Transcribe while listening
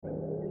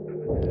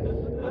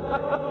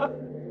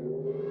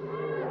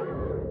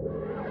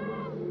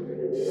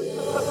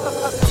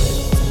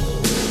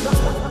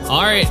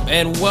All right,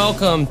 and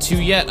welcome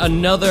to yet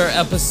another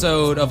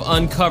episode of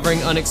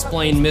Uncovering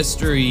Unexplained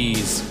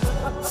Mysteries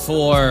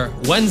for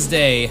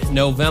Wednesday,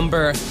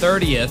 November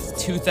 30th,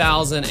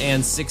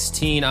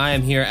 2016. I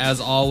am here, as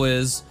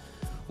always,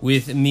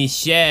 with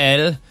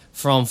Michel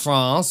from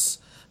France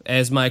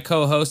as my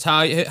co-host.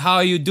 How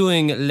are you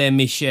doing, Le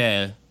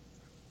Michel?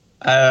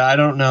 I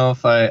don't know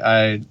if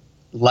I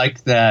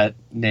like that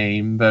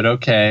name, but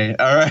okay.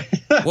 All right.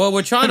 Well,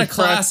 we're trying to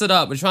class it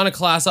up. We're trying to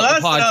class up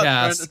the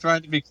podcast.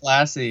 Trying to be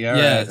classy. All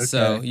yeah, right. Okay.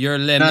 So you're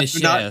Le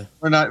Michel.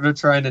 We're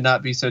trying to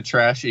not be so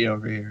trashy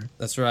over here.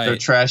 That's right. They're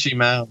trashy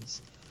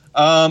mouths.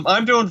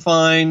 I'm doing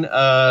fine.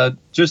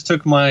 Just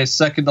took my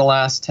second to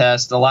last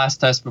test, the last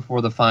test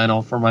before the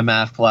final for my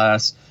math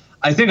class.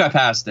 I think I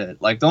passed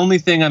it. Like, the only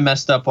thing I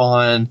messed up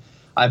on,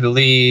 I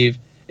believe,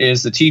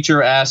 is the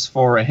teacher asked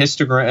for a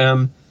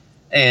histogram,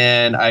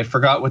 and I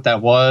forgot what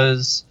that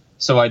was.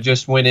 So I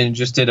just went in and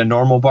just did a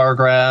normal bar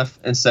graph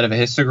instead of a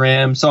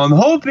histogram. So I'm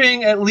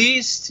hoping at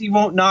least he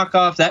won't knock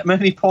off that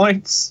many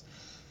points.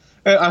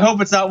 I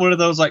hope it's not one of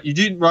those, like, you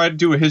didn't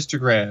do a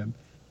histogram,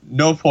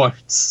 no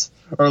points.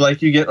 Or,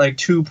 like, you get, like,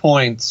 2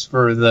 points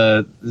for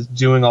the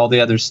doing all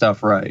the other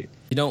stuff right.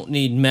 You don't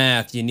need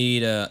math. You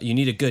need a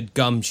good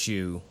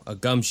gumshoe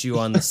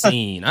on the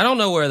scene. I don't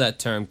know where that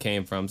term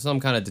came from. Some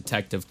kind of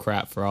detective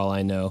crap, for all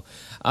I know.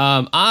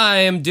 I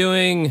am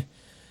doing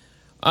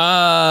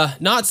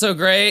not so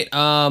great.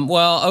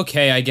 Well,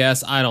 okay, I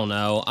guess. I don't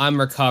know. I'm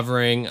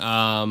recovering.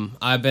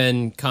 I've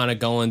been kind of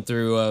going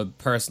through a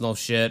personal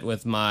shit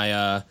with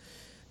my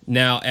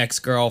now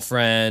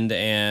ex-girlfriend,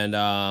 and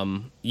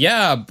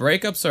yeah,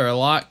 breakups are a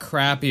lot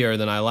crappier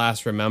than I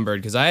last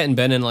remembered, because I hadn't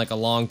been in like a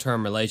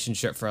long-term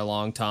relationship for a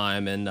long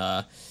time,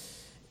 and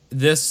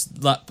this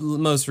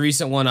most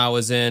recent one I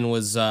was in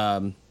was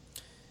the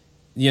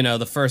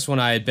first one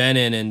I had been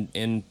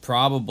in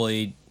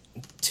probably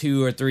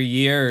 2 or 3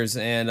 years,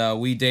 and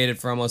we dated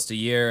for almost a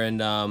year,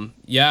 and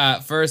yeah,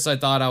 at first I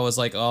thought I was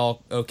like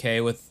all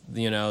okay with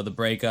the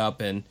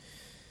breakup, and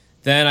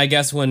then I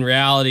guess when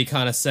reality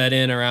kind of set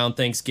in around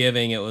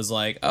Thanksgiving, it was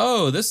like,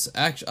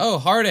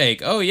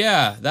 heartache. Oh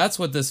yeah, that's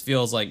what this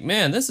feels like.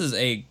 Man, this is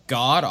a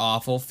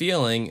god-awful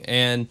feeling.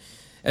 And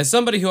as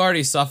somebody who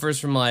already suffers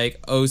from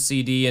like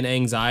OCD and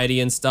anxiety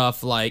and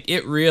stuff, like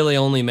it really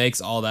only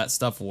makes all that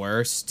stuff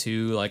worse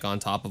too, like on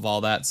top of all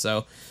that.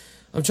 So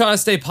I'm trying to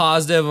stay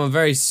positive. I'm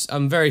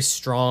a very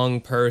strong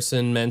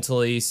person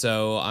mentally,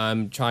 so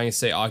I'm trying to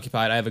stay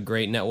occupied. I have a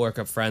great network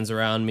of friends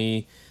around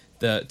me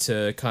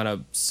to kind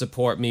of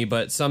support me,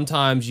 but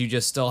sometimes you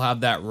just still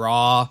have that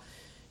raw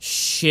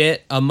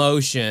shit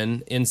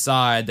emotion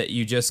inside that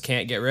you just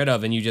can't get rid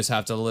of, and you just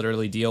have to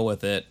literally deal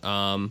with it.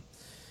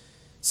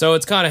 So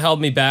it's kind of held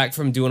me back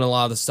from doing a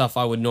lot of the stuff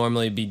I would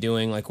normally be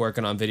doing, like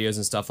working on videos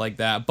and stuff like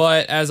that.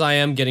 But as I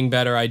am getting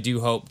better, I do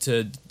hope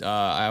to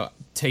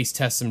taste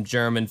test some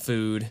German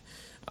food.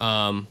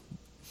 And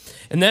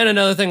then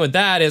another thing with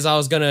that is I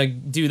was going to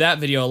do that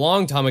video a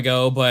long time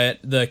ago, but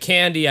the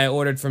candy I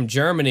ordered from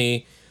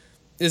Germany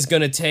is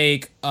going to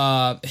take,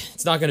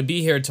 it's not going to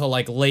be here till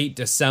like late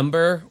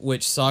December,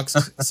 which sucks.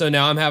 So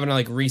now I'm having to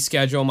like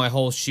reschedule my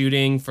whole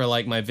shooting for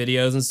like my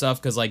videos and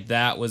stuff, because like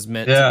that was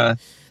meant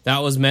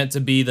to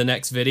be the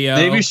next video.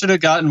 Maybe you should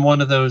have gotten one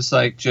of those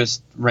like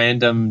just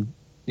random,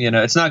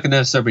 it's not going to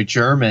necessarily be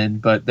German,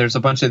 but there's a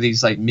bunch of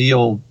these like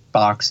meal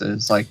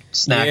boxes, like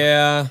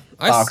snack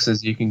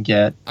boxes you can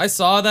get. I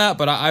saw that,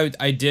 but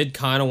I did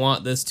kind of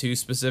want this to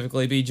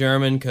specifically be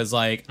German, because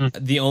like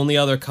the only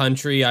other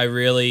country I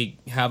really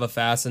have a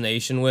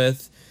fascination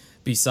with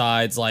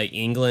besides like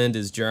England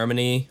is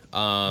Germany.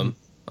 I'm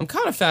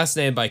kind of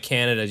fascinated by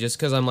Canada, just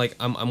because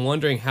I'm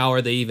wondering how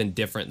are they even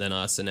different than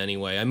us in any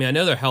way. I mean, I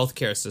know their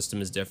healthcare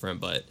system is different,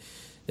 but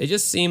they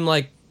just seem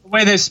like the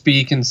way they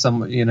speak in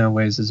some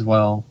ways as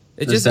well.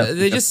 They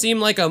just seem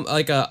like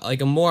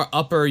a more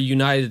upper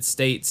United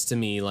States to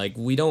me. Like,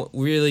 we don't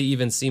really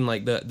even seem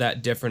like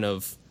that different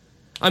of.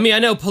 I mean, I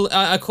know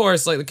of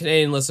course like the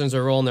Canadian listeners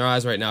are rolling their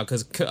eyes right now,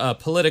 because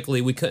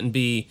politically we couldn't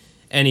be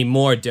any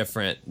more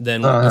different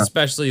than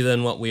especially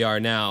than what we are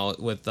now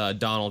with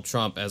Donald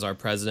Trump as our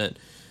president.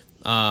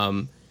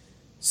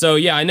 So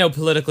yeah, I know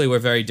politically we're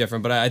very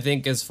different, but I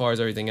think as far as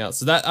everything else,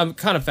 so that I'm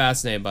kind of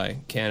fascinated by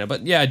Canada.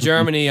 But yeah,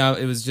 Germany,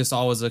 it was just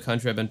always a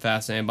country I've been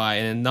fascinated by,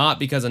 and not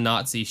because of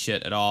Nazi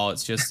shit at all.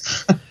 It's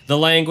just the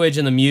language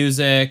and the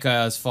music,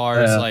 as far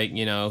as like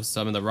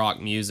some of the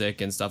rock music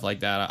and stuff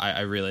like that.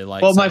 I really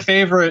like. Well, my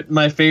favorite,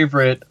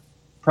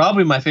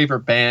 probably my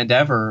favorite band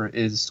ever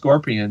is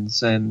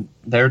Scorpions, and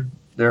they're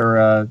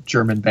a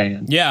German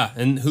band. Yeah,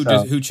 and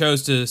who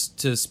chose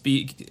to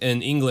speak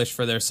in English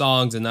for their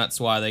songs, and that's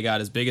why they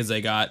got as big as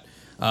they got.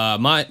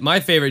 My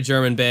favorite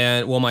German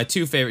band, well, my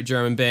two favorite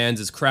German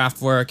bands is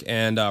Kraftwerk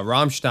and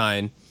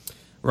Rammstein.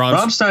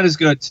 Rammstein is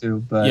good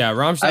too, but yeah,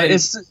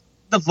 Rammstein.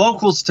 The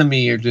vocals to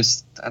me are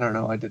just, I don't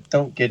know. I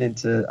don't get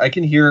into. I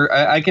can hear.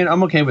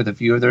 I'm okay with a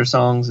few of their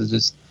songs. It's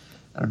just,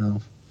 I don't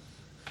know.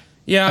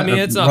 Yeah, I mean,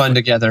 it's not run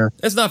together.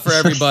 It's not for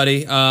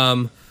everybody.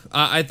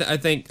 I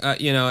think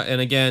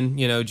and again,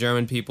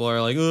 German people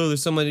are like, oh,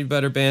 there's so many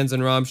better bands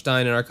than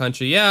Rammstein in our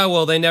country. Yeah,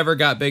 well, they never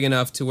got big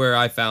enough to where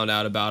I found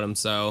out about them,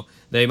 so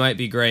they might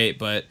be great,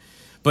 but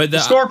the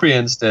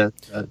Scorpions did.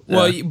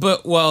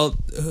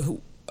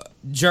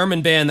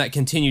 German band that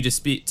continue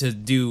to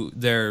do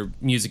their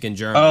music in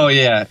German. Oh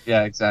yeah,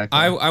 exactly.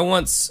 I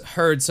once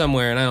heard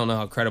somewhere, and I don't know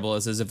how credible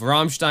this is, if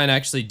Rammstein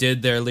actually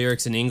did their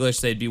lyrics in English,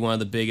 they'd be one of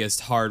the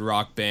biggest hard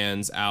rock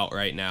bands out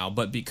right now.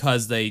 But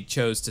because they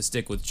chose to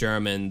stick with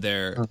German,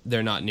 they're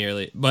not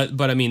nearly. But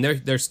I mean,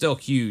 they're still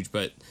huge,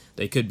 but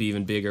they could be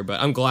even bigger.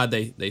 But I'm glad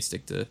they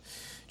stick to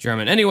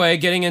German. Anyway,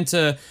 getting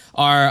into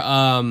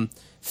our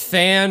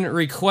fan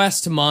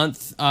request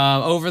month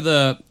over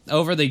the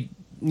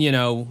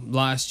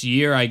last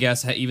year, I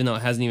guess, even though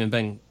it hasn't even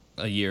been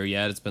a year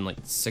yet, it's been like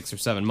 6 or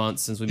 7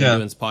 months since we've been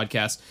doing this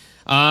podcast.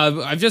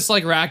 I've just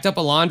racked up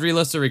a laundry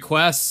list of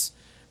requests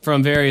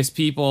from various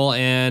people,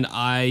 and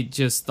I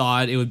just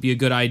thought it would be a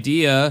good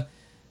idea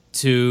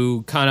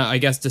to kind of, I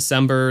guess,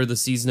 December, the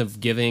season of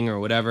giving or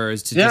whatever,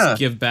 is to just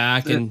give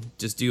back and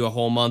just do a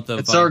whole month of...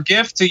 It's our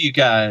gift to you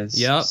guys.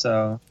 Yep.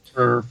 So,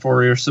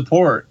 for your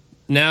support.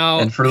 Now...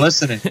 And for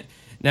listening.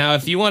 Now,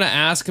 if you want to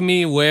ask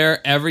me where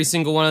every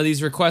single one of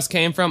these requests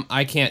came from,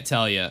 I can't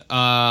tell you.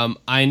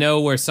 I know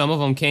where some of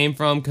them came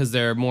from because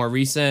they're more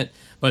recent,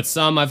 but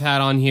some I've had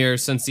on here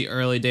since the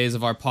early days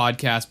of our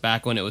podcast,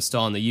 back when it was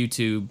still on the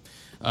YouTube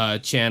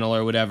channel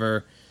or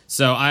whatever.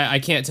 So I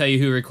can't tell you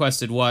who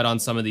requested what on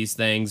some of these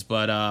things,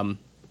 but I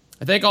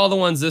think all the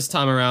ones this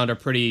time around are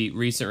pretty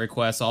recent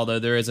requests, although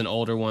there is an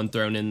older one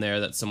thrown in there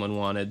that someone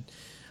wanted.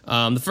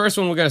 The first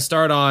one we're going to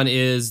start on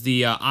is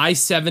the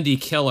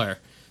I-70 Killer.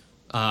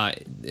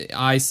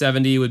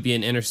 I-70 would be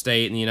an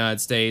interstate in the United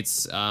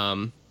States.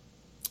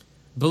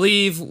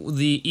 Believe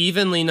the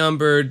evenly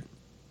numbered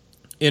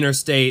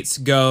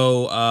interstates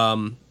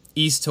go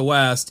east to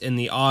west, and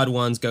the odd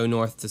ones go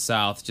north to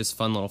south. Just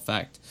fun little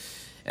fact.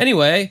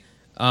 Anyway,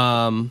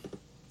 so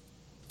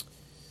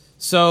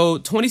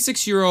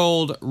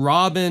 26-year-old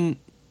Robin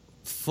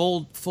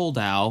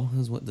Fuldauer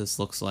is what this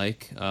looks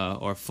like,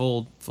 or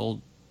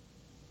Fuldauer.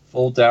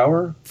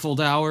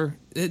 Fuldauer.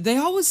 They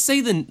always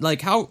say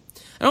how.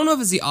 I don't know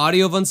if it's the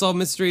audio of Unsolved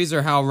Mysteries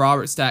or how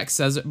Robert Stack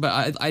says it,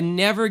 but I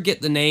never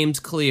get the names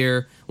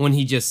clear when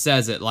he just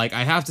says it.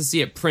 I have to see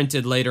it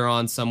printed later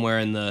on somewhere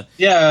in the...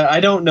 Yeah, I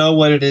don't know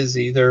what it is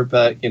either,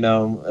 but,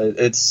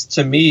 it's,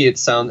 to me,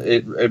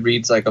 it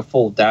reads like a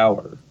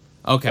Fuldauer.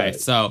 Okay,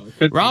 so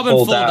Robin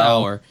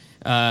Fuldauer,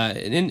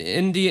 in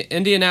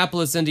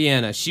Indianapolis,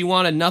 Indiana. She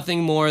wanted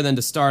nothing more than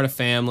to start a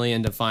family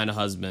and to find a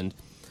husband.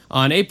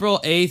 On April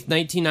 8th,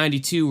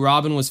 1992,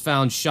 Robin was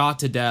found shot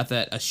to death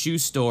at a shoe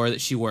store that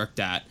she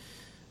worked at.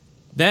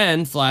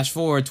 Then, flash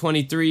forward,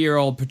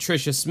 23-year-old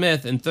Patricia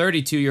Smith and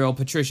 32-year-old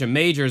Patricia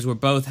Majors were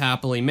both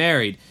happily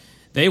married.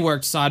 They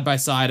worked side by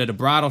side at a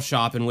bridal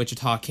shop in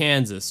Wichita,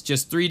 Kansas.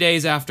 Just 3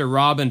 days after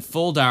Robin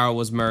Fuldauer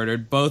was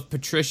murdered, both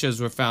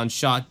Patricias were found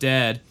shot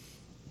dead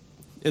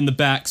in the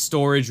back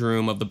storage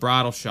room of the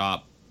bridal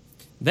shop.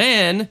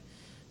 Then,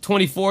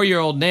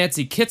 24-year-old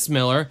Nancy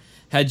Kitzmiller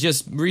had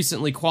just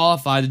recently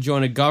qualified to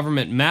join a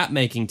government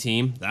map-making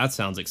team. That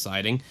sounds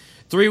exciting.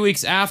 3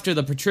 weeks after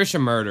the Patricia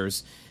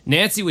murders,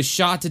 Nancy was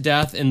shot to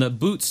death in the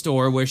boot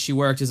store where she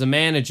worked as a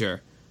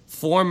manager.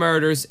 4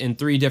 murders in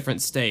 3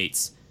 different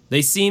states.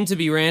 They seemed to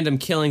be random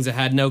killings that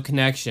had no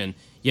connection,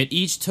 yet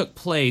each took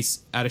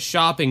place at a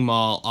shopping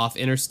mall off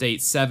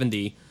Interstate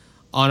 70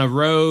 on a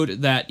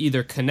road that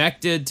either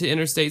connected to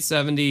Interstate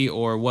 70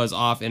 or was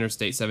off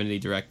Interstate 70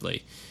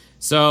 directly.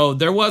 So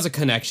there was a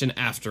connection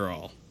after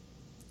all.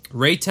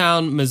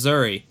 Raytown,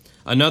 Missouri,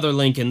 another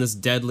link in this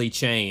deadly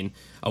chain.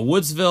 A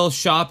Woodsville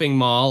shopping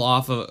mall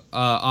off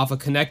a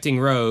connecting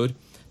road.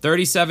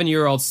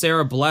 37-year-old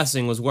Sarah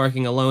Blessing was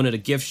working alone at a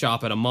gift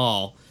shop at a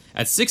mall.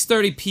 At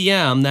 6:30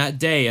 p.m. that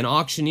day, an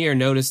auctioneer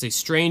noticed a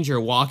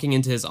stranger walking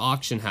into his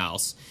auction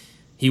house.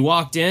 He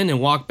walked in and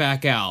walked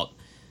back out.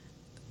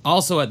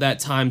 Also at that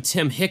time,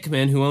 Tim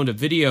Hickman, who owned a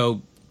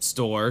video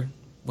store.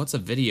 What's a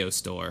video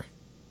store?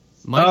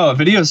 Mike? Oh, a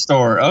video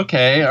store.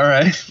 Okay, all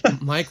right.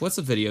 Mike, what's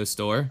a video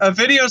store? A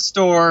video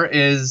store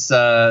is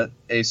a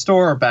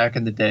store back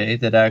in the day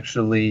that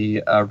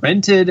actually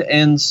rented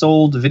and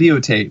sold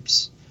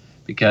videotapes.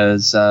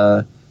 Because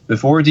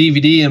before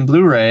DVD and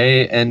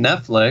Blu-ray and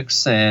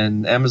Netflix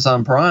and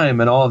Amazon Prime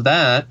and all of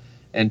that,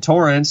 and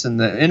torrents and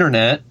the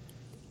internet,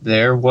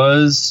 there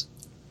was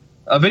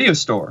a video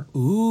store.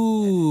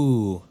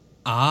 Ooh.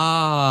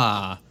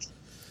 Ah.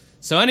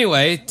 So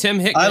anyway, Tim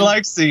Hickman... I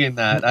like seeing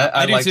that.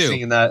 I do like too.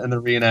 seeing that in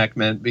the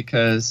reenactment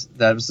because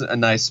that was a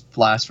nice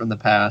blast from the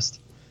past.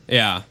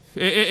 Yeah.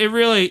 It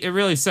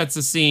really sets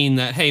the scene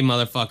that, hey,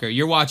 motherfucker,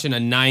 you're watching a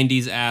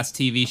 90s-ass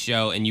TV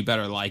show and you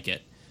better like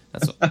it.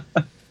 That's what...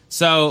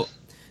 So,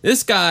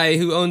 this guy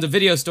who owned a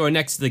video store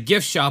next to the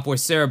gift shop where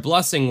Sarah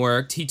Blessing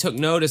worked, he took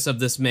notice of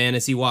this man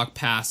as he walked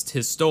past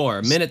his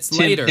store. Minutes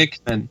later... Tim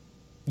Hickman.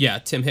 Yeah,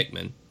 Tim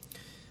Hickman.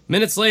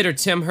 Minutes later,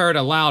 Tim heard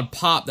a loud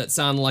pop that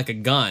sounded like a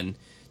gun.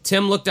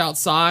 Tim looked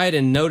outside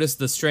and noticed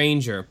the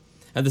stranger.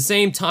 At the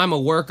same time, a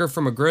worker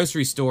from a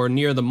grocery store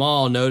near the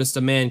mall noticed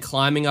a man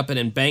climbing up an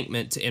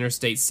embankment to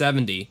Interstate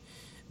 70.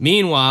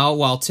 Meanwhile,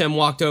 while Tim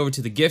walked over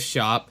to the gift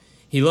shop,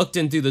 he looked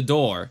in through the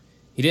door.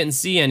 He didn't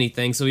see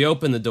anything, so he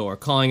opened the door,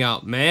 calling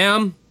out,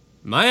 "Ma'am?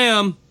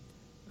 Ma'am?"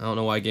 I don't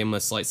know why I gave him a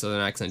slight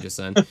southern accent just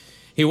then.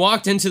 He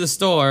walked into the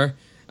store,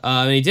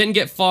 and he didn't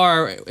get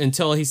far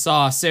until he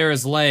saw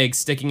Sarah's legs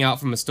sticking out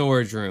from a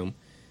storage room.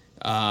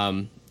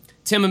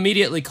 Tim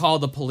immediately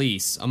called the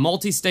police. A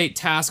multi-state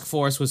task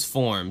force was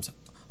formed.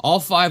 All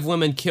 5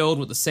 women killed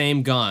with the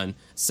same gun,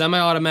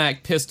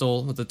 semi-automatic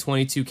pistol with a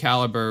 .22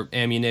 caliber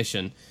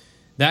ammunition.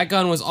 That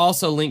gun was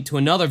also linked to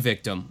another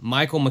victim,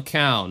 Michael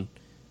McCown,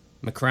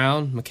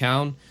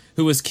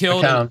 who was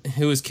killed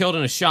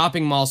in a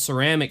shopping mall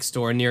ceramic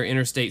store near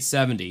Interstate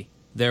 70.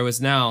 There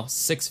was now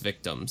 6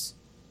 victims.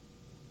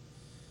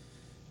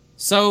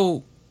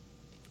 So,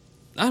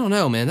 I don't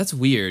know, man. That's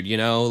weird, you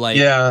know? Like,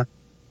 yeah.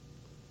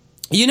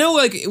 You know,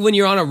 like, when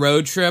you're on a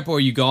road trip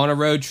or you go on a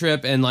road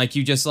trip and, like,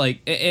 you just,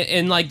 like...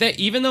 And, like, that,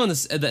 even though in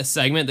the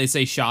segment they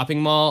say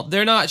shopping mall,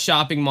 they're not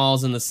shopping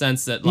malls in the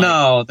sense that, like...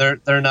 No,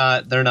 they're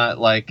not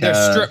like...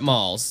 They're strip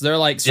malls. They're,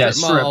 like, strip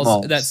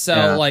malls that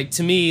sell, like,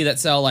 to me, that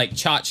sell, like,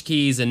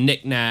 tchotchkes and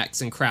knickknacks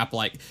and crap,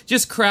 like...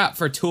 Just crap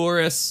for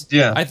tourists.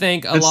 Yeah. I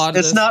think a lot of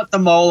It's not the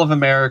Mall of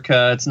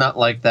America. It's not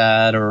like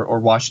that, or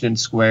Washington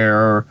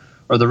Square,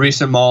 or the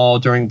recent mall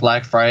during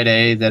Black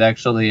Friday that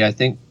actually, I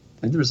think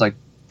there was, like,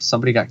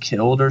 somebody got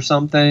killed or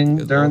something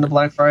during the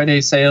Black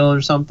Friday sale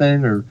or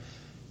something, or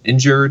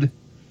injured.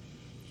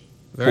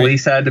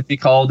 Police had to be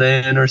called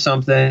in or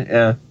something.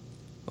 Yeah.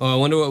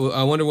 Oh,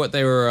 I wonder what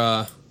they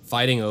were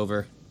fighting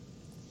over.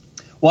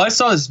 Well, I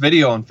saw this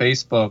video on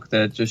Facebook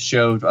that just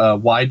showed a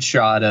wide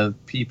shot of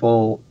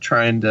people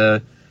trying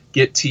to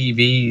get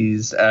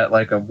TVs at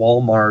like a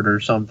Walmart or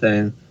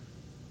something,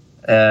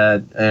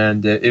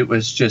 and it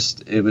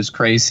was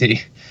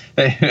crazy.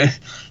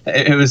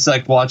 It was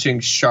like watching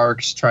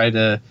sharks try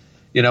to,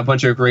 a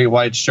bunch of great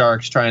white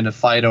sharks trying to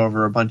fight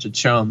over a bunch of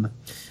chum.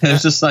 It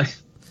was just like,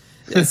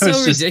 it's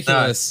so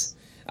ridiculous.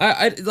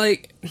 I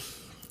like,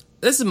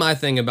 this is my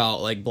thing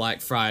about like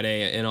Black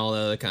Friday and all the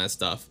other kind of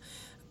stuff.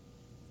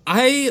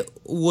 I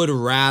would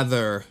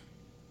rather,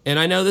 and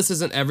I know this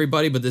isn't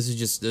everybody, but this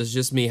is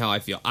just me how I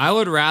feel. I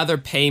would rather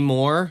pay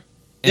more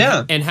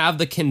and have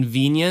the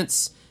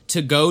convenience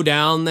to go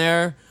down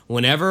there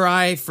whenever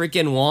I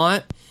freaking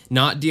want,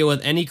 not deal with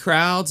any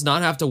crowds,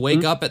 not have to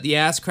wake up at the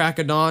ass crack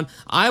of dawn.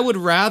 I would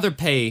rather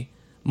pay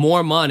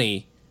more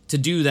money to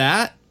do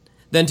that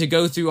than to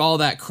go through all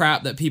that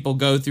crap that people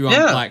go through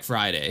on Black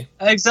Friday.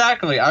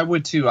 Exactly. I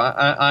would too.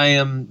 I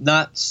am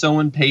not so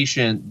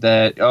impatient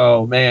that,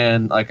 oh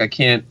man, like I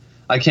can't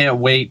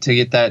wait to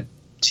get that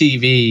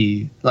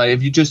TV. Like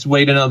if you just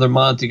wait another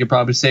month, you could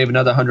probably save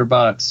another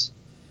 $100.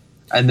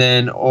 And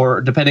then,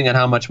 or depending on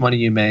how much money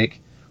you make,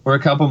 or a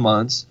couple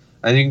months,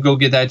 and you can go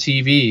get that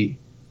TV.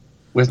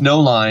 With no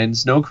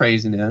lines, no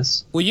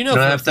craziness. Well, you don't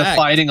have to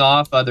fighting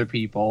off other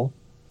people.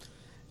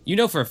 You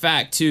know for a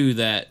fact too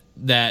that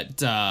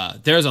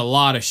there's a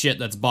lot of shit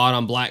that's bought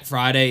on Black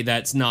Friday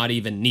that's not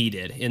even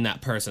needed in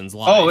that person's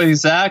life. Oh,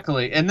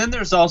 exactly. And then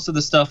there's also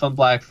the stuff on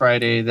Black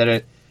Friday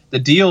that the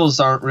deals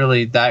aren't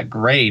really that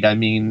great. I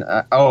mean,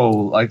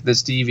 like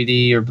this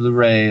DVD or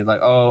Blu-ray,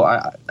 like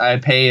I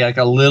pay like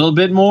a little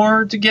bit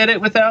more to get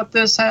it without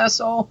this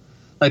hassle.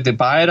 Like they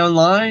buy it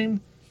online.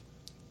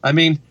 I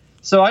mean.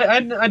 So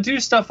I do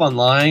stuff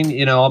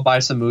online, I'll buy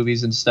some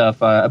movies and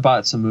stuff. I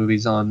bought some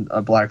movies on a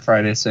Black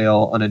Friday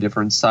sale on a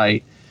different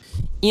site.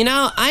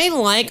 I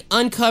like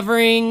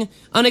uncovering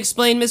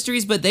unexplained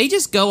mysteries, but they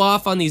just go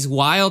off on these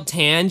wild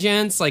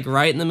tangents, like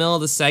right in the middle of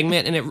the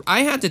segment, and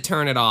I had to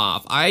turn it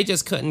off. I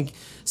just couldn't.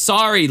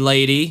 Sorry,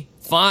 lady.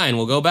 Fine,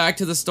 we'll go back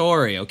to the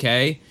story,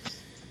 okay?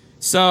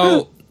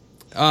 So,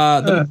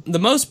 the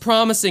most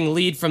promising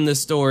lead from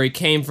this story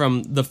came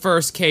from the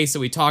first case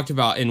that we talked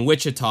about in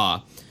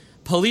Wichita.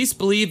 Police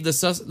believe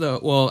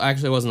well,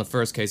 actually, it wasn't the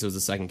first case, it was the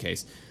second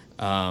case.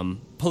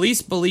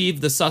 Police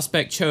believe the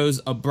suspect chose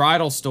a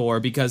bridal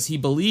store because he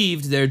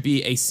believed there'd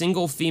be a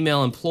single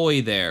female employee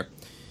there.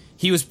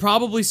 He was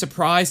probably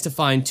surprised to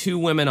find 2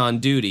 women on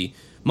duty.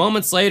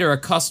 Moments later, a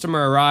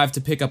customer arrived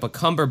to pick up a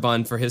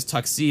cummerbund for his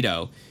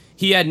tuxedo.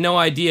 He had no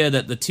idea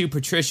that the 2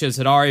 Patricias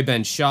had already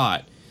been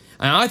shot.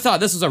 And I thought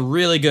this was a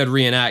really good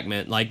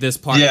reenactment, like this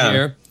part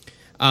here.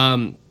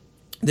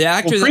 The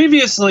actor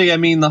previously, I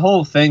mean, the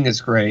whole thing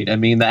is great. I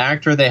mean, the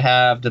actor they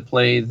have to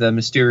play the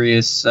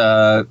mysterious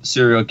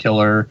serial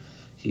killer,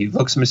 he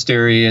looks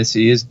mysterious.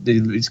 He's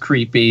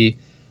creepy.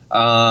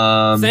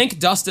 Thank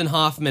Dustin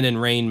Hoffman in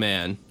Rain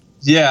Man.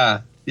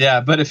 Yeah.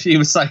 But if he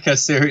was like a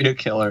serial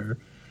killer,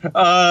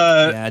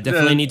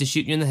 definitely need to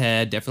shoot you in the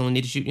head.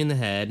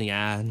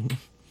 Yeah.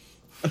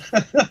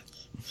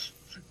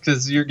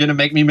 Because you're gonna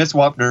make me miss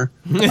Wapner.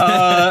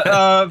 But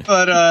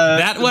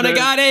that one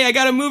I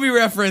got a movie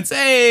reference.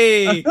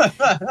 Hey,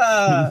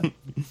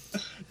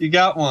 you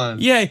got one.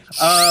 Yay.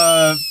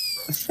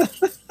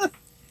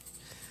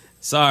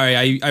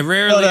 Sorry, I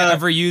rarely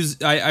ever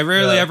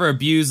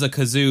abuse a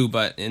kazoo,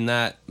 but in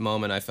that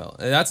moment I felt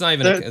that's not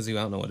even a kazoo.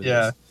 I don't know what it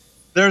is.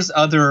 there's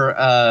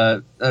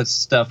other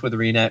stuff with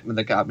reenactment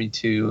that got me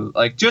too.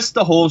 Like just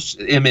the whole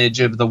image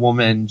of the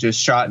woman just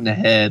shot in the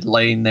head,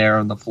 laying there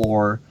on the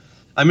floor.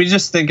 I mean,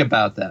 just think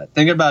about that.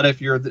 Think about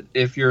if you're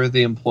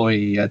the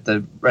employee at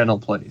the rental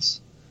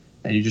place,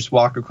 and you just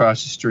walk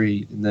across the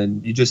street, and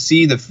then you just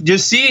seeing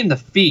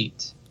the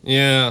feet.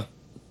 Yeah.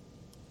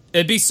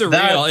 It'd be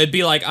surreal. It'd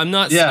be like I'm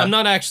not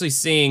actually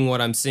seeing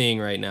what I'm seeing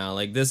right now.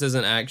 Like this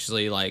isn't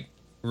actually like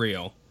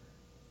real.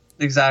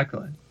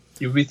 Exactly.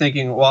 You'd be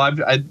thinking, well,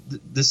 I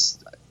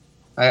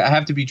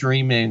have to be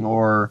dreaming,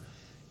 or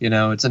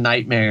it's a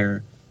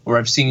nightmare, or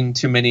I've seen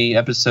too many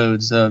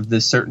episodes of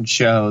this certain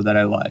show that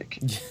I like.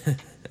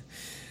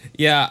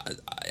 Yeah,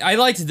 I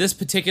liked this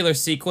particular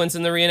sequence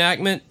in the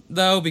reenactment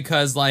though,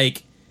 because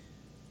like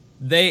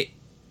they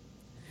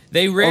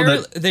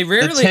rarely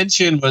the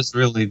tension was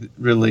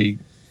really.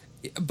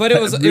 But it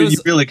was you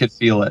really could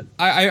feel it.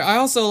 I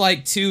also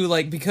like too,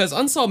 like, because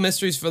Unsolved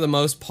Mysteries for the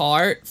most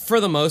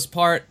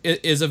part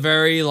is a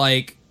very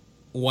like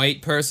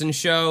white person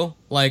show.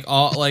 Like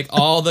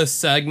all the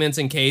segments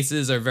and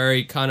cases are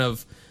very kind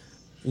of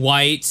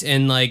white,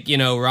 and like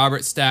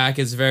Robert Stack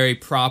is very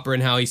proper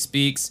in how he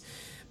speaks.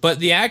 But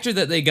the actor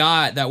that they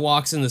got that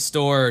walks in the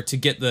store to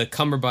get the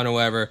cummerbund or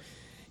whatever,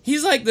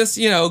 he's like this,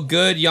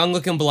 good,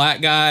 young-looking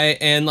black guy,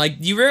 and like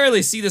you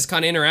rarely see this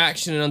kind of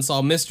interaction in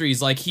Unsolved Mysteries.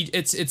 Like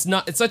it's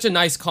such a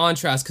nice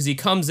contrast, because he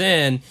comes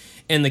in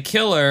and the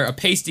killer, a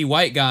pasty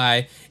white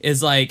guy,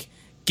 is like,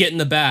 get in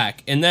the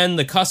back, and then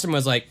the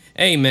customer's like,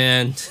 hey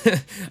man,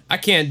 I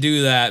can't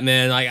do that,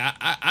 man. Like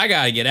I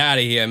gotta get out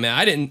of here,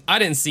 man. I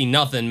didn't see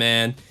nothing,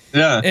 man.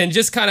 Yeah. And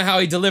just kind of how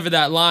he delivered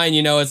that line,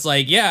 it's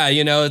like, yeah,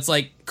 it's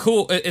like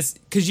cool. It's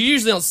because you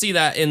usually don't see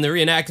that in the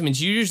reenactments.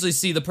 You usually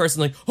see the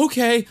person like,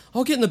 okay,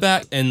 I'll get in the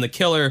back, and the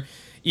killer,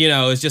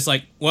 is just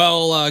like,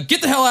 well,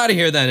 get the hell out of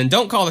here then, and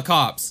don't call the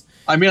cops.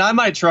 I mean, I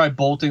might try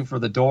bolting for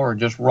the door and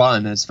just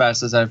run as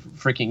fast as I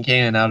freaking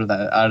can out of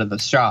the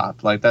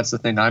shop. Like that's the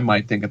thing I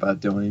might think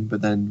about doing,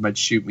 but then it might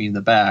shoot me in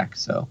the back.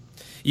 So.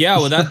 Yeah,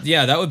 well,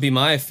 that would be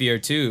my fear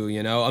too.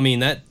 I mean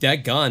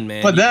that gun,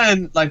 man. But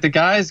then, like the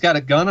guy's got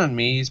a gun on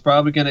me. He's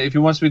probably gonna, if he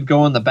wants me to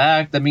go in the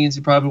back, that means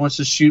he probably wants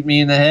to shoot me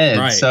in the head.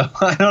 Right. So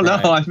I don't know.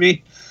 Right. I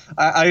mean,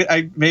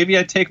 I maybe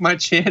I take my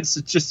chance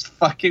of just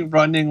fucking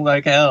running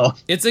like hell.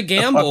 It's a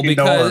gamble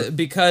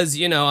because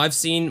I've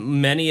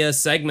seen many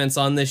segments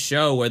on this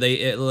show where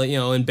they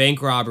in bank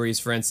robberies,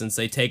 for instance,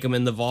 they take them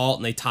in the vault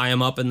and they tie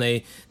them up and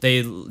they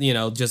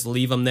just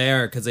leave them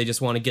there because they just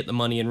want to get the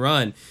money and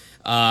run.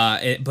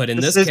 But in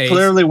this case,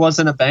 clearly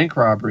wasn't a bank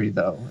robbery,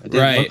 though. It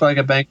didn't look like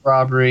a bank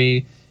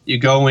robbery. You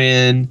go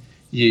in,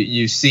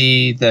 you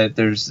see that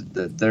there's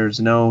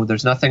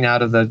nothing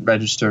out of the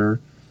register.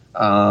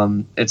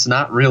 It's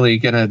not really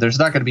there's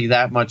not gonna be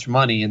that much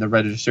money in the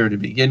register to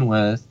begin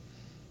with,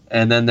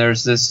 and then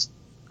there's this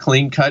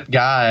clean cut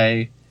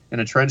guy in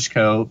a trench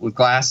coat with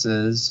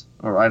glasses,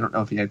 or I don't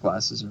know if he had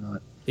glasses or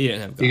not. He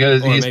didn't have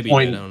glasses. Because he's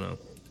pointing. I don't know.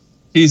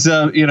 He's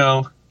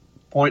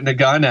pointing a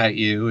gun at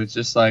you. It's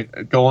just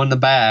like, go in the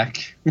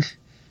back.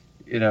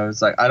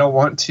 It's like, I don't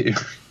want to.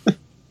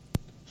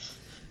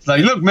 It's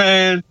like, look,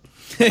 man,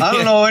 I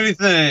don't know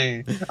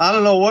anything. I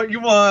don't know what you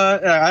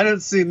want. I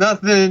didn't see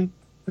nothing.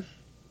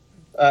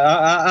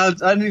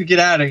 I need to get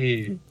out of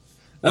here.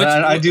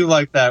 I do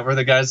like that, where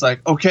the guy's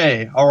like,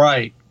 okay, all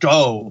right,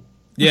 go.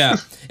 Yeah,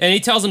 and he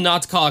tells him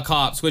not to call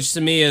cops, which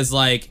to me is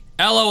like,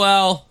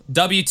 LOL,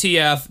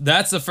 WTF,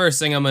 that's the first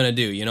thing I'm going to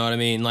do, you know what I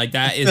mean? Like,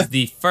 that is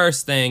the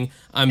first thing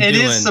I'm doing.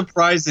 It is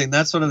surprising.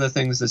 That's one of the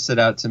things that stood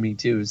out to me,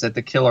 too, is that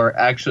the killer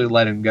actually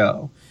let him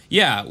go.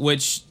 Yeah,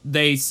 which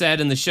they said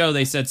in the show,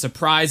 they said,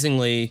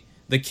 surprisingly,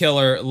 the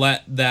killer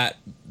let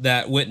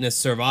that witness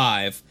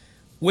survive,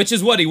 which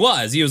is what he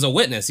was. He was a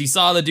witness. He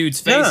saw the dude's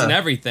face and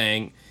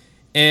everything.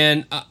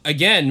 And,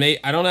 again,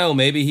 I don't know,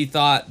 maybe he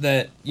thought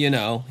that,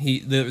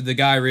 the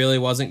guy really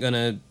wasn't going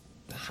to,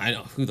 I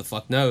don't know, who the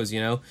fuck knows,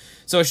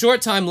 So a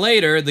short time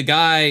later,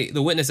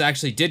 the witness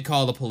actually did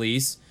call the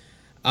police,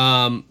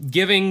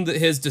 giving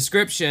his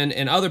description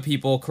and other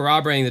people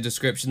corroborating the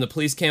description. The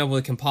police came up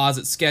with a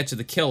composite sketch of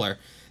the killer.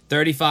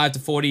 35 to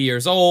 40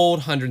 years old,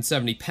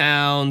 170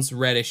 pounds,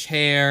 reddish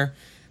hair,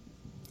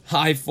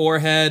 high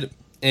forehead,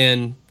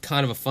 and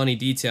kind of a funny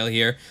detail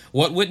here.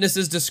 What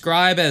witnesses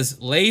describe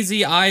as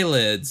lazy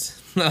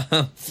eyelids.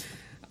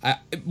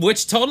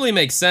 Which totally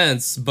makes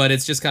sense, but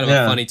it's just kind of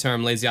a funny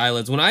term, lazy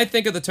eyelids. When I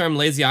think of the term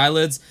lazy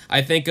eyelids,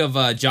 I think of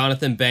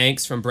Jonathan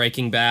Banks from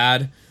Breaking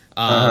Bad.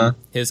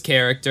 His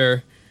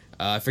character,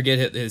 I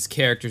forget his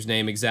character's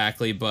name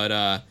exactly,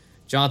 but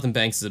Jonathan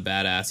Banks is a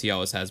badass. He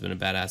always has been a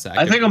badass actor.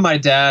 I think of my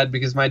dad,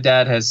 because my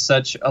dad has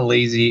such a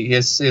lazy,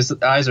 his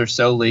eyes are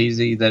so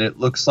lazy that it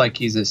looks like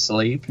he's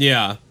asleep.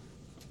 Yeah.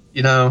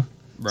 Right.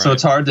 So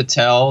it's hard to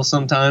tell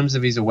sometimes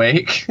if he's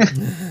awake.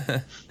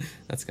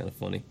 That's kind of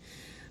funny.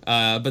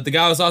 But the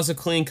guy was also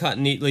clean cut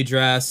and neatly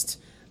dressed.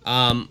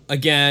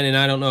 Again, and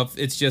I don't know if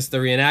it's just the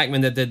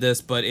reenactment that did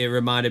this, but it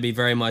reminded me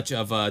very much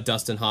of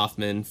Dustin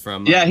Hoffman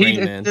from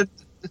Rain Man.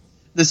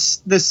 The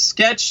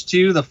sketch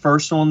too, the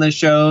first one they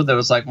showed, that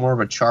was like more of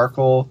a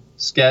charcoal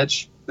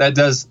sketch.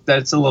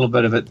 That's a little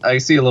bit of it. I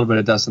see a little bit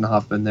of Dustin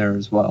Hoffman there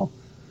as well.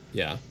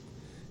 Yeah.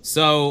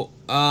 So,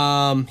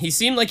 he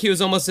seemed like he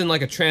was almost in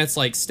like a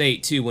trance-like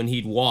state too when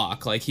he'd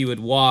walk. Like he would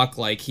walk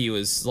like he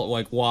was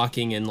like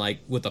walking in like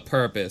with a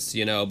purpose,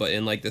 you know, but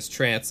in like this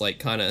trance like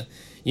kind of,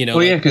 you know.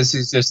 Well, yeah, because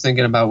he's just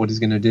thinking about what he's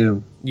gonna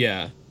do.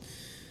 Yeah.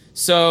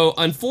 So,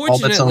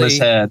 unfortunately, all that's on his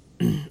head.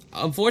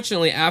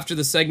 Unfortunately, after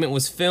the segment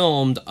was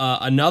filmed,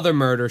 another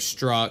murder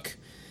struck,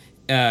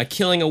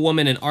 killing a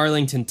woman in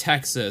Arlington,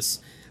 Texas.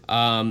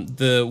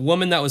 The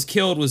woman that was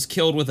killed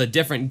with a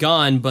different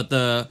gun, but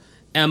the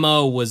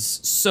MO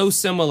was so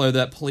similar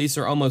that police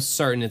are almost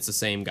certain it's the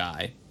same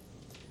guy.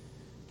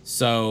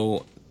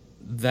 So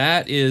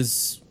that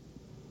is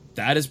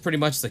pretty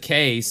much the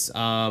case.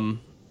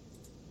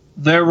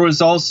 There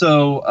was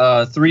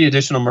also 3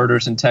 additional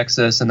murders in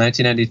Texas in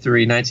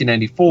 1993,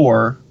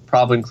 1994,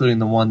 probably including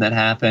the one that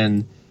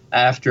happened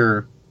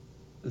after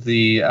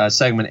the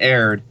segment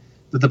aired,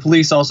 that the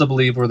police also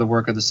believe were the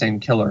work of the same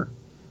killer,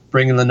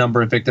 bringing the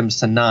number of victims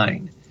to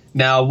 9.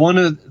 Now,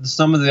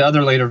 some of the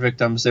other later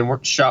victims, they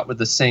weren't shot with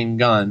the same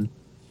gun.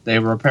 They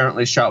were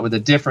apparently shot with a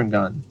different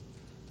gun,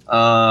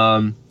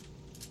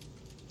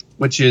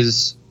 which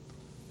is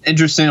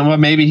interesting. Well,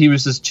 maybe he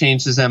was just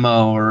changed his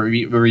MO, or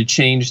he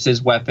changed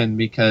his weapon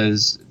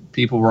because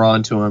people were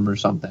onto him or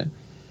something.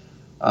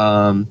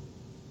 So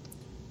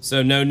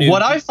no new.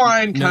 What I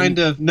find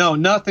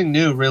nothing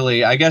new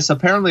really. I guess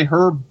apparently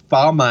Herb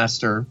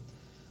Baumeister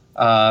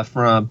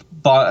from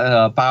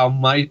Herb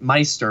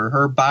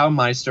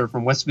Baumeister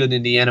from Westfield,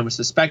 Indiana, was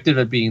suspected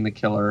of being the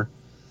killer,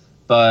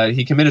 but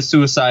he committed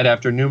suicide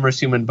after numerous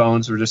human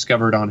bones were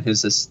discovered on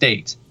his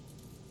estate.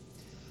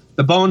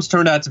 The bones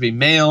turned out to be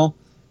male,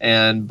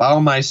 and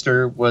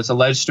Baumeister was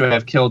alleged to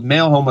have killed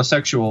male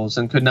homosexuals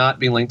and could not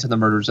be linked to the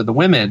murders of the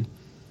women.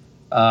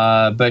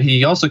 But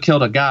he also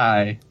killed a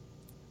guy.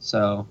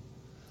 So,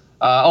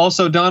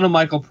 also Donald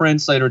Michael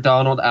Prince, later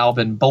Donald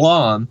Albin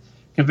Blom,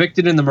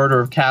 convicted in the murder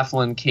of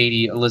Kathleen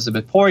Katie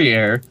Elizabeth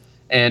Poirier,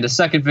 and a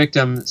second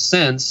victim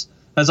since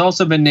has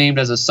also been named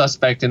as a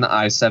suspect in the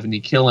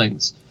I-70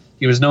 killings.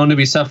 He was known to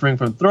be suffering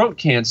from throat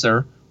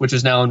cancer, which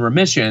is now in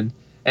remission,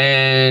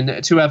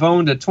 and to have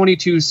owned a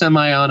 .22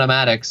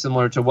 semi-automatic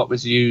similar to what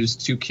was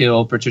used to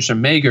kill Patricia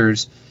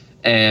Magers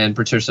and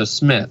Patricia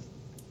Smith.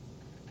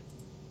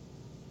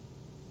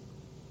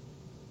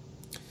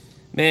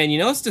 Man, you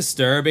know what's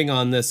disturbing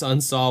on this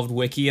Unsolved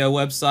Wikia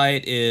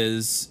website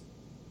is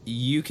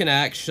you can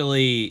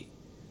actually,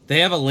 they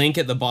have a link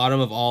at the bottom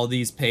of all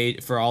these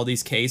for all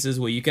these cases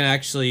where you can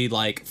actually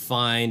like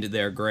find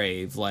their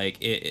grave. Like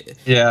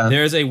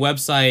there's a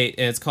website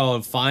and it's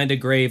called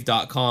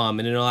findagrave.com,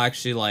 and it'll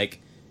actually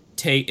like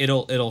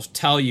it'll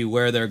tell you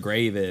where their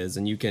grave is,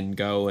 and you can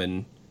go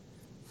and,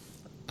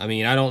 I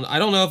mean, I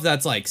don't know if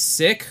that's like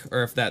sick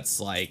or if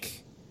that's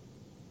like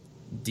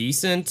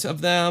decent of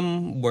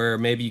them, where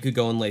maybe you could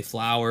go and lay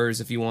flowers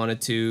if you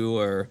wanted to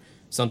or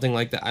something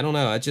like that. I don't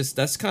know.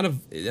 That's kind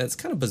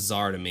of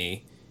bizarre to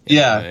me.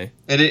 Yeah,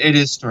 it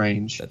is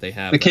strange that they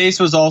have the case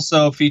was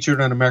also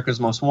featured on America's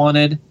Most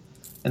Wanted,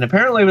 and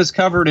apparently was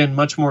covered in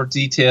much more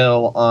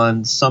detail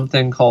on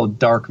something called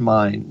Dark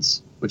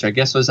Minds, which I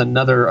guess was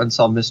another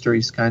Unsolved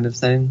Mysteries kind of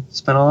thing,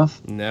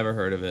 spinoff. Never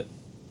heard of it.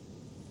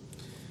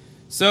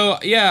 So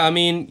yeah, I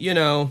mean, you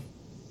know,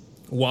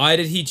 why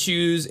did he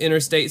choose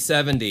Interstate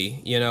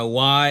 70? You know,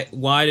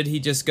 why did he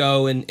just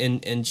go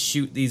and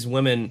shoot these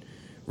women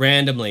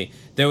randomly?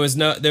 There was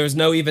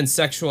no even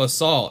sexual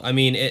assault. I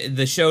mean,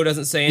 the show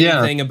doesn't say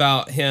anything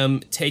about him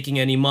taking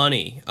any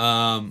money.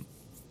 You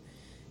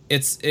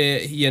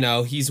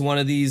know, he's one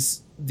of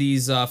these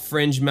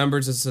fringe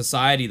members of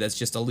society that's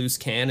just a loose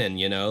cannon.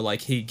 You know,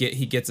 like he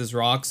gets his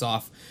rocks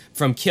off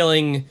from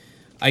killing,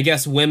 I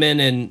guess, women,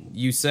 and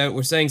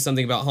we're saying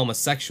something about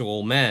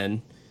homosexual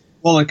men.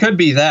 Well, it could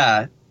be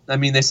that. I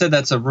mean, they said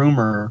that's a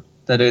rumor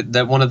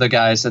that one of the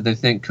guys that they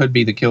think could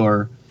be the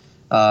killer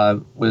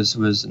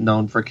was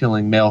known for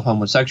killing male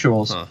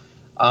homosexuals.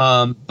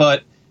 Huh.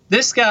 But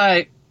this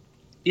guy,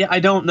 yeah, I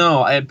don't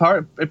know. It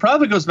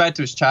probably goes back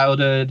to his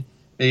childhood.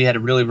 He had a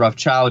really rough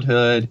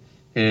childhood.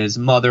 His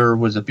mother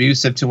was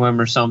abusive to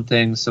him or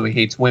something, so he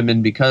hates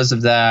women because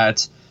of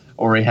that.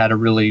 Or he had a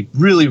really,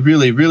 really,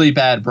 really, really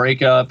bad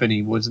breakup, and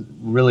he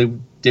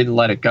didn't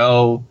let it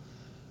go.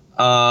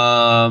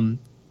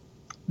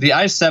 The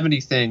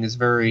I-70 thing is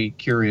very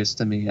curious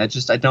to me.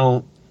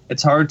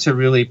 It's hard to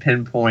really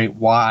pinpoint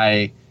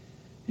why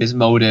his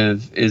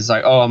motive is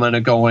like, oh, I'm going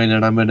to go in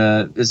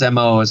and his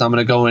MO is I'm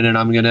going to go in and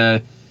I'm going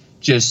to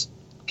just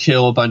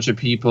kill a bunch of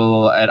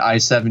people at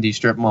I-70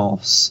 strip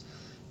malls.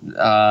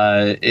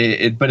 But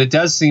it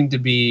does seem to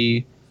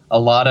be a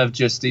lot of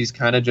just these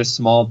kind of just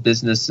small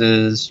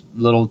businesses,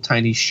 little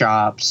tiny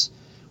shops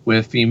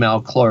with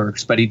female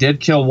clerks. But he did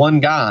kill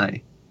one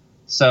guy.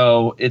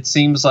 So it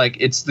seems like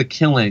it's the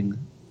killing.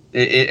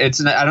 I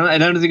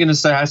don't think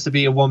it has to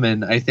be a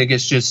woman. I think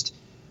it's just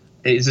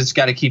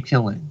got to keep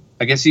killing.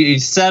 I guess he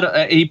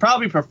said he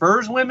probably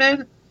prefers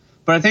women,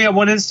 but I think at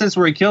one instance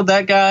where he killed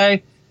that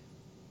guy,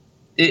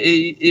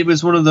 it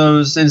was one of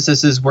those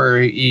instances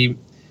where he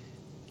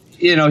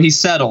he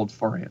settled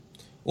for him.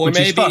 Or which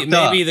is fucked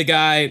up, the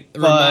guy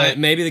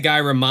maybe the guy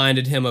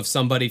reminded him of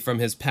somebody from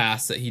his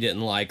past that he didn't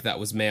like that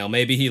was male.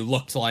 Maybe he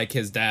looked like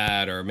his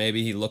dad, or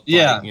maybe he looked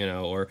like,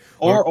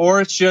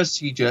 or it's just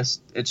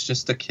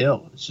the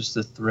kill. It's just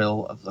the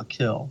thrill of the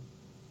kill.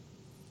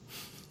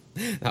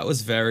 That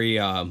was very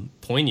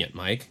poignant,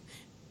 Mike,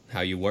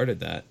 how you worded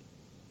that.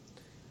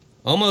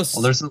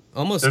 Almost there's a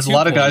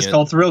lot of guys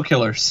called thrill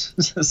killers.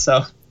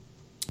 So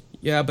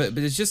yeah, but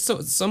it's just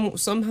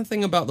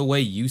something about the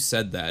way you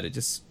said that. It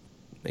just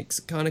makes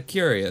it kind of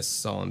curious,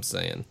 that's all I'm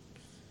saying.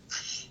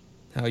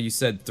 How you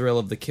said thrill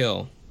of the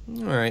kill.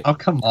 All right. Oh,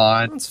 come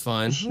on. That's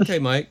fine. Okay,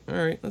 Mike. All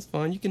right, that's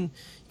fine. You can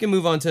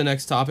move on to the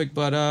next topic,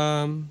 but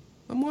I'm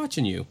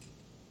watching you.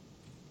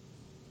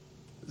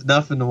 There's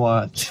nothing to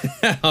watch.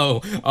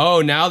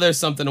 oh, now there's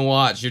something to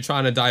watch. You're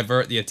trying to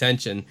divert the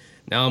attention.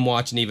 Now I'm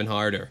watching even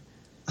harder.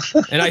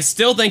 And I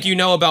still think you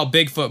know about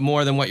Bigfoot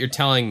more than what you're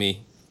telling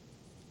me.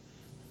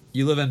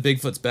 You live in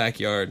Bigfoot's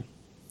backyard.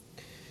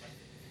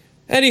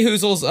 Any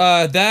hoozles,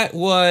 that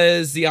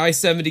was the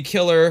I-70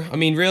 killer. I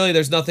mean, really,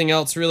 there's nothing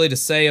else really to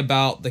say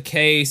about the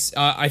case.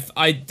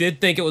 I did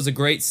think it was a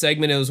great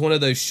segment. It was one of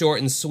those short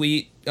and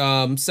sweet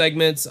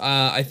segments.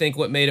 I think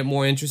what made it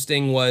more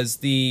interesting was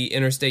the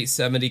Interstate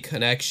 70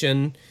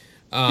 connection.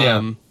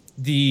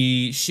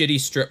 The shitty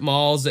strip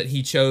malls that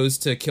he chose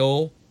to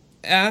kill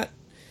at.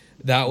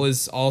 That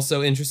was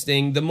also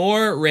interesting. The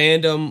more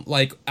random,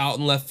 like, out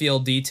in left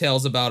field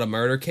details about a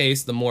murder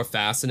case, the more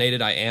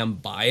fascinated I am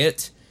by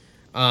it.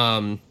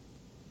 It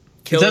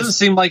doesn't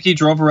seem like he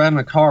drove around in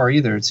a car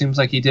either. It seems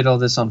like he did all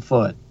this on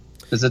foot,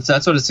 because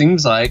that's what it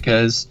seems like.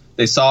 Because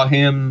they saw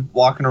him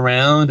walking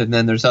around, and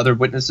then there's other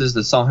witnesses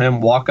that saw him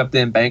walk up the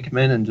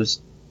embankment and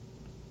just.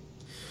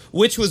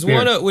 Which was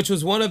one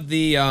of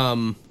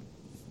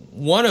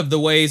the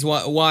ways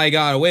why he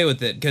got away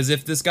with it. Because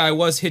if this guy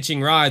was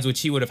hitching rides, which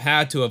he would have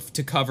had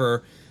to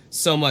cover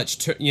so much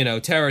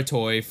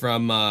territory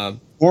from,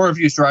 or if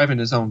he was driving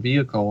his own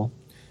vehicle.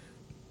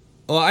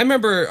 Well, I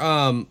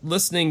remember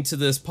listening to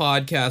this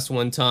podcast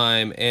one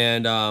time,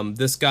 and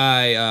this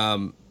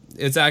guy,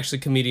 it's actually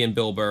comedian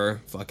Bill Burr.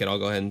 Fuck it, I'll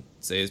go ahead and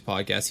say his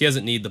podcast. He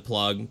doesn't need the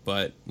plug,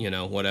 but,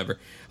 whatever.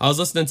 I was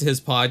listening to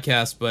his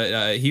podcast,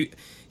 but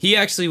he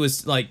actually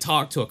was, like,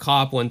 talked to a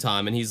cop one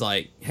time, and he's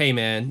like, hey,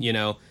 man,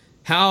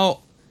 how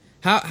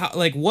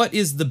like, what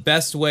is the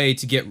best way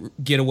to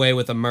get away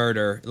with a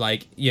murder?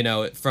 Like,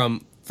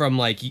 from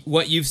like,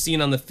 what you've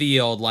seen on the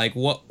field,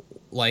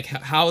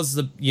 how's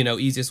the,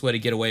 easiest way to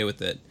get away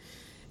with it?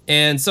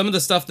 And some of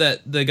the stuff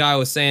that the guy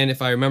was saying,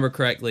 if I remember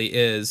correctly,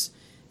 is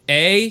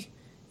A,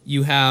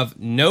 you have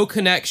no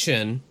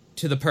connection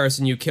to the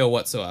person you kill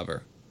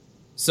whatsoever.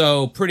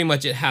 So pretty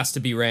much it has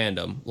to be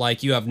random.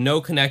 Like, you have no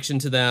connection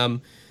to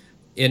them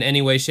in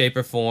any way, shape,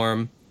 or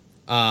form.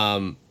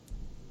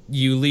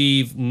 You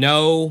leave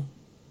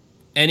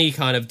any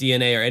kind of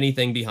DNA or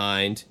anything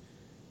behind,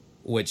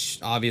 which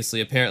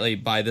obviously, apparently,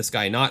 by this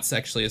guy not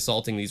sexually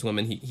assaulting these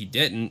women, he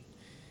didn't.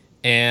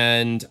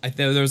 And I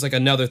think there was like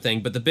another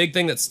thing, but the big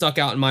thing that stuck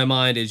out in my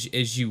mind is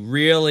if you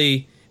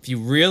really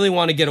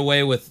want to get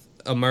away with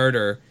a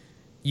murder,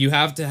 you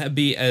have to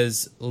be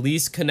as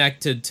least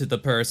connected to the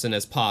person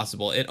as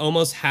possible. It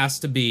almost has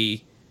to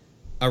be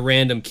a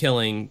random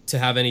killing to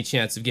have any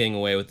chance of getting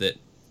away with it.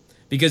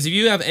 Because if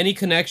you have any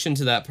connection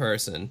to that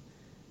person,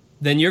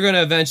 then you're going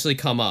to eventually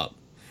come up.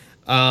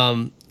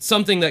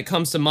 Something that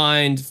comes to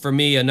mind for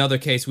me, another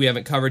case we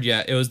haven't covered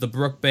yet, it was the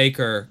Brooke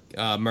Baker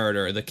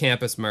murder, the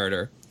campus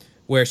murder,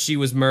 where she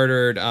was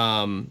murdered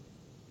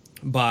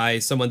by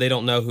someone, they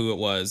don't know who it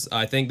was.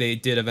 I think they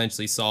did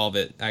eventually solve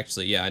it.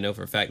 Actually, yeah, I know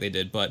for a fact they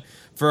did. But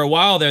for a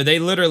while there, they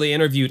literally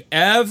interviewed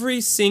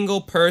every single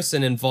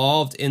person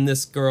involved in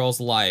this girl's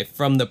life,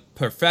 from the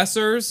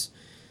professors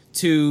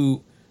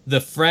to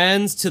the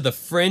friends to the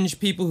fringe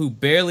people who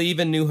barely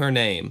even knew her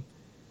name.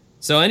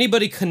 So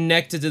anybody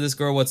connected to this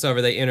girl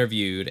whatsoever, they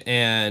interviewed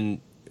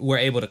and were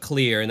able to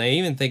clear. And I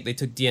even think they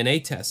took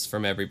DNA tests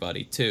from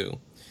everybody, too.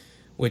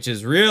 Which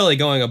is really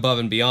going above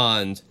and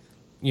beyond,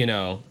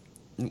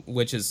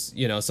 which is,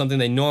 something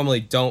they normally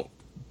don't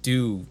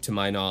do, to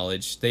my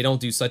knowledge. They don't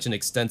do such an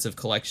extensive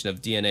collection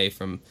of DNA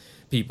from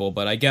people,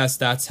 but I guess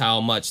that's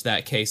how much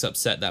that case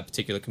upset that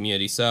particular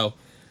community. So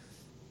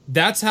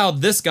that's how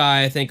this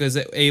guy, I think, was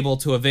able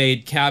to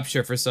evade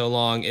capture for so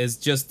long, is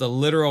just the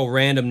literal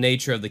random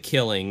nature of the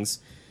killings,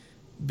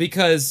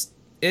 because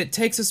it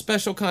takes a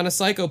special kind of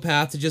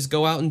psychopath to just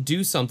go out and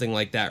do something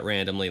like that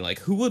randomly. Like,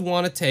 who would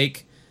want to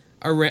take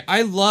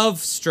I love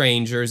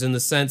strangers in the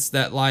sense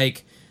that,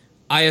 like,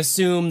 I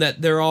assume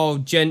that they're all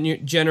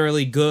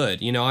generally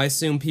good. I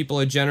assume people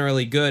are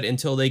generally good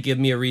until they give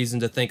me a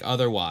reason to think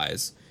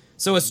otherwise.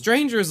 So a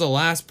stranger is the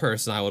last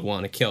person I would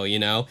want to kill,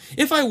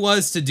 if I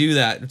was to do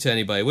that to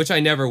anybody, which I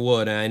never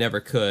would and I never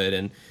could.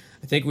 And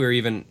I think we were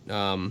even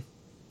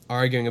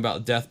arguing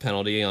about death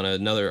penalty on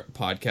another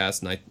podcast,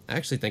 and I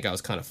actually think I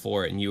was kind of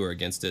for it and you were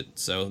against it.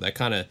 So that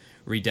kind of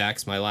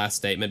redacts my last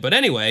statement. But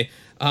anyway,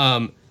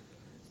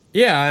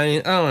 yeah,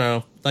 I don't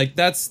know. like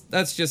that's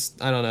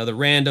just, I don't know, the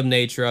random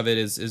nature of it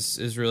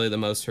is really the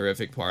most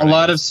horrific part. A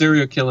lot of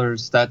serial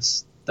killers,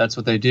 that's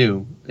what they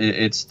do.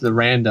 It's the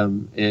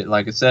random.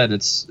 Like I said,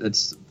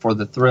 it's for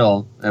the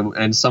thrill,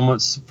 and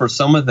for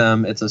some of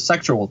them it's a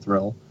sexual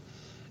thrill,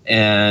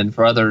 and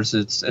for others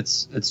it's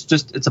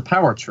a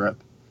power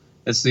trip.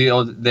 It's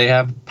they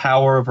have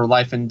power over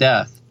life and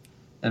death,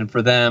 and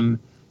for them,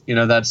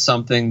 that's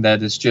something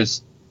that is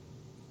just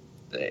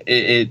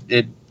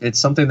it's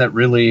something that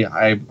really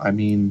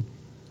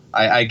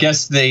I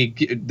guess they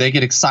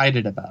get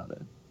excited about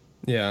it.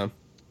 Yeah,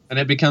 and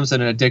it becomes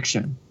an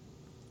addiction.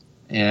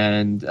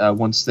 And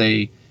once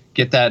they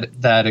get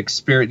that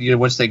experience,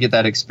 once they get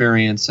that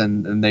experience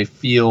and they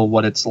feel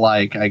what it's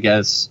like, I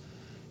guess,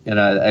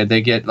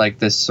 they get like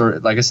this sort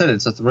of, like I said,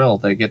 it's a thrill.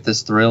 They get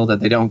this thrill that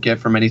they don't get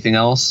from anything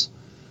else.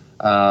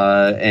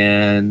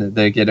 And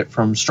they get it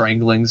from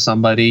strangling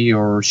somebody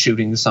or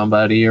shooting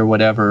somebody or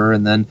whatever.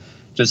 And then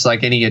just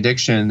like any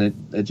addiction,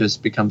 it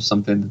just becomes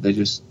something that they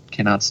just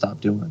cannot stop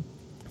doing.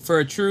 For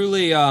a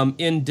truly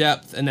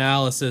in-depth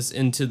analysis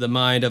into the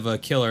mind of a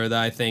killer that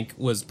I think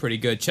was pretty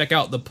good, check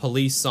out the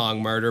Police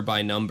song "Murder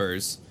by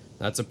Numbers."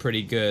 That's a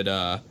pretty good,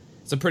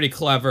 it's a pretty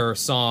clever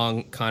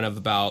song, kind of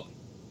about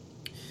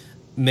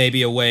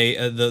maybe a way,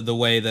 the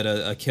way that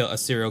a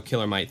serial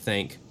killer might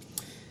think.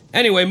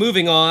 Anyway,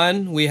 moving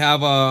on, we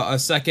have our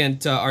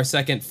second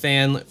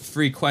fan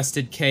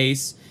requested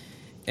case,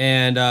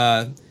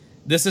 and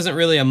this isn't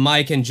really a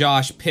Mike and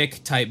Josh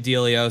pick type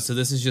dealio, so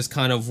this is just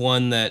kind of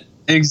one that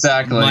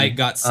exactly Mike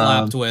got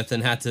slapped with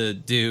and had to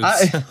do.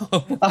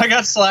 I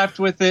got slapped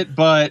with it,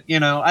 but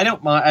I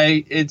don't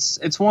mind.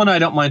 It's one I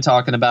don't mind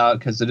talking about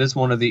because it is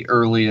one of the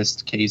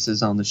earliest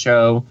cases on the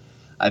show.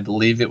 I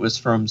believe it was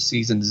from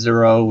season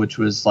 0, which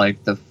was like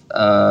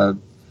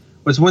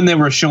was when they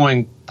were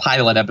showing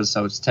pilot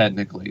episodes,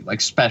 technically, like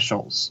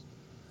specials,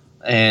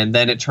 and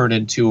then it turned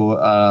into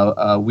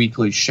a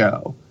weekly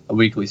show, a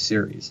weekly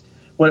series.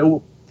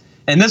 And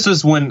this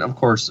was when, of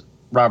course,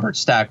 Robert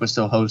Stack was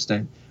still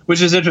hosting,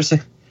 which is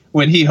interesting.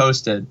 When he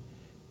hosted,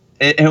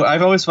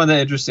 I've always found that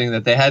interesting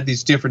that they had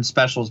these different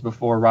specials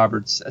before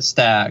Robert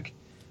Stack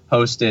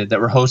hosted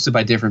that were hosted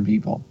by different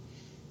people.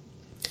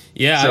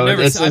 Yeah, so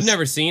I've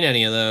never seen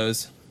any of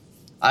those.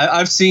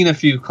 I've seen a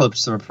few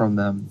clips from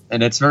them,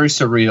 and it's very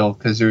surreal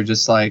because you're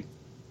just like,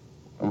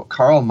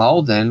 Carl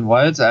Malden,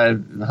 what?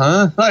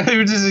 Like,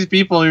 you're just these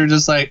people. You're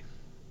just like,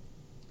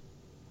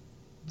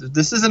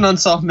 this is an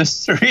unsolved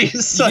mystery.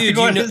 Dude,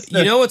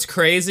 you know what's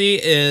crazy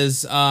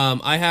is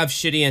I have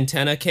shitty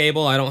antenna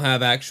cable. I don't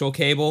have actual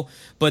cable,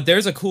 but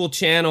there's a cool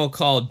channel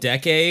called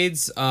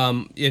Decades.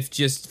 If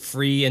just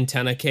free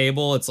antenna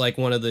cable, it's like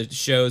one of the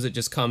shows that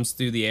just comes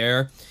through the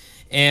air.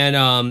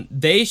 And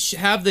they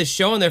have this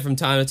show on there from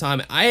time to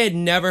time. I had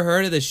never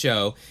heard of this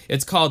show.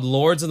 It's called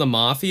Lords of the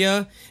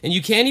Mafia, and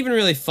you can't even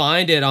really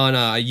find it on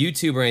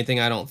YouTube or anything,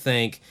 I don't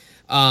think.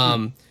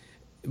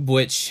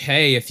 Which,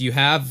 hey, if you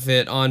have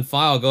it on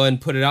file, go ahead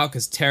and put it out,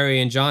 because Terry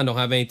and John don't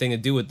have anything to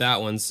do with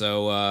that one,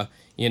 so,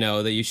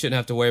 that you shouldn't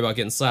have to worry about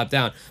getting slapped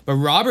down. But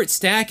Robert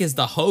Stack is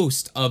the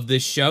host of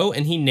this show,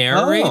 and he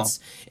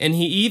narrates, and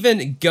he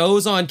even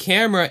goes on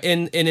camera,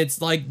 and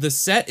it's like the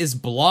set is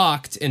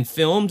blocked and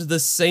filmed the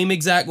same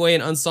exact way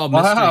an Unsolved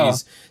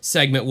Mysteries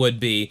segment would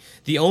be.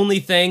 The only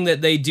thing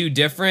that they do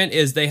different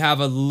is they have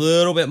a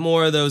little bit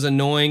more of those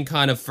annoying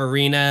kind of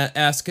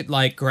Farina-esque,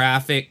 like,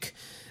 graphic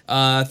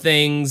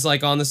things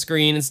like on the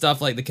screen and stuff,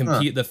 like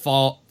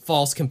the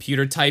false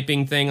computer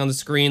typing thing on the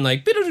screen,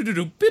 like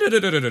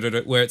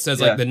where it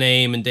says like the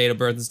name and date of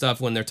birth and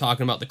stuff when they're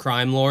talking about the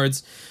crime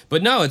lords.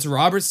 But no, it's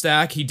Robert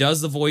Stack. He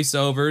does the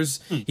voiceovers,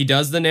 he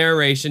does the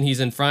narration,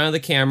 he's in front of the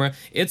camera.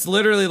 It's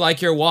literally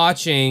like you're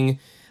watching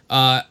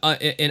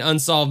an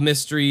Unsolved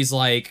Mysteries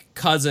like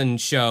cousin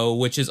show,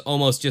 which is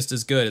almost just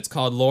as good. It's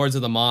called Lords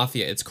of the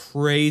Mafia. It's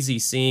crazy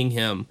seeing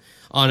him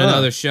on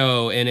another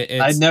show, and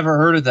I'd never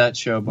heard of that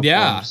show before.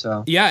 Yeah,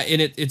 so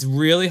and it's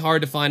really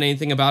hard to find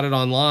anything about it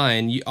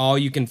online. All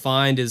you can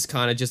find is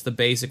kind of just the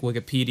basic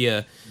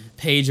Wikipedia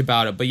page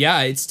about it. But yeah,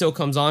 it still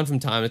comes on from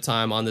time to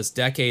time on this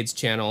Decades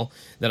channel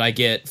that I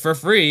get for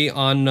free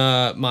on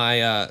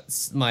my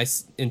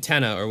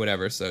antenna or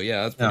whatever. So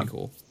yeah, that's pretty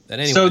cool.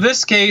 But anyway. So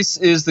this case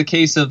is the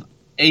case of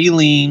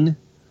Aileen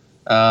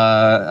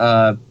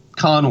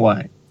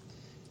Conway,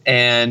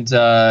 and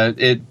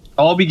it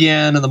all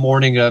began in the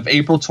morning of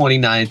April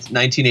 29th,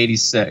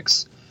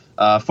 1986.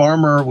 A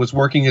farmer was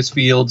working his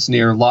fields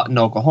near Lawton,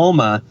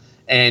 Oklahoma,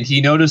 and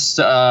he noticed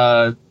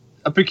a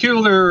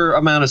peculiar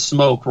amount of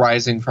smoke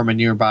rising from a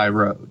nearby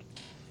road.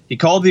 He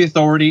called the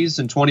authorities,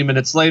 and 20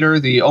 minutes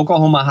later, the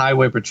Oklahoma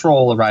Highway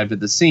Patrol arrived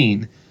at the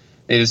scene.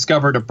 They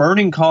discovered a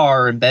burning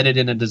car embedded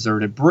in a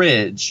deserted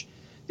bridge,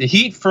 the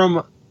heat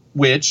from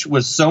which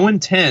was so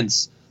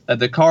intense that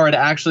the car had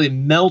actually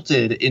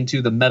melted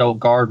into the metal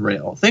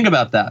guardrail. Think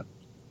about that.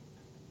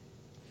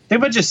 Think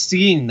about just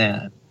seeing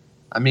that.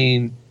 I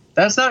mean,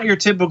 that's not your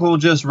typical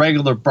just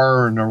regular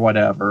burn or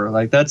whatever.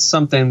 Like, that's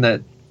something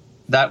that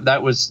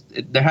was,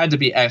 there had to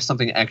be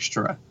something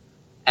extra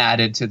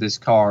added to this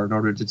car in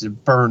order to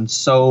burn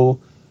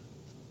so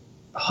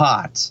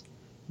hot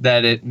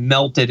that it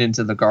melted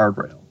into the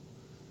guardrail.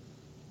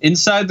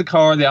 Inside the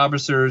car, the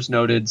officers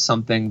noted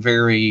something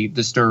very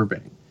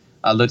disturbing.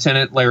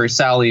 Lieutenant Larry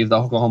Sally of the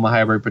Oklahoma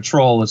Highway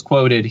Patrol was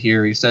quoted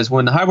here. He says,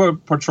 "When the Highway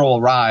Patrol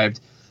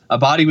arrived, a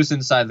body was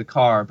inside the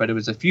car, but it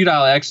was a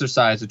futile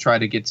exercise to try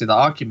to get to the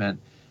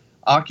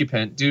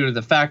occupant due to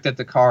the fact that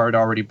the car had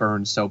already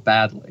burned so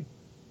badly.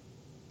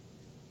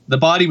 The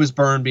body was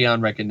burned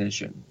beyond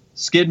recognition.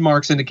 Skid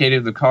marks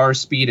indicated the car's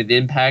speed at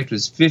impact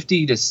was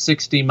 50 to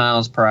 60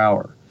 miles per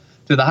hour.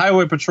 To the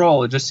Highway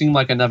Patrol, it just seemed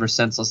like another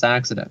senseless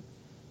accident.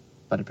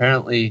 But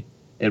apparently,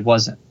 it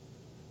wasn't.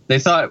 They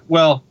thought,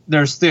 well,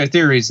 there's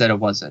theories that it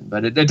wasn't,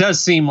 but it does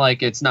seem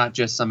like it's not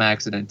just some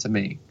accident to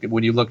me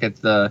when you look at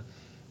the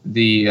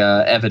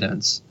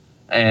evidence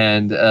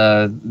and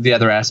the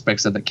other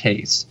aspects of the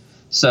case.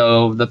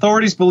 So the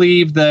authorities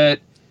believe that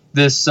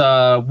this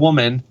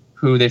woman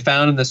who they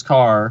found in this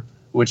car,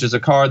 which is a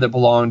car that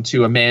belonged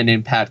to a man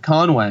named Pat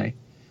Conway,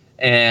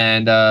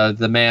 and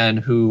the man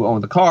who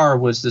owned the car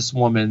was this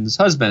woman's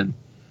husband,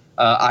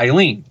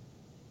 Eileen.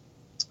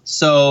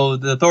 So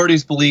the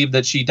authorities believe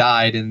that she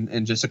died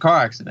in just a car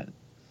accident.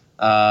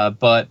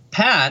 But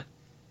Pat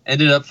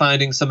ended up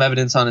finding some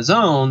evidence on his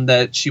own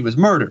that she was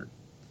murdered.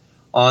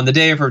 On the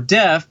day of her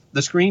death,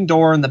 the screen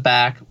door in the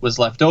back was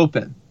left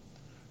open.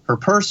 Her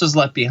purse was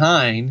left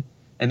behind,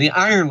 and the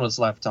iron was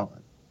left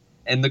on.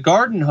 And the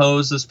garden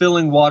hose was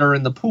filling water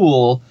in the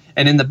pool,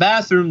 and in the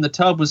bathroom, the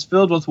tub was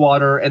filled with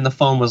water, and the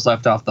phone was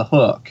left off the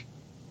hook.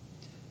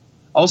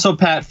 Also,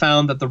 Pat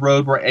found that the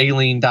road where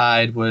Aileen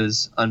died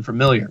was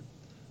unfamiliar.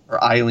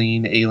 Or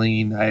Aileen.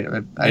 I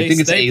think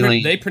it's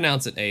Aileen. They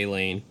pronounce it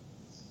Aileen.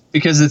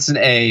 Because it's an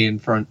A in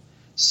front.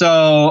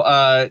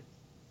 So,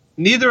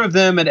 neither of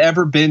them had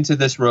ever been to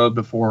this road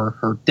before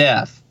her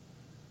death.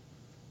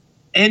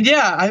 And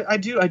yeah, I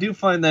do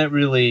find that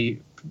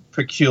really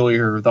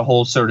peculiar, the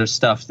whole sort of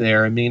stuff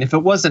there. I mean, if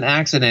it was an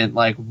accident,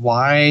 like,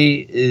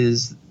 why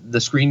is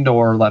the screen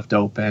door left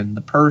open?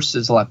 The purse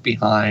is left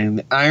behind.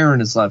 The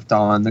iron is left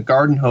on. The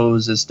garden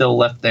hose is still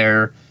left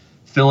there,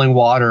 filling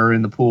water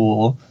in the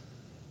pool.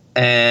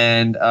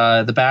 And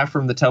the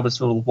bathroom, the tub was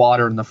filled with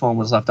water, and the phone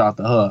was left off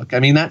the hook. I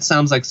mean, that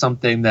sounds like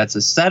something that's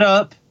a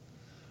setup,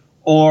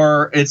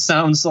 or it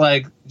sounds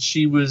like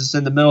she was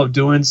in the middle of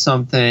doing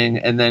something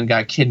and then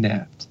got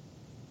kidnapped.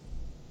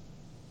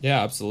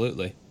 Yeah,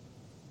 absolutely.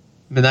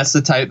 I mean, that's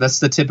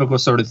the typical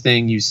sort of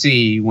thing you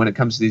see when it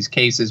comes to these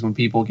cases when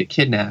people get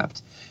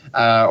kidnapped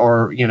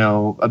or,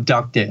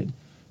 abducted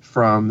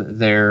from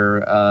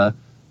their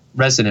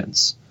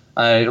residence.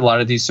 A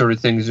lot of these sort of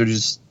things are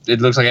just, it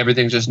looks like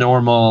everything's just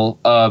normal,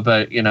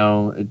 but,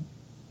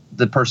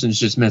 the person's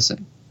just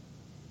missing.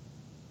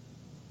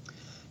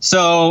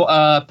 So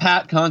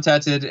Pat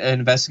contacted an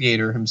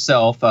investigator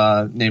himself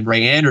named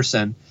Ray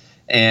Anderson,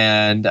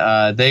 and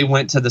they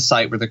went to the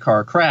site where the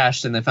car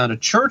crashed, and they found a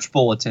church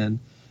bulletin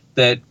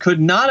that could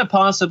not have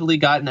possibly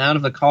gotten out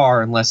of the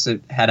car unless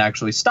it had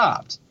actually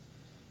stopped.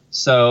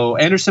 So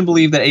Anderson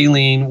believed that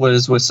Aileen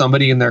was with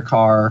somebody in their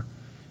car,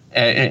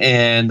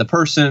 and the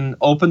person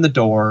opened the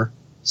door,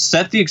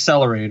 set the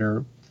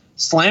accelerator,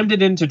 slammed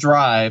it into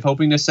drive,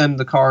 hoping to send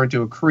the car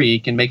into a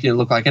creek and making it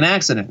look like an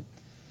accident.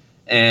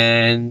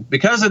 And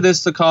because of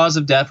this, the cause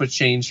of death was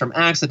changed from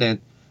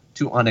accident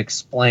to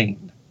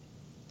unexplained.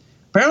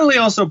 Apparently,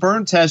 also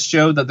burn tests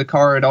showed that the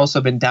car had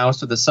also been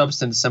doused with a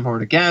substance similar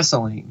to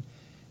gasoline.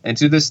 And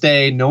to this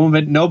day,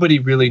 nobody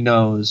really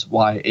knows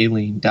why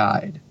Aileen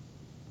died.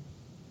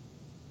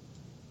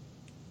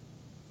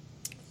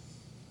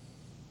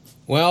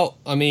 Well,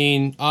 I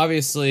mean,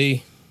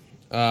 obviously,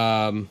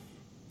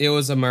 it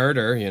was a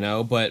murder,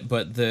 but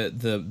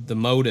the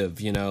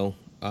motive,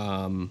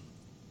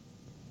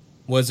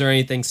 was there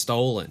anything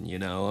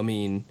stolen? I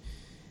mean,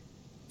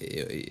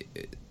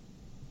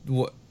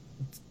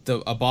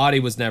 a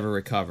body was never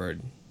recovered.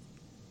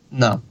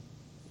 No.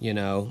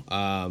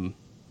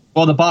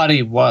 Well, the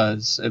body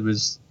was. It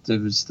was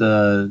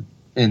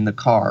in the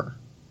car.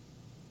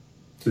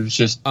 It was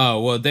just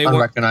they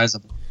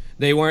unrecognizable.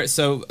 They weren't,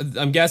 so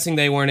I'm guessing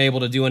they weren't able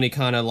to do any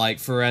kind of like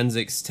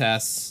forensics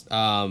tests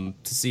to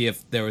see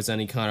if there was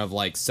any kind of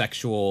like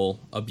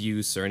sexual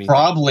abuse or anything.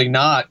 Probably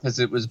not, because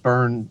it was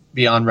burned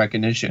beyond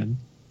recognition.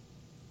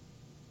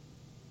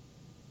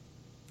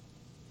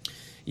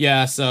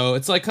 Yeah, so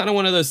it's like kind of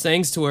one of those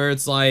things to where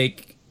it's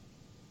like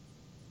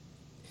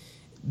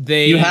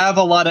you have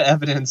a lot of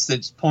evidence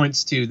that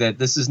points to that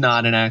this is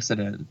not an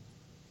accident,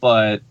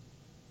 but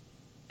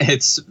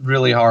it's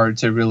really hard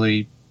to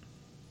really,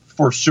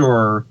 for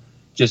sure,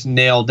 just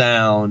nail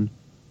down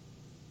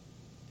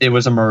it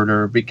was a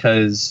murder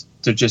because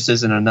there just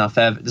isn't enough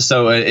evidence.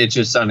 So it's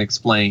just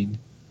unexplained,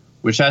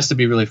 which has to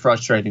be really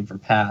frustrating for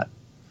Pat,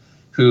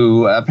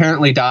 who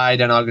apparently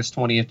died on August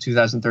 20th,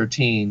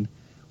 2013,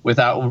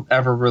 without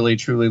ever really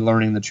truly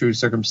learning the true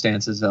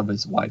circumstances of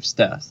his wife's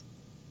death.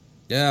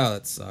 Yeah,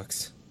 that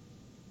sucks.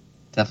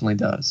 Definitely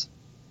does.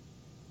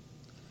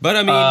 But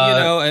I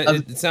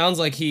mean, it sounds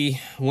like he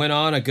went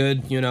on a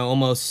good,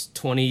 almost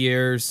 20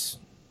 years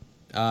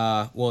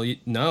Well,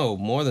 no,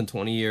 more than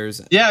 20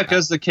 years. Yeah,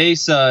 because the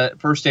case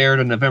first aired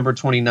on November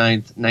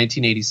 29th,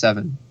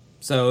 1987.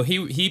 So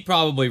he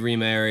probably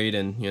remarried,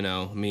 and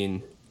I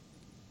mean,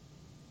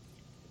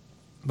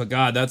 but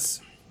God,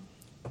 that's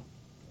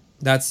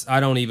I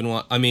don't even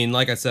want. I mean,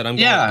 like I said, I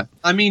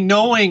mean,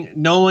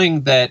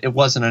 knowing that it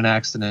wasn't an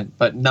accident,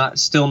 but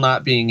still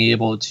not being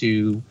able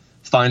to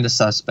find a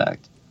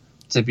suspect,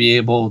 to be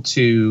able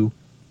to,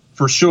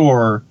 for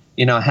sure,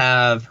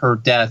 have her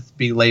death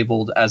be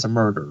labeled as a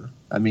murder.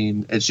 I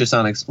mean, it's just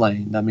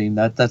unexplained. I mean,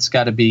 that's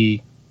got to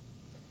be.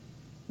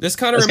 This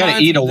kind of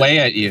eat away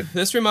at you.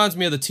 This reminds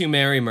me of the two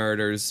Mary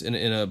murders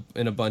in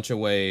a bunch of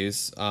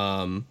ways.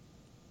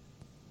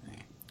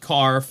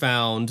 Car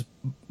found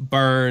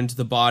burned.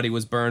 The body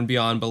was burned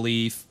beyond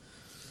belief.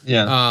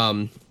 Yeah.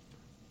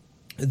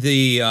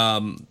 The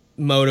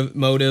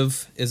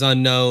motive is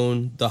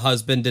unknown. The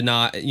husband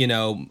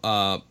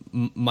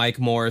Mike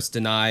Morris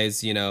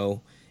denies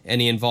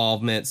any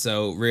involvement.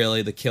 So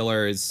really, the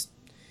killer is,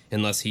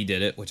 unless he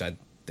did it, which I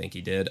think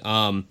he did.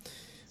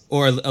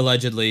 Or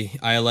allegedly,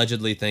 I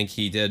allegedly think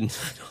he did.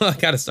 I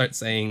gotta start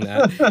saying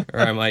that, or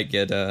I might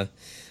get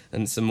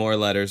and some more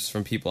letters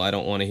from people I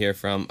don't want to hear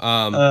from.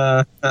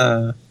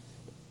 Although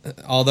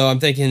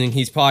I'm thinking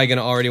he's probably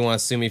gonna already want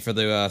to sue me for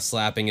the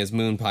slapping his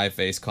moon pie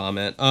face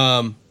comment.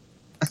 But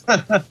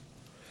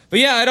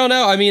yeah, I don't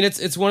know. I mean,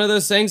 it's one of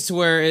those things to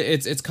where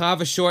it's kind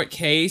of a short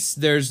case.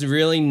 There's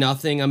really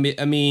nothing. I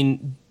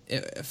mean,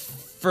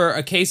 for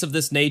a case of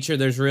this nature,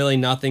 there's really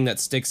nothing that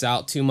sticks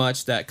out too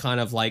much that kind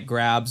of like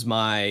grabs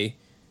my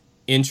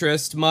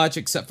interest much,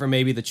 except for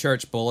maybe the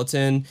church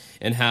bulletin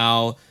and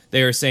how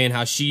they were saying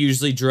how she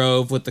usually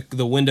drove with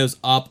the windows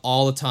up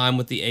all the time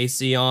with the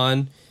AC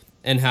on,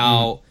 and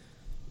how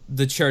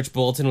the church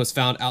bulletin was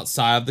found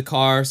outside of the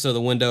car,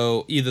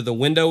 so either the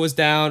window was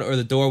down or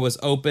the door was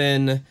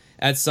open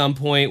at some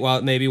point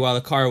while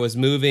the car was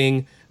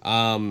moving.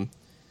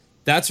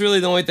 That's really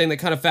the only thing that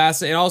kind of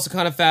fascinated. It also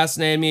kind of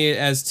fascinated me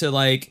as to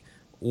like,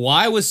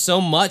 why was so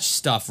much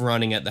stuff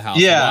running at the house?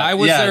 Yeah, why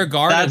was there a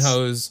garden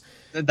hose?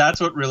 That's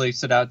what really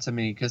stood out to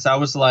me, because I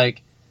was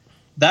like,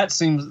 that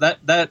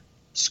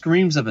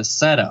screams of a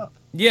setup.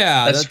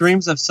 Yeah, that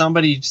screams of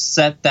somebody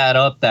set that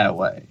up that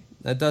way.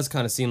 That does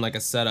kind of seem like a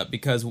setup,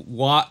 because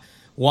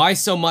why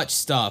so much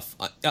stuff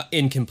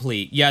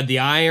incomplete? You had the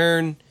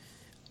iron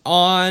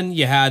on,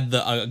 you had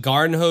the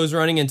garden hose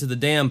running into the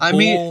damn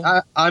pool.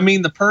 I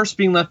mean the purse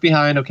being left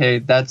behind, okay,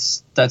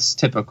 that's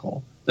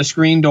typical. The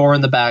screen door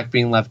in the back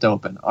being left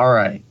open, all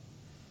right.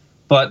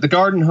 But the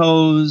garden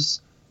hose,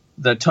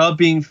 the tub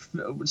being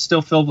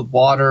still filled with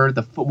water,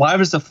 why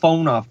was the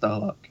phone off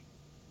the hook?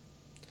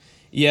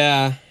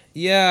 Yeah,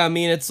 I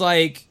mean, it's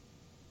like,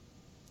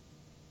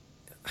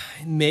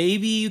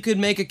 maybe you could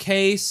make a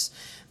case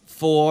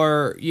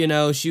for,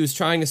 she was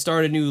trying to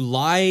start a new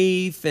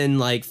life and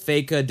like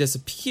fake a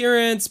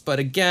disappearance, but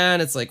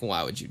again, it's like,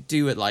 why would you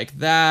do it like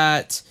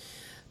that?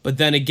 But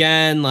then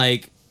again,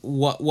 like,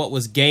 what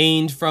was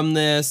gained from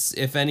this,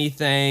 if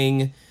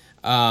anything?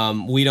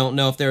 We don't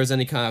know if there was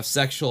any kind of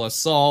sexual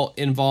assault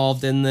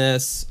involved in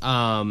this.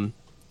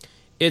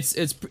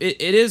 It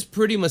is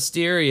pretty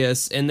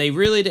mysterious, and they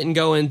really didn't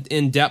go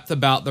in depth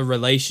about the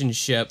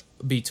relationship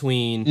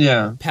between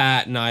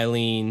Pat and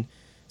Eileen.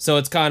 So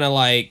it's kind of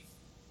like,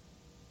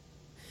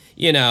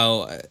 you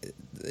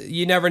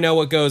never know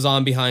what goes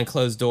on behind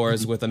closed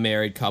doors with a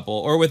married couple,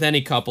 or with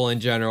any couple in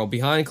general.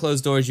 Behind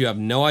closed doors, you have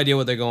no idea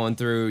what they're going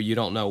through. You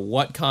don't know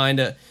what kind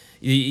of...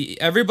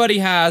 Everybody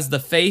has the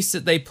face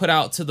that they put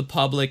out to the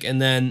public,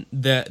 and then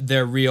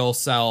their real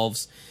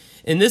selves.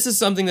 And this is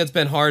something that's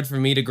been hard for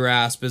me to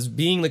grasp, as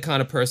being the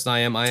kind of person I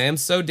am. I am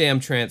so damn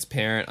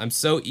transparent. I'm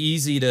so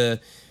easy to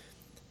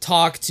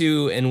talk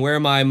to and wear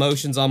my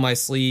emotions on my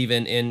sleeve.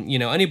 And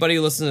anybody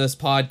who listens to this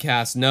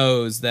podcast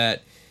knows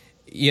that,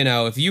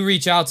 if you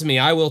reach out to me,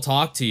 I will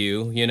talk to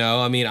you.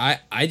 I mean,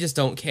 I just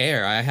don't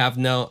care. I have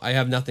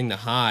nothing to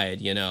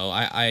hide.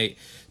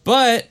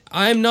 But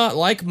I'm not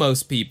like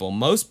most people.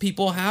 Most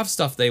people have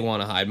stuff they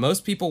want to hide.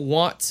 Most people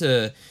want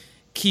to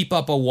keep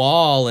up a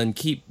wall and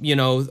keep,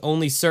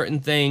 only certain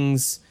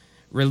things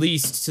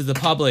released to the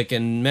public,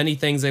 and many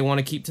things they want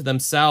to keep to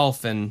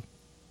themselves. And,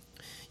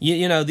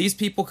 these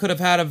people could have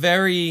had a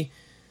very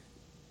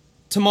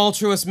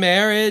tumultuous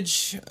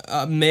marriage.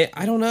 I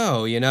don't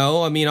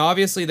know, I mean,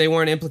 obviously they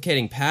weren't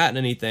implicating Pat in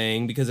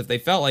anything, because if they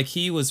felt like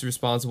he was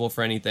responsible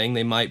for anything,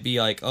 they might be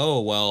like,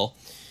 oh, well,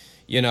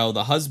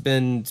 the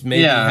husband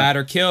maybe had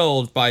her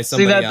killed by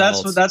somebody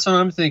else. That's what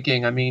I'm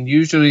thinking. I mean,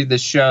 usually the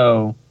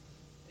show,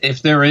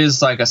 if there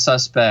is like a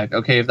suspect,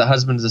 okay, if the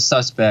husband's a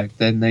suspect,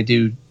 then they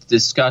do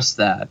discuss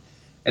that.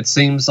 It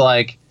seems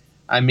like,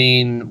 I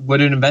mean, would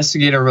an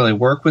investigator really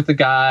work with the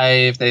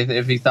guy if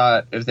they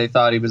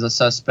thought he was a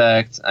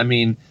suspect? I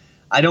mean,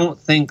 I don't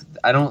think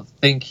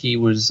he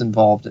was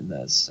involved in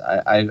this.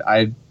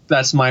 I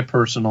that's my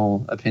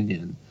personal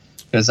opinion,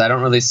 because I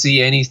don't really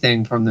see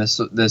anything from this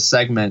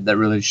segment that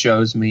really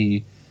shows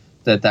me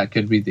that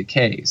could be the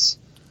case.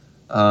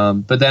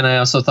 But then I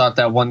also thought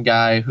that one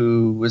guy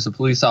who was a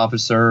police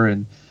officer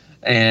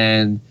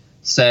and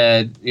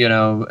said,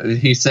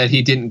 he said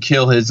he didn't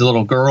kill his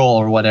little girl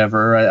or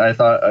whatever. I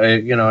thought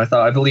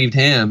I believed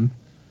him,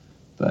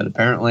 but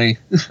apparently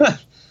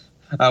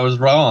I was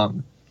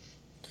wrong.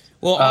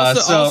 Well,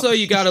 also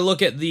you got to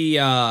look at the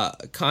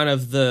kind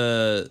of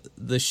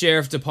the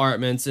sheriff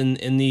departments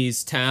in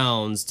these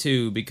towns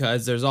too,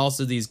 because there's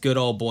also these good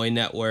old boy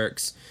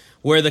networks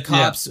where the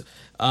cops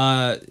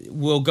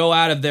will go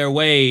out of their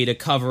way to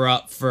cover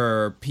up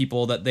for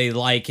people that they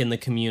like in the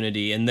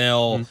community, and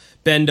they'll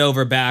bend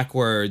over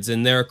backwards.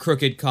 And there are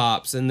crooked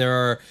cops, and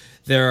there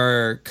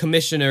are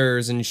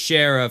commissioners and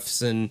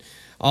sheriffs and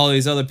all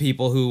these other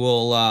people who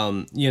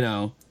will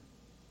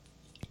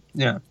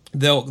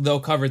they'll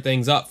cover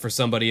things up for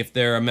somebody if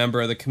they're a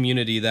member of the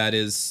community that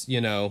is,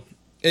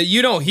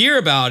 you don't hear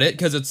about it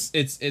because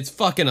it's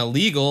fucking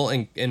illegal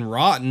and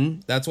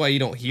rotten. That's why you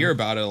don't hear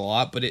about it a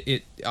lot. But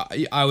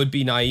I would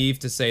be naive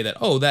to say that,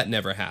 that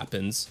never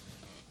happens.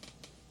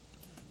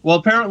 Well,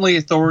 apparently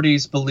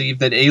authorities believe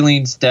that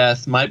Aileen's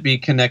death might be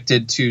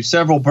connected to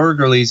several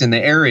burglaries in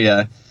the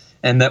area,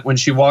 and that when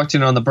she walked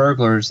in on the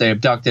burglars, they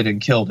abducted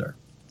and killed her.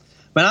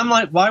 But I'm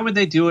like, why would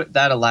they do it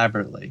that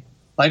elaborately?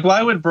 Like,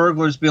 why would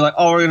burglars be like,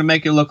 we're going to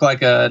make it look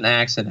like an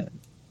accident?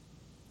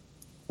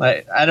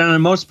 Like, I don't know.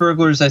 Most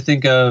burglars I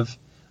think of,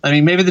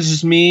 maybe that's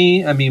just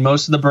me.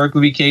 Most of the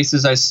burglary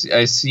cases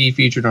I see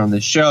featured on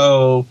this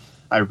show,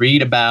 I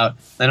read about,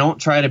 they don't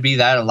try to be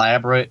that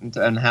elaborate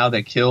in how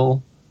they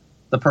kill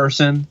the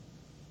person,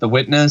 the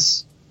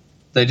witness.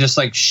 They just,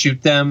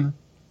 shoot them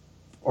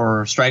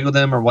or strangle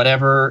them or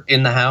whatever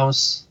in the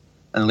house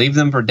and leave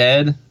them for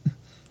dead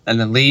and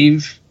then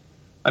leave.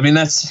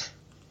 That's...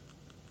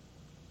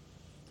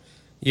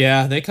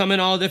 Yeah, they come in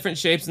all different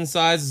shapes and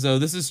sizes, though.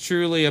 This is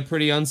truly a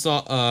pretty fairly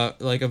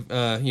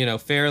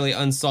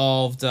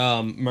unsolved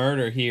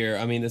murder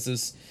here.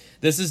 This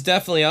is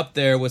definitely up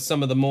there with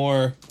some of the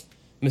more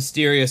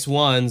mysterious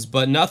ones,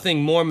 but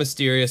nothing more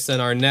mysterious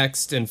than our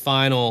next and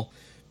final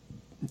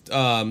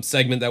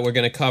segment that we're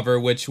going to cover,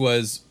 which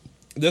was,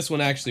 this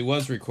one actually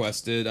was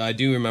requested. I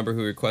do remember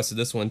who requested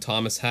this one,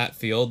 Thomas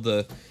Hatfield,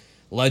 the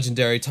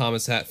legendary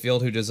Thomas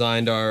Hatfield, who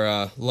designed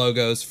our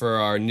logos for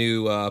our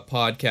new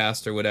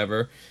podcast or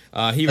whatever.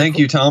 Thank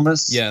you,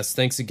 Thomas. Yes,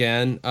 thanks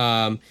again.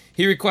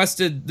 He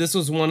requested, this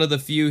was one of the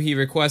few he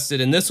requested,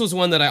 and this was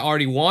one that I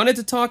already wanted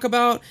to talk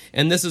about,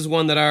 and this is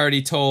one that I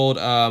already told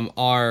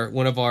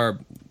one of our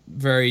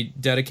very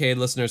dedicated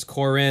listeners,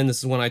 Corinne. This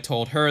is one I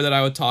told her that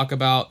I would talk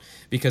about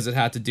because it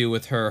had to do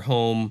with her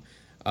home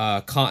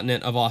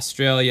continent of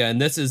Australia, and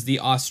this is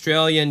the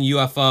Australian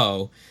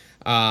UFO.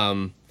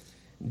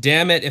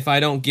 Damn it if I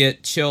don't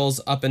get chills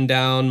up and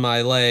down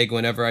my leg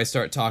whenever I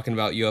start talking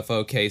about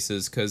UFO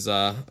cases, because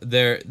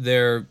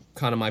they're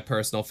kind of my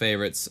personal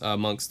favorites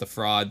amongst the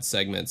fraud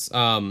segments.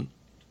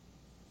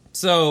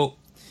 So,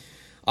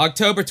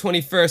 October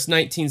 21st,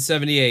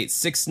 1978,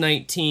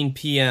 6:19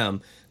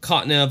 p.m.,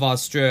 continent of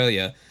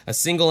Australia. A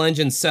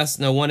single-engine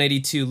Cessna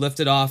 182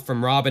 lifted off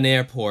from Robin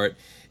Airport,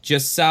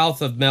 just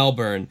south of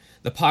Melbourne.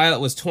 The pilot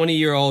was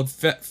 20-year-old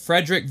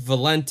Frederick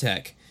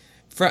Valentek.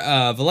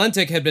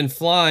 Valentek had been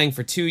flying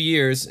for 2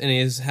 years and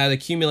had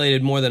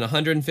accumulated more than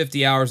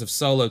 150 hours of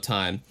solo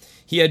time.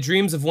 He had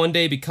dreams of one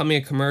day becoming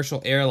a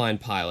commercial airline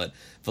pilot.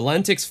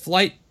 Valentek's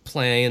flight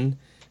plan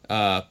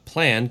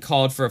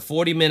called for a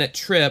 40-minute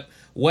trip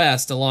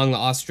west along the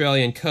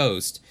Australian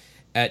coast.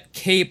 At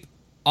Cape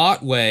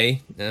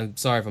Otway, I'm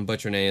sorry if I'm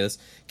butchering any of this,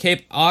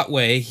 Cape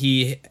Otway,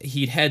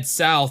 he'd head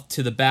south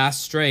to the Bass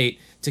Strait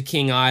to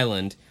King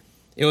Island.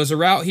 It was a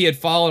route he had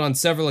followed on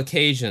several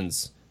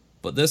occasions,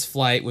 but this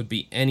flight would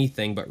be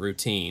anything but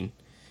routine.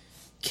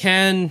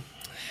 Ken,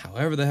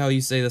 however the hell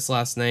you say this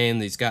last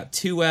name, he's got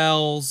 2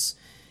 L's,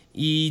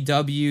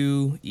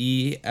 Ewelyn,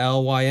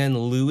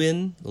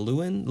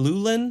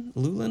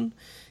 Lewin?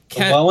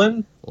 Ken,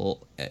 Llewellyn?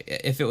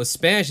 If it was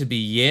Spanish, it'd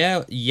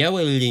be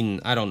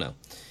Llewellyn, I don't know.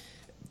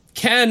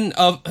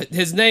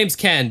 His name's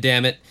Ken,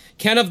 damn it.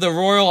 Ken of the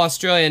Royal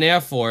Australian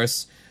Air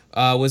Force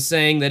was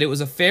saying that it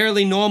was a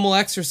fairly normal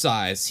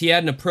exercise. He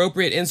had an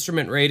appropriate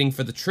instrument rating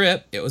for the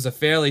trip. It was a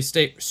fairly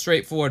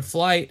straightforward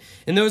flight,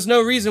 and there was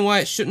no reason why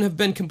it shouldn't have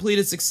been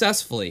completed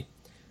successfully.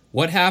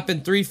 What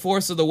happened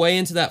 3/4 of the way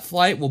into that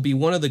flight will be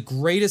one of the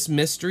greatest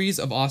mysteries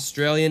of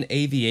Australian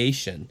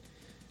aviation.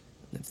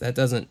 If that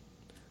doesn't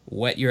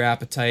whet your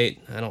appetite,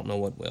 I don't know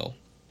what will.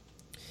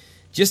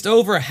 Just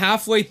over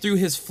halfway through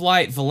his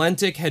flight,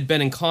 Valentek had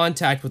been in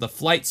contact with a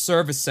flight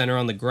service center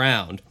on the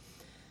ground.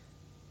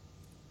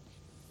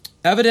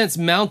 Evidence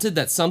mounted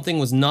that something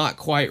was not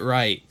quite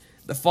right.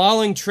 The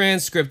following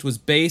transcript was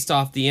based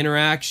off the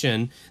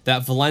interaction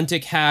that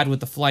Valentek had with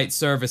the flight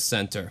service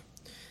center.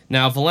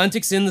 Now,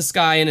 Valentek's in the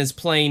sky in his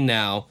plane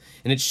now,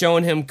 and it's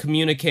showing him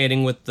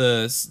communicating with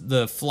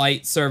the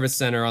flight service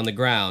center on the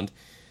ground.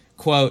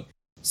 Quote,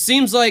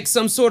 "Seems like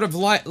some sort of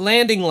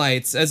landing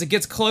lights. As it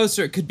gets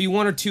closer, it could be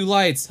 1 or 2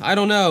 lights. I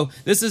don't know.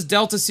 This is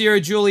Delta Sierra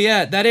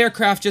Juliet. That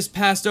aircraft just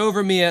passed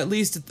over me at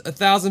least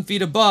 1,000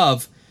 feet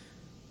above.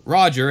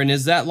 Roger, and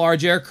is that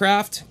large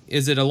aircraft?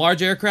 Is it a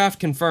large aircraft?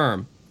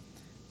 Confirm."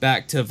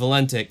 Back to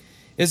Valentek.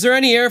 "Is there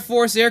any Air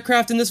Force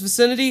aircraft in this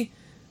vicinity?"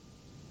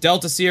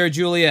 Delta Sierra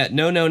Juliet,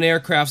 no known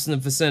aircrafts in the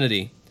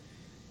vicinity.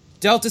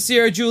 Delta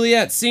Sierra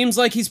Juliet, seems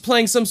like he's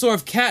playing some sort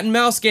of cat and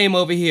mouse game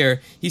over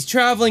here. He's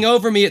traveling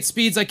over me at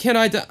speeds I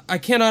cannot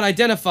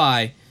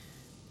identify.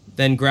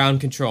 Then ground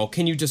control,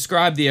 can you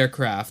describe the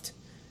aircraft?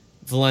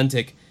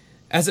 Valentic,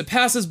 as it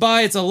passes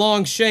by, it's a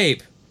long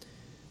shape.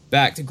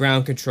 Back to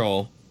ground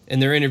control,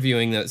 and they're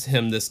interviewing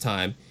him this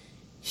time.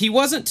 He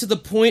wasn't to the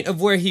point of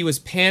where he was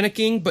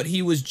panicking, but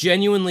he was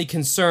genuinely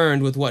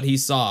concerned with what he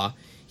saw.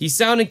 He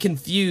sounded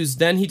confused,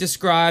 then he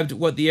described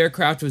what the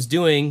aircraft was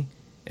doing,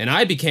 and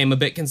I became a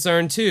bit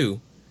concerned too.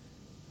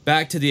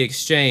 Back to the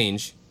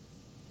exchange.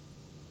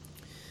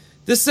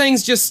 This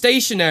thing's just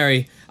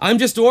stationary. I'm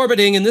just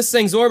orbiting, and this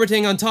thing's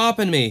orbiting on top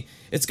of me.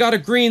 It's got a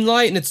green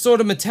light, and it's sort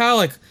of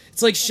metallic.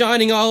 It's like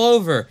shining all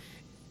over.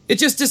 It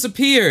just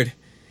disappeared.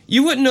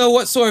 You wouldn't know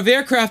what sort of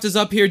aircraft is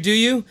up here, do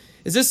you?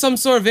 Is this some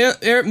sort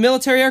of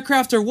military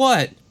aircraft or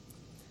what?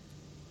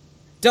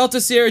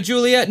 Delta Sierra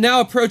Juliet now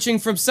approaching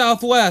from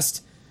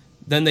southwest.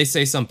 Then they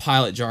say some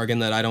pilot jargon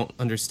that I don't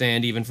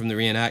understand even from the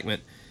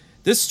reenactment.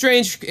 This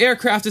strange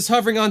aircraft is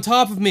hovering on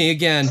top of me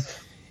again.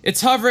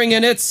 It's hovering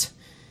and it's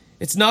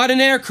not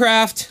an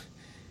aircraft.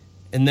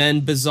 And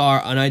then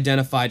bizarre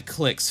unidentified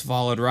clicks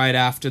followed right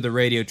after the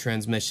radio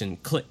transmission.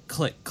 Click,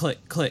 click,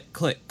 click, click,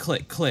 click,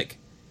 click, click.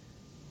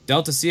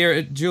 Delta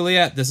Sierra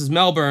Juliet, this is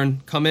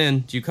Melbourne. Come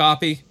in. Do you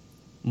copy?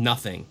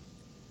 Nothing.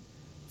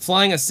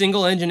 Flying a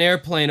single-engine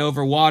airplane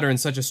over water in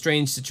such a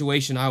strange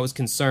situation, I was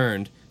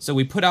concerned. So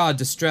we put out a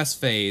distress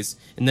phase,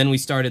 and then we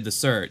started the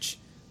search.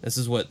 This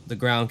is what the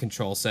ground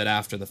control said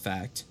after the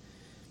fact.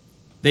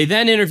 They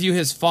then interview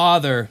his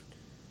father,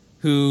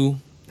 who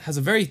has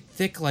a very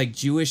thick, like,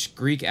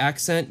 Jewish-Greek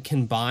accent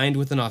combined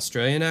with an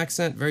Australian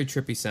accent. Very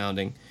trippy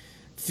sounding.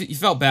 You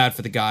felt bad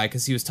for the guy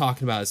because he was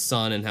talking about his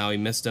son and how he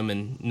missed him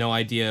and no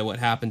idea what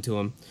happened to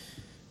him.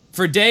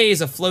 For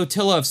days, a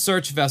flotilla of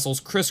search vessels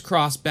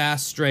crisscrossed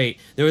Bass Strait.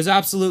 There was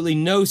absolutely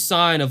no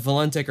sign of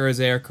Valentic or his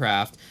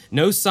aircraft.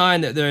 No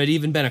sign that there had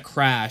even been a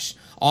crash.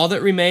 All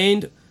that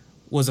remained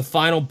was a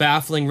final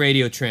baffling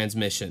radio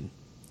transmission.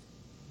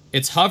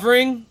 It's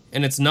hovering,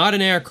 and it's not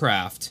an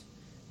aircraft.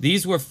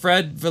 These were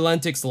Fred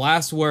Valentic's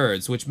last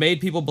words, which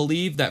made people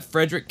believe that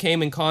Frederick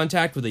came in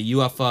contact with a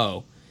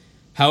UFO.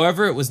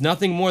 However, it was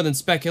nothing more than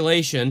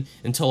speculation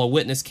until a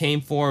witness came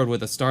forward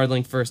with a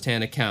startling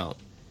first-hand account.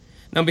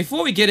 Now,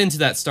 before we get into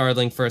that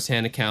startling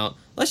first-hand account,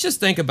 let's just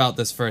think about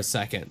this for a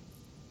second.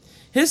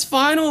 His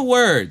final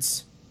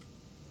words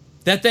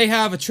that they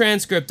have a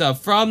transcript of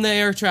from the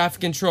air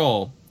traffic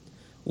control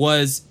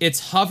was,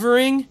 it's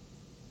hovering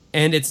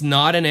and it's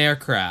not an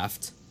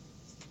aircraft.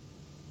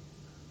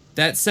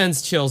 That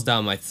sends chills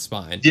down my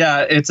spine.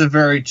 Yeah, it's a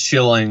very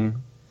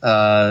chilling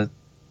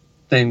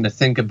thing to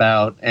think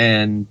about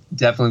and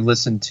definitely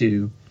listen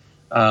to.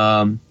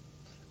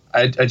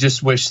 I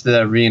just wish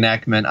the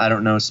reenactment, I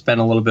don't know, spent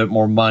a little bit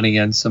more money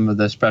on some of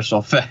the special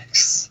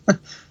effects.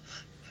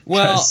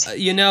 Well,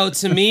 you know,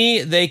 to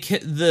me,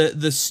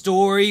 the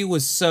story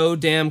was so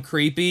damn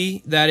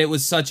creepy that it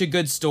was such a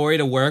good story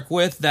to work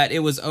with that it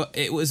was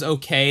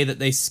okay that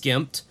they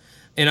skimped.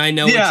 And I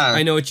know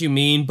what you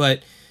mean,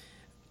 but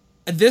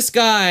this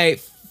guy,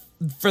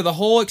 for the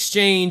whole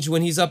exchange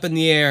when he's up in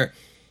the air,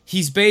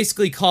 he's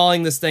basically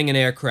calling this thing an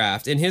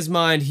aircraft. In his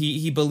mind,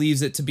 he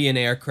believes it to be an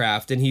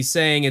aircraft, and he's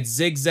saying it's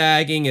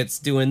zigzagging, it's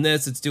doing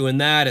this, it's doing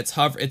that,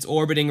 it's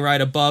orbiting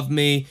right above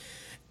me.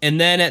 And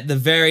then at the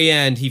very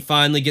end, he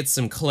finally gets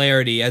some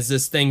clarity as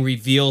this thing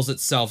reveals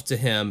itself to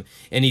him,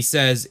 and he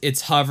says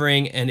it's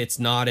hovering and it's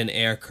not an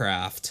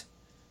aircraft.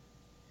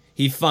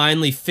 He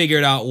finally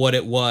figured out what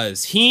it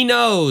was. He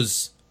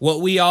knows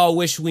what we all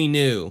wish we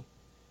knew.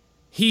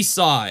 He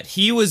saw it.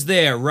 He was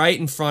there right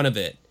in front of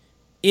it.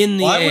 In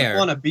the air. I wouldn't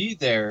want to be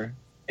there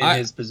in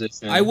his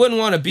position. I wouldn't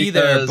want to be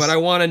there, but I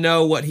want to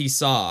know what he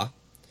saw.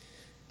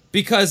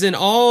 Because in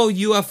all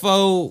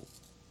UFO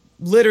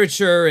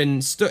literature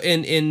and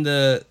in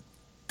the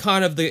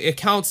kind of the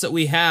accounts that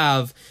we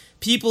have,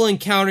 people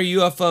encounter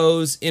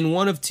UFOs in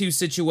one of two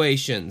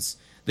situations.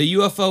 The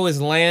UFO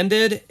is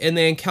landed and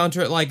they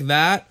encounter it like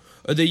that,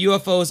 or the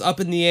UFO is up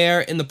in the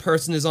air and the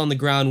person is on the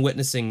ground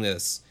witnessing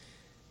this.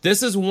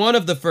 This is one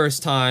of the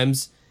first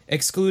times,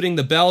 excluding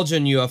the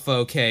Belgian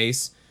UFO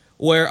case,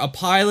 where a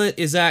pilot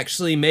is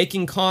actually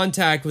making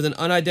contact with an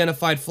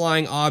unidentified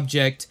flying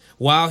object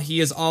while he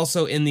is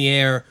also in the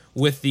air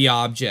with the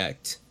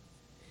object.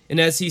 And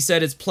as he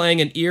said, it's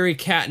playing an eerie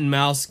cat and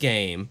mouse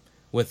game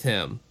with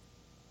him.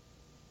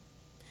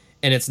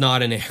 And it's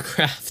not an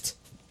aircraft.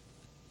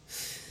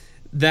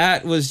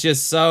 That was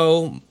just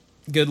so...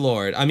 Good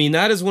Lord. I mean,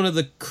 that is one of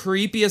the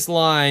creepiest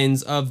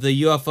lines of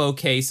the UFO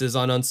cases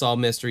on Unsolved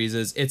Mysteries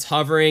is it's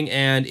hovering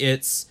and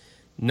it's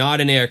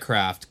not an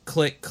aircraft.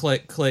 Click,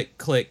 click, click,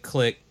 click,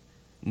 click.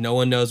 No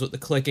one knows what the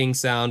clicking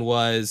sound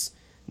was.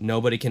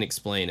 Nobody can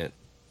explain it.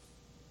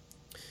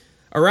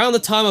 Around the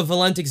time of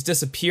Valentic's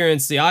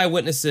disappearance, the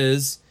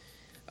eyewitnesses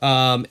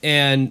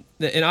and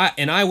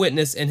an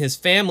eyewitness and his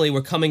family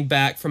were coming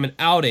back from an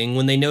outing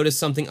when they noticed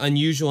something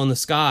unusual in the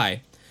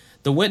sky.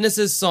 The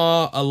witnesses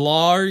saw a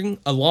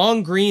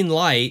long green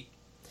light,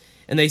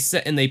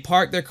 and they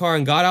parked their car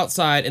and got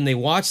outside and they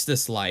watched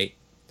this light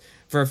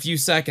for a few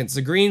seconds.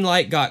 The green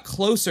light got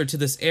closer to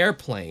this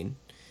airplane.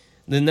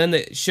 And then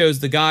it shows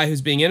the guy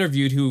who's being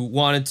interviewed who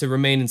wanted to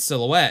remain in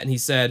silhouette, and he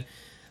said,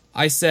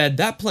 I said,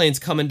 that plane's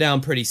coming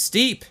down pretty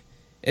steep.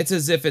 It's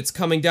as if it's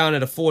coming down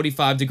at a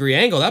 45-degree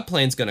angle. That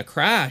plane's going to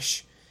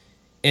crash.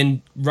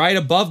 And right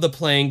above the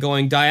plane,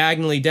 going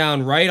diagonally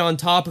down, right on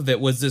top of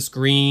it, was this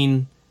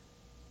green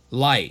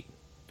light.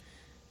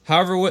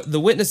 However, the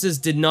witnesses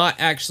did not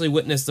actually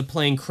witness the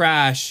plane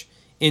crash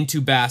into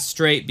Bass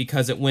Strait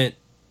because it went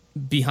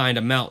behind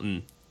a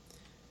mountain.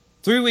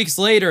 3 weeks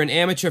later, an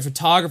amateur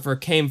photographer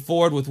came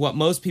forward with what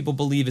most people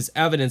believe is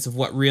evidence of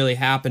what really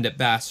happened at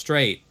Bass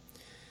Strait.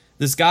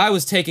 This guy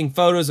was taking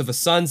photos of a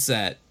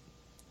sunset.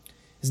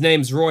 His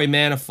name's Roy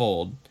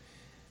Manifold.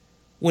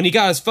 When he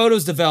got his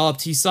photos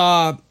developed, he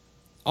saw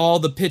all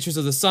the pictures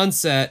of the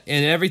sunset,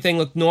 and everything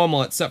looked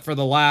normal except for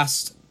the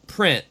last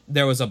print.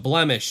 There was a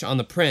blemish on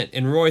the print,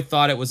 and Roy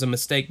thought it was a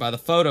mistake by the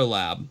photo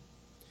lab.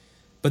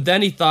 But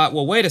then he thought,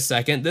 well, wait a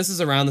second, this is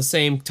around the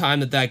same time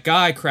that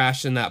guy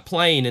crashed in that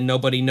plane and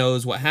nobody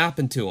knows what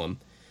happened to him.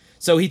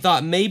 So he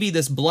thought maybe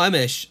this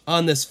blemish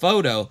on this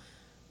photo,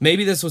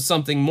 maybe this was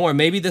something more.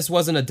 Maybe this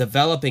wasn't a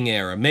developing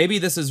error. Maybe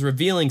this is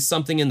revealing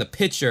something in the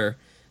picture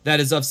that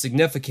is of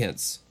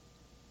significance.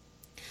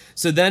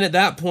 So then at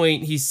that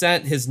point, he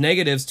sent his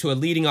negatives to a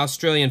leading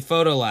Australian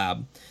photo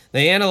lab.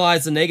 They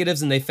analyzed the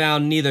negatives and they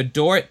found neither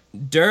dirt,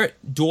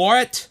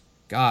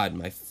 God,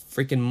 my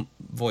freaking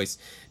voice,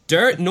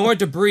 dirt nor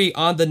debris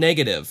on the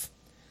negative.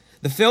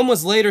 The film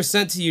was later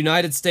sent to the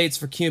United States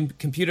for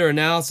computer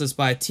analysis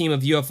by a team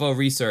of UFO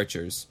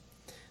researchers.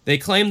 They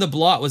claimed the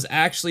blot was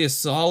actually a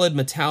solid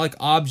metallic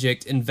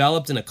object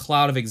enveloped in a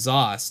cloud of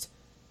exhaust.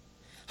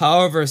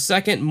 However, a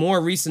second,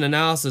 more recent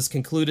analysis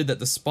concluded that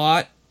the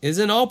spot is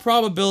in all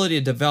probability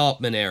a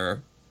development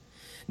error.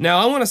 Now,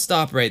 I want to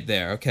stop right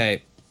there,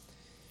 okay?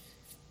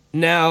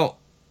 Now,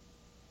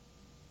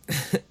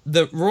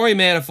 the Roy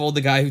Manifold,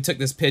 the guy who took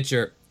this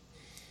picture,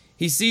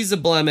 he sees a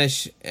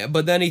blemish,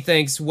 but then he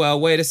thinks, well,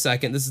 wait a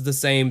second, this is the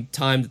same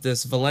time that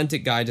this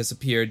Valentic guy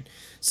disappeared.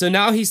 So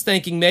now he's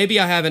thinking, maybe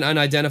I have an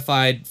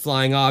unidentified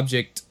flying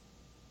object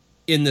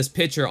in this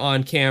picture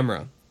on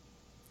camera.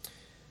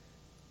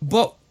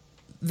 But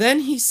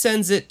then he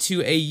sends it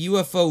to a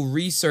UFO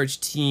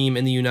research team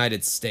in the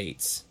United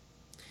States.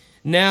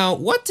 Now,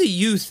 what do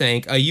you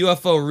think a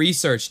UFO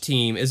research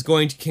team is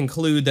going to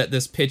conclude that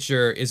this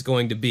picture is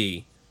going to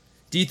be?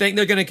 Do you think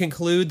they're going to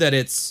conclude that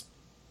it's,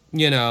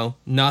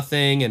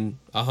 nothing and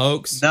a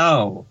hoax?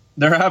 No,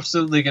 they're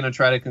absolutely going to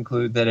try to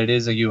conclude that it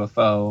is a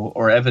UFO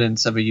or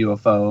evidence of a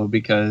UFO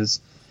because,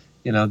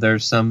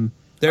 there's some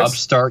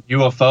upstart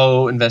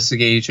UFO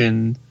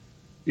investigation,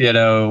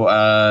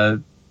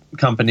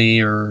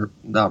 company, or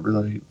not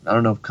really, I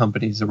don't know if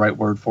company is the right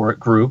word for it,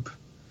 group.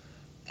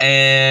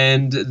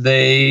 And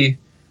they,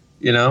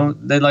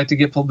 they'd like to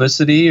get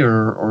publicity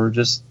or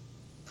just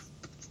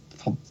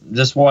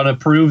want to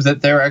prove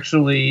that they're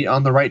actually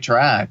on the right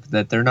track,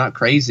 that they're not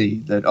crazy,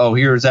 that, oh,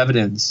 here's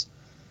evidence.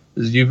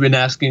 You've been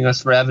asking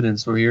us for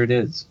evidence, well, here it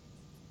is.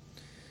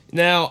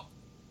 Now,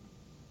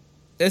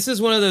 this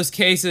is one of those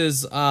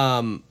cases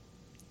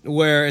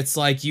where it's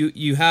like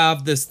you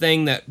have this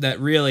thing that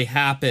really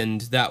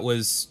happened that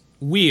was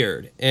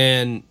weird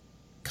and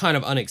kind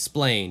of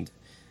unexplained.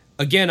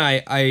 Again,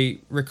 I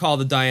recall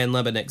the Diane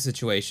Lebenek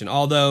situation,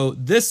 although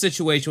this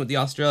situation with the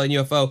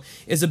Australian UFO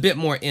is a bit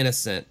more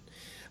innocent.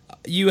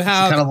 You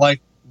have it's kind of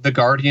like The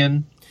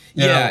Guardian.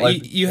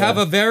 You have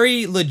a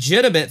very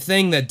legitimate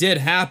thing that did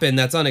happen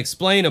that's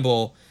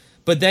unexplainable,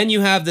 but then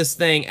you have this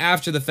thing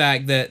after the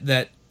fact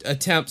that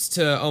attempts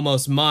to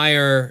almost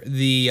mire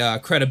the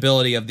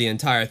credibility of the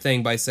entire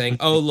thing by saying,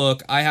 oh,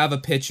 look, I have a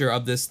picture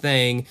of this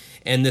thing,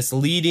 and this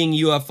leading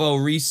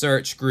UFO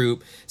research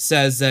group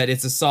says that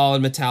it's a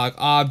solid metallic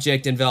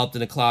object enveloped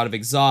in a cloud of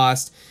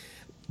exhaust.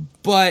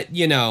 But,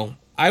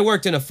 I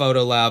worked in a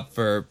photo lab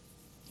for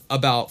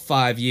about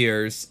 5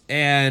 years,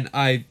 and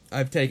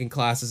I've taken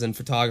classes in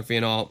photography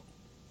and all,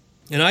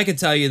 and I can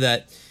tell you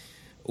that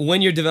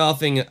when you're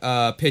developing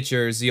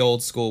pictures the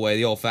old school way,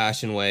 the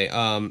old-fashioned way,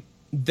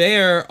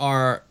 there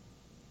are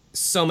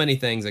so many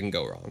things that can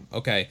go wrong.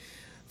 Okay,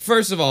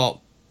 first of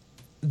all,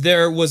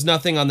 there was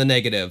nothing on the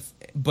negative,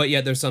 but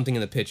yet there's something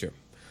in the picture.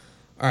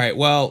 All right,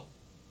 well,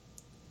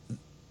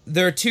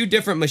 there are two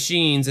different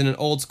machines in an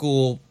old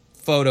school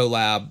photo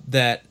lab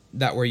that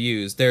were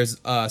used. There's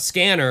a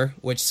scanner,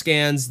 which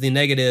scans the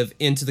negative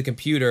into the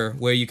computer,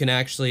 where you can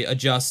actually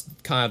adjust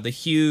kind of the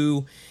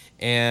hue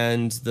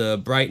and the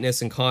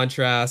brightness and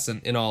contrast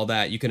and all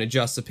that. You can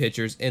adjust the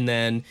pictures, and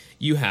then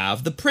you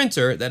have the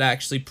printer that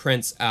actually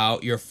prints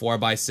out your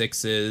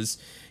 4x6s,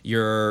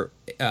 your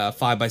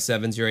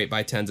 5x7s, your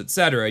 8x10s,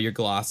 etc., your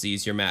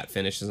glossies, your matte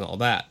finishes, and all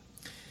that.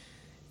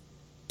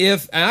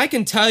 And I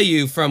can tell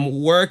you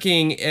from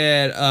working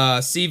at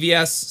a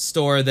CVS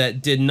store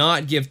that did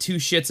not give two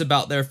shits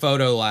about their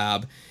photo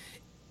lab,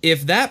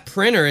 if that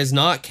printer is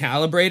not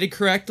calibrated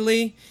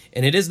correctly,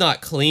 and it is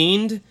not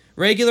cleaned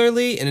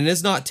regularly, and it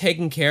is not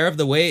taken care of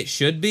the way it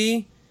should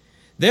be,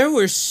 There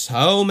were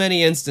so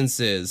many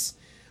instances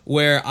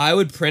where I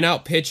would print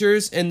out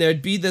pictures and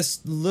there'd be this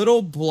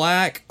little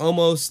black,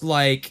 almost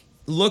like,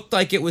 looked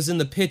like it was in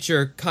the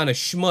picture, kind of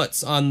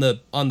schmutz on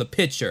the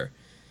picture.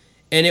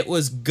 And it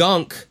was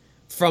gunk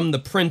from the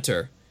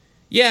printer.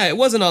 Yeah, it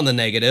wasn't on the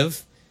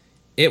negative.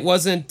 It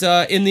wasn't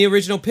in the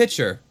original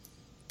picture.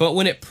 But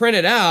when it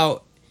printed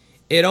out,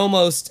 it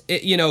almost,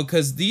 you know,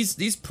 because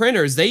these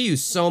printers, they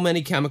use so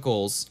many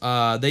chemicals.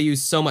 They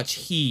use so much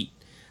heat.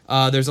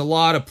 There's a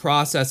lot of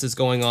processes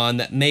going on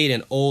that made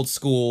an old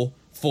school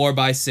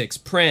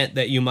 4x6 print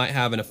that you might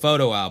have in a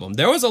photo album.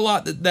 There was a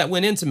lot that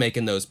went into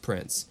making those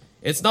prints.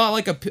 It's not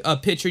like a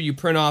picture you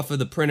print off of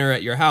the printer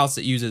at your house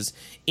that uses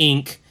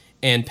ink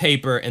and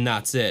paper and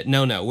that's it.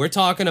 No. We're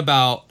talking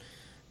about,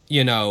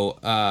 you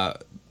know,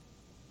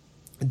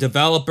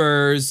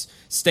 developers,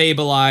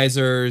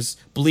 stabilizers,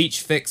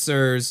 bleach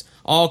fixers,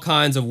 all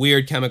kinds of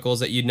weird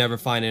chemicals that you'd never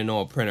find in an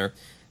oil printer.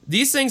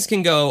 These things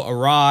can go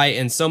awry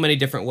in so many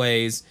different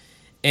ways,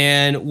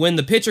 and when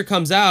the picture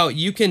comes out,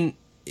 you can,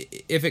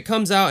 if it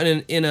comes out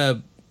in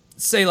a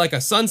say like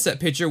a sunset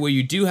picture where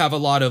you do have a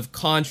lot of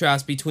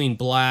contrast between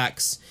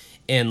blacks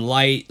and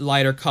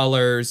lighter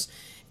colors,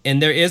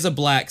 and there is a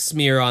black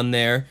smear on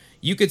there,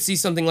 you could see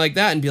something like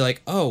that and be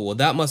like, oh, well,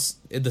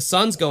 the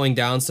sun's going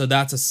down, so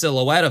that's a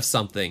silhouette of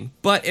something.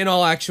 But in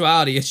all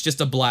actuality, it's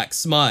just a black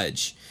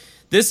smudge.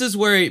 This is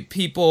where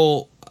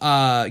people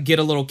get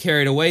a little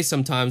carried away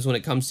sometimes when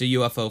it comes to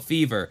UFO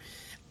fever.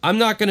 I'm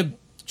not going to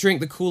drink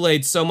the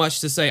Kool-Aid so much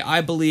to say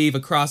I believe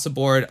across the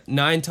board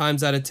 9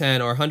 times out of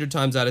 10 or 100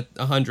 times out of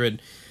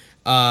 100,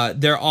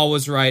 they're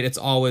always right. It's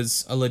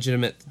always a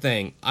legitimate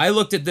thing. I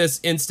looked at this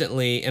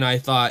instantly and I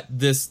thought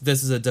this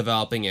is a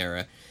developing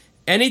era.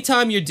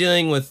 Anytime you're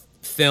dealing with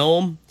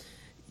film,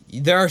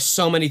 there are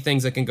so many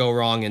things that can go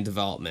wrong in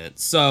development.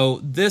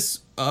 So this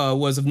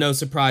was of no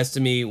surprise to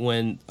me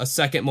when a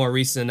second, more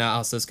recent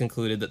analysis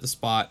concluded that the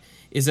spot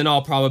is in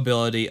all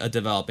probability a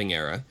developing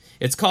era.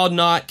 It's called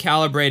not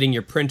calibrating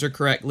your printer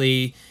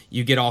correctly.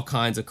 You get all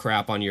kinds of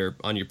crap on your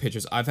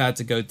pictures. I've had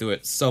to go through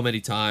it so many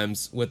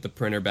times with the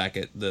printer back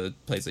at the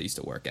place I used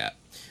to work at,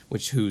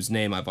 whose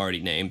name I've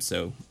already named,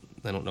 so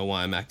I don't know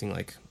why I'm acting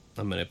like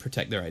I'm going to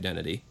protect their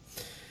identity.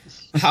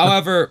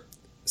 However,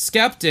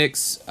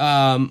 skeptics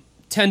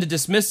tend to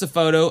dismiss the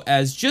photo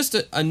as just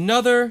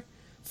another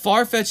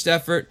far-fetched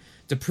effort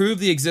to prove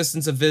the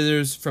existence of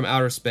visitors from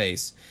outer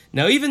space.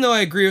 Now, even though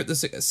I agree with the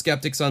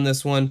skeptics on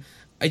this one,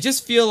 I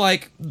just feel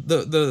like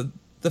the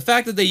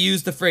fact that they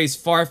used the phrase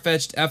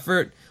far-fetched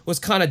effort was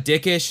kind of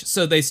dickish,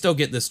 so they still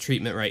get this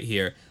treatment right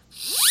here.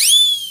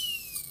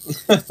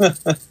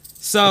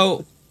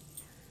 So,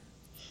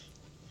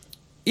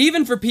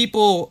 even for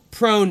people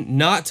prone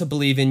not to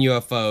believe in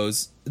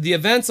UFOs, the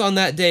events on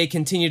that day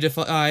continue to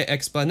defy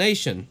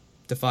explanation.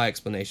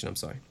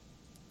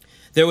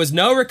 There was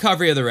no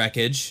recovery of the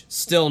wreckage,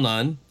 still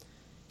none.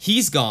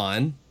 He's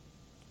gone.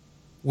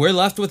 We're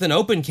left with an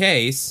open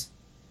case.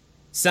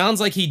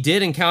 Sounds like he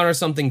did encounter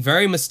something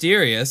very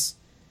mysterious,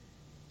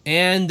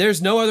 and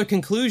there's no other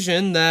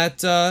conclusion that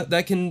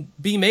that can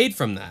be made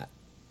from that.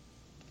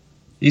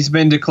 He's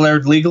been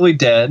declared legally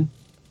dead,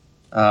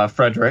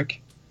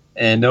 Frederick,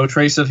 and no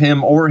trace of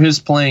him or his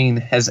plane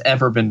has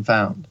ever been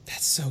found.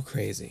 That's so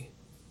crazy.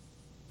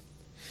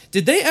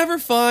 Did they ever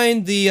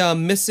find the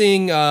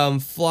missing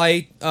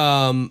flight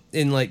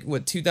in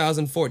like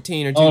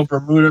 2014 or? Oh,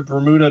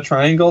 Bermuda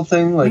Triangle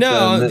thing, like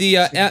no,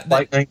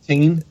 Flight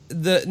 19.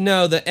 The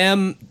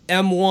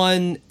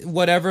M1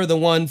 whatever, the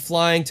one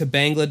flying to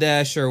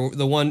Bangladesh, or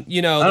the one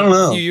I don't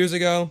know. A few years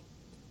ago.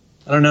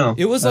 I don't know.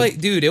 It was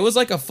it was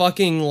like a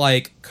fucking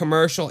like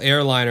commercial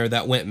airliner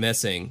that went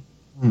missing,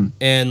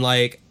 and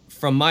like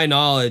from my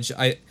knowledge,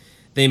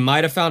 they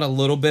might have found a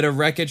little bit of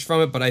wreckage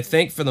from it, but I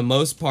think for the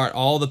most part,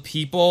 all the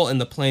people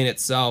and the plane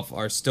itself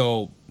are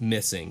still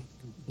missing.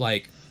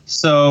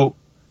 So,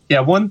 yeah,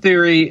 one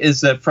theory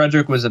is that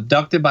Frederick was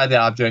abducted by the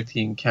object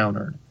he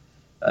encountered.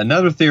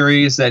 Another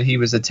theory is that he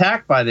was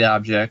attacked by the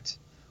object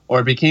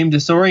or became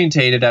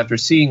disorientated after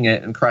seeing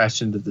it and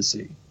crashed into the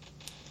sea.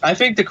 I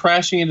think the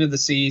crashing into the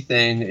sea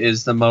thing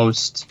is the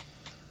most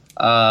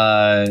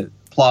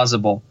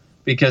plausible,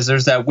 because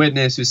there's that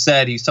witness who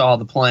said he saw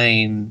the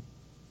plane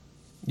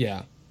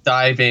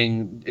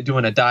diving,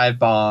 doing a dive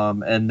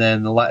bomb, and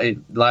then the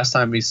last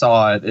time we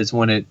saw it is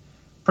when it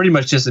pretty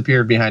much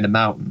disappeared behind a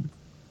mountain.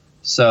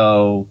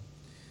 So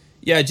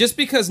yeah, just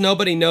because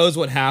nobody knows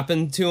what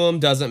happened to him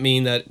doesn't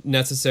mean that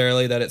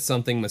necessarily that it's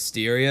something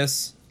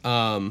mysterious.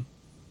 Then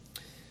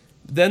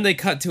they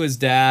cut to his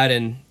dad,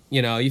 and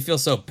you feel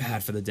so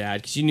bad for the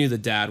dad, because you knew the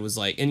dad was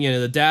like, and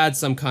the dad's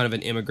some kind of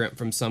an immigrant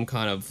from some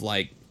kind of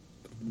like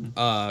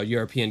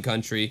European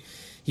country.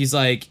 He's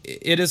like,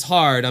 it is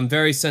hard. I'm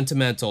very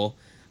sentimental.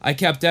 I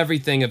kept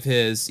everything of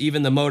his,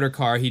 even the motor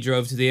car he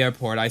drove to the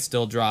airport, I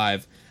still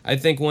drive. I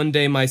think one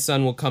day my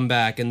son will come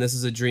back, and this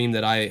is a dream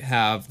that I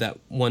have that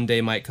one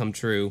day might come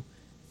true.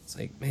 It's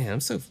like, man, I'm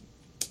so...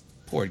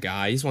 Poor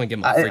guy. You just want to give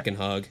him a freaking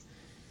hug.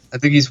 I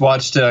think he's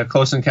watched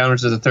Close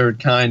Encounters of the Third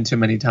Kind too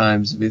many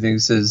times if he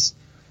thinks his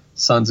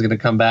son's going to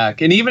come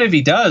back. And even if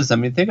he does, I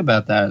mean, think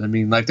about that. I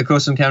mean, like the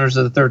Close Encounters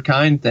of the Third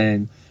Kind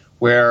thing,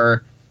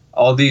 where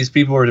all these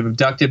people were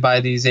abducted by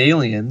these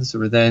aliens, who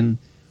were then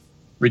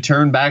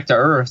returned back to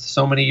Earth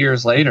so many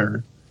years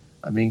later.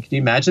 I mean, can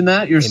you imagine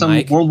that? You're some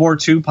Mike? World War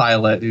II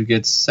pilot who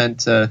gets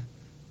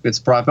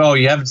brought. Oh,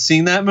 you haven't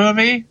seen that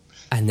movie?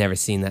 I've never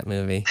seen that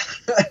movie.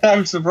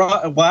 I'm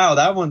surprised. Wow,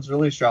 that one's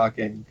really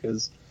shocking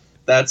because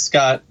that's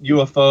got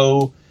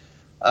UFO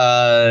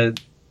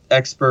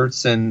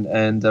experts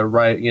and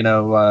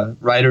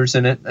writers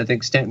in it. I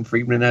think Stanton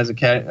Friedman has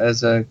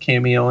a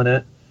cameo in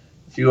it.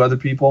 A few other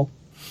people.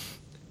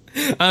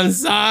 I'm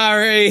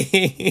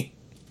sorry.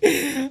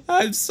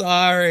 I'm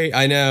sorry.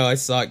 I know I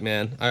suck,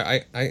 man.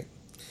 I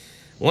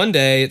one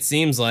day it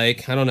seems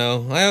like, I don't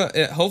know.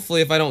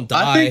 Hopefully if I don't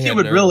die, I think you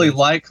would really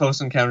like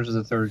Close Encounters of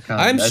the Third Kind.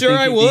 I'm sure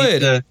I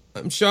would.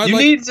 I'm sure I'd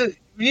like. You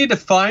need to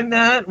find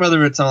that,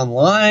 whether it's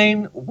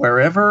online,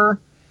 wherever,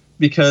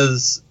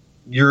 because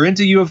you're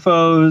into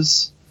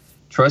UFOs.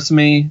 Trust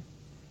me,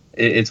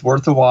 it's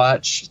worth a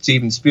watch.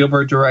 Steven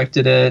Spielberg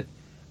directed it.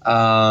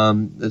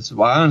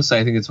 Honestly,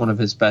 I think it's one of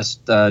his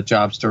best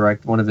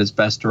one of his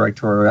best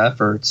directorial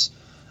efforts.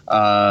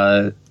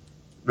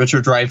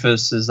 Richard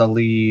Dreyfuss is the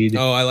lead.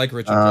 Oh, I like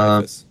Richard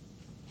Dreyfuss.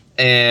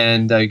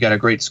 And you got a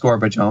great score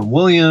by John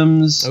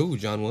Williams. Oh,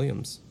 John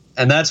Williams.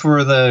 And that's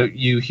where the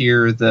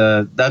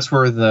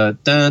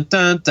dun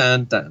dun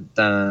dun dun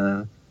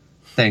dun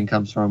thing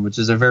comes from, which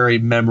is a very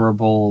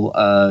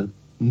memorable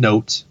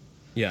note.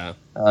 Yeah.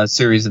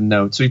 Series of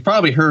notes. So you've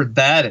probably heard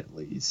that at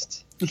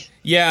least.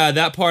 Yeah,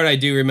 that part I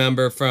do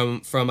remember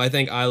from I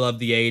think I Love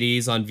the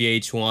 80s on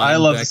VH1. I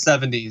Love the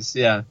 70s,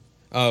 yeah.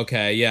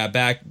 Okay, yeah,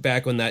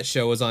 back when that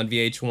show was on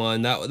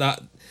VH1.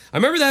 That I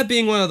remember that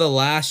being one of the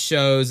last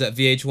shows that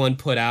VH1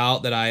 put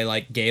out that I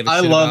like gave a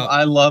shit about.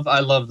 I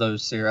love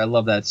those series. I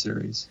love that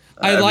series.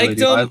 I liked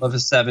them. I love the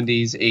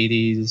 70s,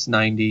 80s,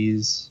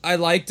 90s. I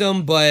liked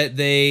them, but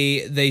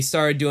they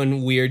started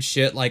doing weird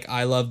shit like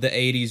I Love the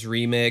 80s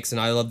remix and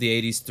I Love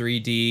the 80s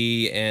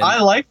 3D, and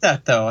I like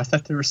that though. I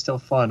thought they were still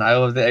fun. I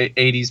Love the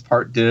 80s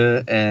Part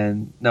 2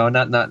 and not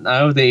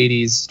I Love the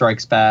 80s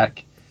Strikes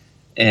Back,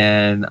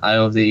 and I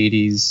Love the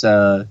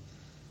 80s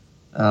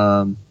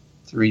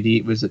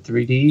 3D. Was it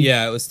 3D?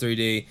 Yeah, it was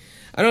 3D.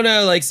 I don't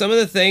know, like some of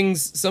the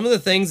things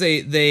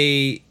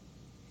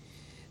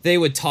they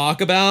would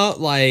talk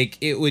about, like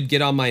it would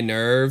get on my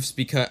nerves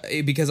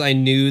because I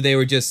knew they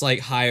were just like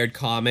hired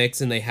comics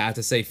and they had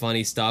to say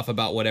funny stuff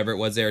about whatever it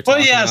was they were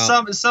talking about.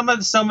 Well,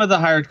 yeah, some of the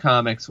hired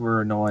comics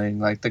were annoying.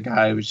 Like the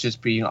guy was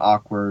just being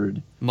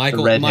awkward.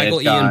 Michael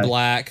Ian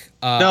Black.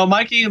 No,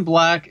 Mike Ian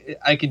Black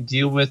I can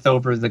deal with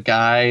over the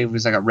guy who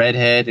was like a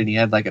redhead and he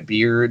had like a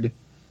beard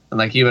and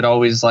like he would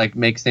always like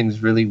make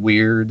things really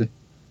weird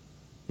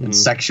and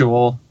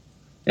sexual.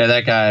 Yeah,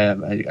 that guy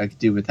I could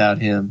do without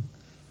him.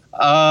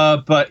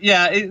 But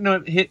yeah,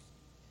 hit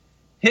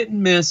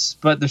and miss,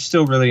 but they're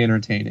still really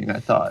entertaining. I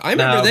thought. I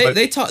remember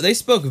they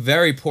spoke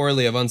very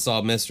poorly of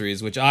Unsolved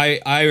Mysteries, which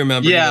I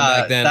remember.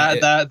 Yeah, even back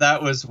then.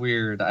 That was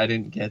weird. I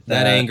didn't get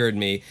that. That angered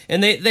me,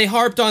 and they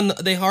harped on the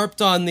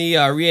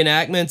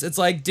reenactments. It's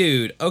like,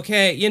 dude,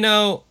 okay,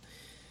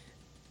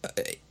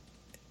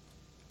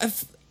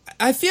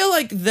 I feel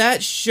like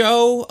that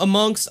show,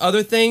 amongst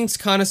other things,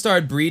 kind of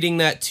started breeding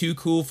that too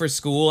cool for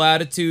school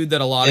attitude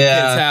that a lot of kids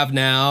have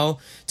now,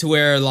 to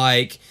where,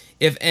 like,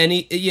 if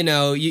any,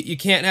 you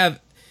can't have,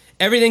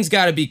 everything's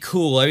got to be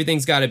cool,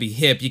 everything's got to be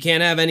hip, you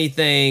can't have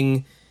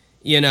anything,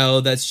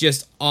 that's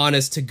just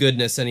honest to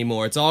goodness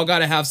anymore. It's all got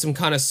to have some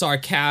kind of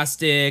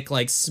sarcastic,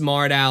 like,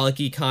 smart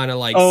alecky kind of,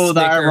 like, the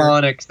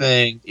ironic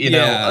thing,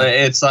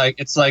 it's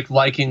like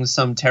liking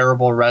some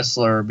terrible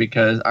wrestler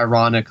because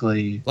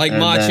ironically, like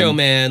Macho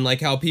Man, like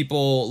how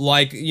people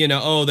like,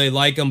 they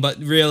like him, but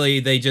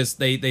really they just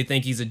they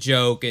think he's a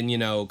joke and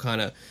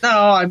kind of. No,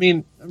 I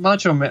mean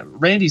Macho Man,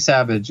 Randy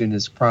Savage in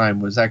his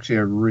prime was actually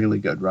a really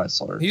good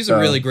wrestler. He's a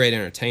really great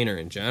entertainer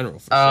in general,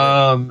 for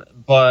sure.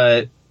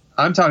 But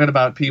I'm talking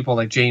about people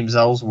like James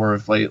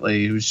Ellsworth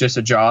lately, who's just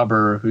a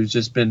jobber, who's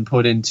just been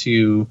put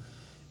into,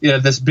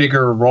 this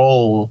bigger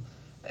role,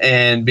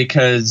 and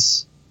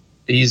because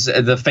he's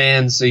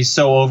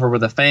so over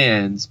with the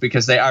fans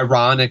because they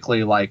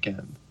ironically like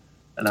him,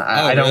 and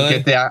I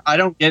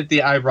don't get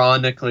the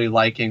ironically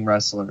liking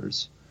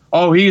wrestlers.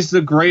 Oh, he's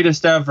the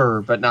greatest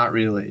ever, but not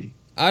really.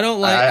 I don't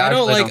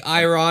like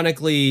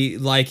ironically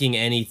liking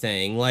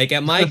anything. Like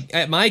at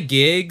my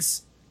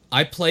gigs,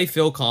 I play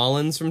Phil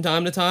Collins from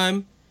time to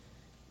time.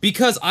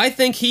 Because I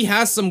think he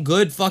has some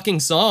good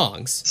fucking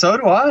songs. So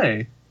do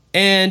I.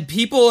 And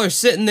people are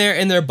sitting there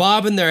and they're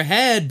bobbing their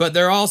head, but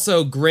they're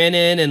also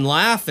grinning and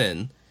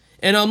laughing.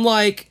 And I'm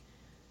like,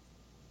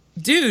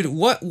 dude,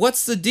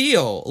 what's the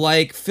deal?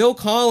 Like, Phil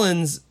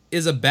Collins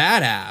is a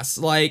badass.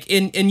 Like,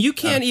 and you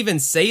can't even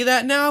say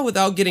that now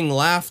without getting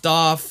laughed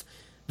off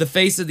the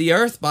face of the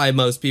earth by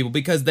most people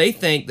because they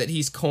think that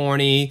he's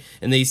corny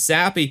and that he's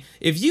sappy.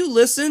 If you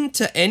listen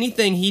to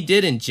anything he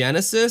did in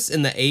Genesis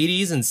in the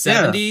 80s and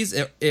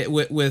 70s,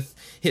 with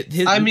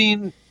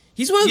his,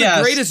 He's one of the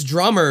Yes. greatest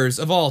drummers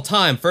of all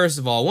time, first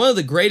of all. One of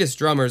the greatest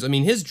drummers. I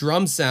mean, his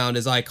drum sound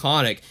is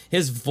iconic.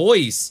 His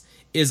voice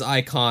is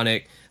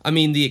iconic. I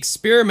mean, the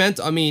experiment,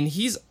 I mean,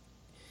 he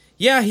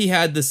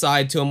had the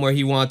side to him where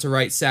he wanted to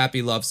write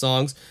sappy love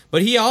songs,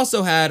 but he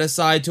also had a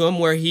side to him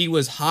where he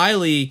was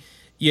highly,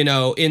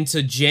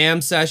 into jam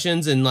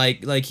sessions, and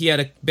like he had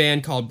a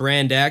band called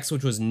Brand X,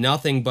 which was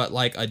nothing but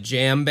like a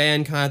jam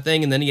band kind of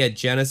thing, and then he had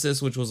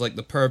Genesis, which was like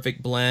the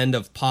perfect blend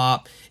of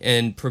pop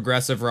and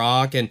progressive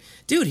rock. And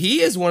dude,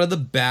 he is one of the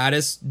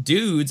baddest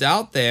dudes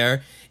out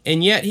there,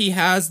 and yet he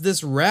has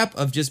this rep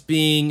of just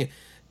being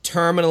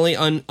terminally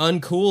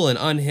uncool and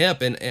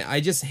unhip, and I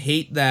just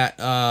hate that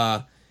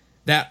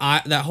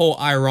that whole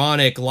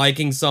ironic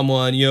liking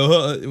someone,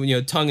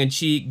 tongue in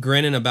cheek,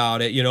 grinning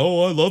about it.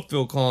 Oh, I love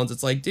Phil Collins.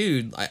 It's like,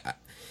 dude, I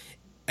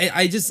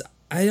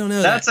don't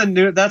know. That's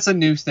a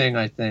new thing,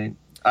 I think.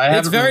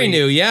 It's very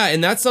new, yeah,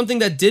 and that's something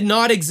that did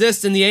not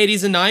exist in the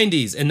 80s and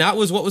 90s, and that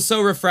was what was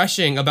so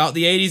refreshing about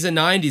the 80s and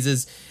 90s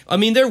is, I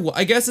mean,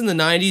 I guess in the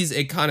 90s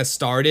it kind of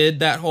started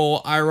that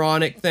whole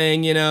ironic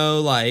thing,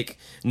 like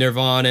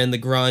Nirvana and the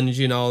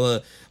grunge,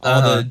 all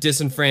the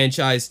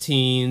disenfranchised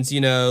teens,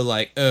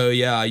 like, oh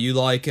yeah, you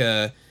like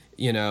this,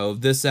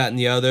 that, and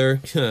the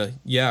other,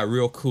 yeah,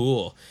 real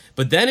cool.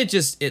 But then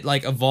it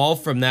like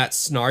evolved from that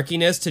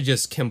snarkiness to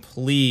just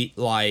complete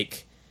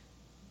like,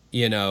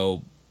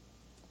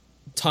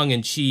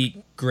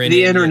 tongue-in-cheek grinning.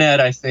 The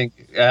internet, I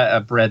think,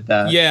 bred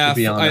that. Yeah, to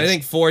be honest. I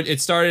think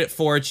it started at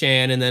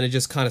 4chan, and then it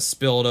just kind of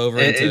spilled over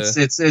into.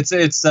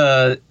 It's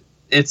a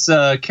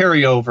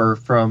carryover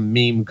from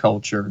meme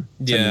culture.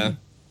 Yeah.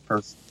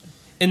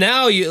 And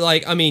now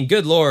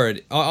good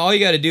lord, all you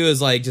got to do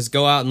is like just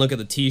go out and look at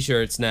the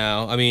t-shirts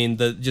now. I mean,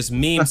 just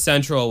meme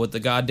central with the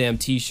goddamn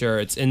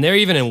t-shirts, and they're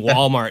even in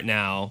Walmart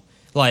now.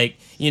 Like,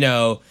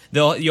 you'll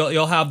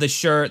have the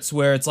shirts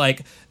where it's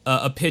like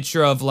a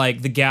picture of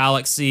like the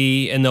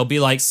galaxy, and there'll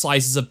be like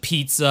slices of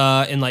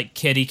pizza and like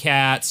kitty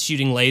cats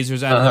shooting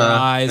lasers out of their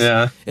eyes.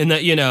 Yeah. And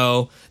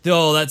that,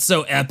 that's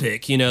so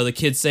epic. The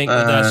kids think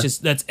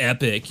that's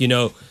epic,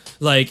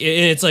 Like,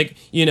 and it's like,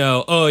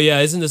 oh yeah,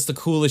 isn't this the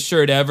coolest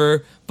shirt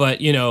ever?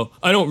 But,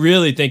 I don't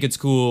really think it's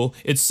cool.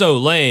 It's so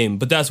lame,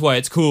 but that's why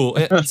it's cool.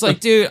 It's like,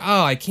 dude,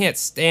 I can't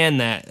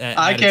stand that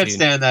I can't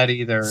stand that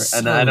either.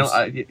 And I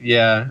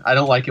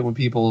don't like it when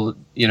people,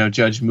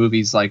 judge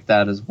movies like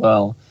that as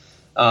well.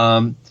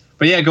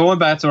 But yeah, going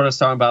back to what I was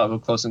talking about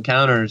with Close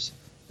Encounters,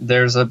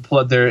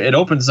 it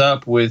opens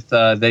up with,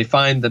 they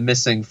find the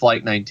missing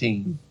Flight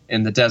 19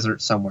 in the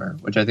desert somewhere,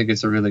 which I think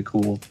is a really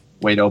cool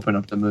way to open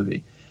up the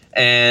movie.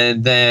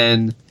 And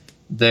then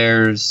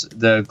there's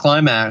the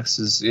climax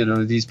is,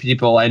 these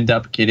people end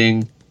up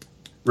getting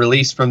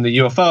released from the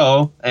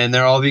UFO, and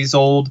they're all these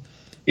old,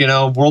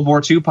 World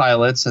War II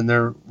pilots, and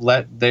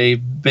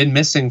they've been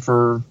missing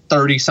for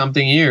 30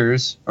 something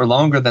years or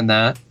longer than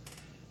that.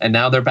 And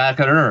now they're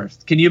back on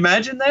Earth. Can you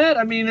imagine that?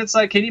 I mean, it's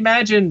like, can you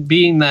imagine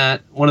being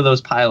one of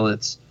those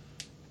pilots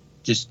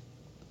just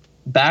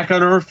back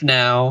on Earth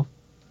now,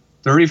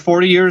 30,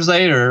 40 years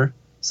later?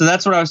 So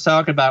that's what I was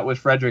talking about with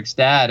Frederick's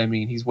dad. I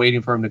mean, he's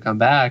waiting for him to come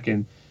back,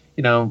 and,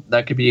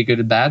 that could be a good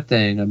and bad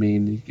thing. I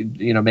mean,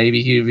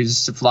 maybe he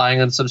was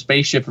flying on some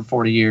spaceship for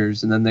 40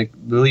 years and then they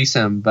release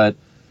him, but,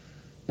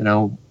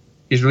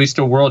 he's released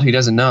to a world he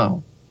doesn't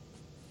know.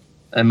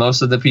 And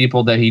most of the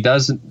people that he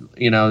does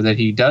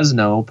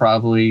know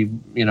probably,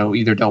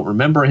 either don't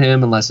remember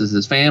him unless it's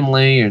his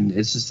family. And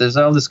it's just, there's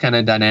all this kind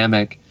of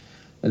dynamic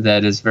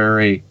that is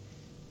very,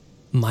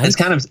 Mike, it's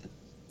kind of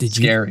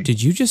scary.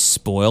 Did you just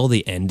spoil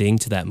the ending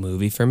to that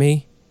movie for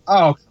me?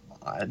 Oh,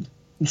 come on.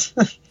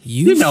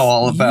 You know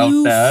all about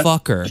that.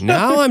 Fucker.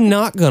 Now I'm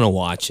not going to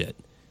watch it.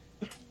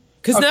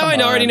 Because now I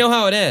already know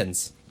how it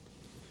ends.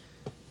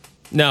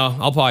 No,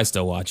 I'll probably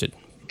still watch it.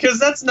 Because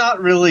that's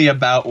not really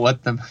about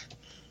what the...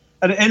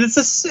 And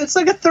it's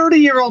like a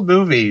 30-year-old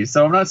movie,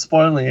 so I'm not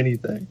spoiling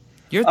anything.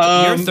 You're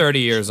 30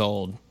 years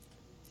old.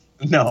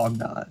 No, I'm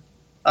not.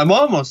 I'm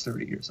almost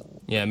 30 years old.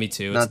 Yeah, me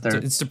too. Not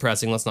It's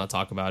depressing. Let's not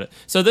talk about it.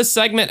 So this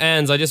segment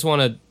ends. I just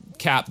want to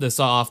cap this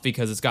off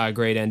because it's got a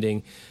great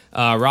ending.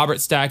 Robert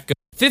Stack goes,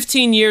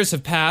 15 years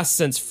have passed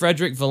since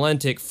Frederick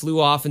Valentik flew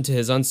off into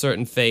his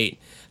uncertain fate.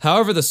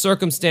 However, the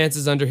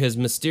circumstances under his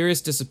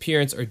mysterious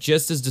disappearance are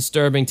just as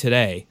disturbing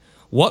today.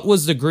 What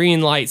was the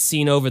green light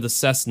seen over the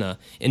Cessna,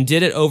 and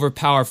did it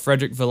overpower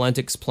Frederick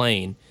Valentik's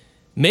plane?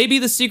 Maybe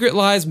the secret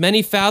lies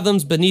many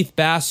fathoms beneath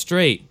Bass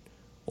Strait,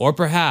 or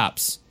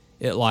perhaps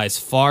it lies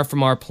far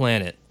from our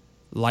planet,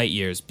 light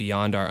years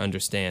beyond our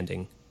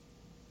understanding.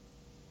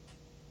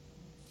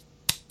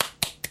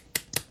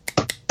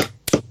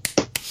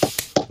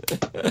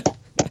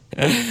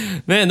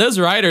 Man, those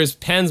writers'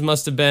 pens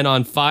must have been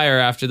on fire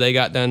after they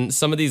got done.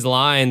 Some of these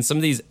lines, some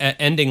of these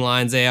ending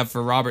lines they have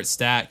for Robert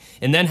Stack,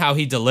 and then how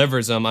he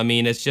delivers them. I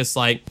mean, it's just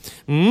like,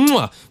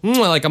 mwah, mwah,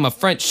 like I'm a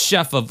French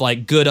chef of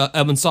like good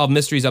Unsolved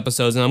Mysteries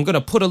episodes, and I'm gonna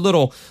put a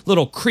little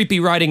creepy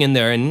writing in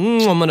there,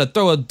 and I'm gonna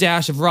throw a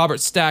dash of Robert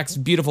Stack's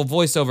beautiful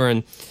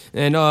voiceover,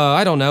 and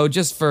I don't know,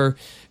 just for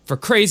for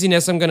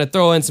craziness, I'm gonna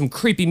throw in some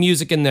creepy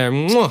music in there.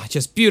 Mwah,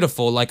 just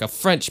beautiful, like a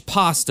French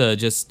pasta.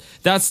 Just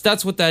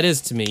that's what that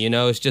is to me.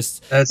 It's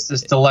just That's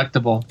just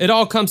delectable. it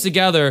all comes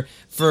together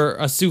for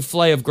a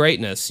souffle of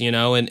greatness.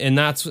 And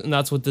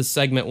that's what this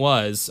segment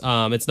was.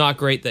 It's not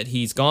great that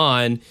he's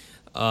gone,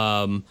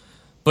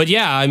 but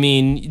yeah, I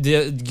mean,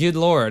 good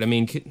Lord, I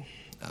mean.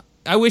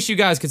 I wish you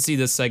guys could see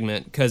this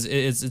segment because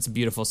it's a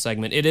beautiful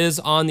segment. It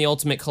is on the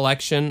Ultimate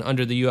Collection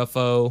under the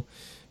UFO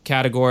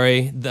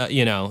category. They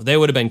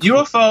would have been cool.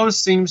 UFO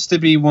seems to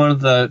be one of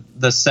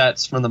the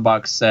sets from the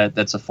box set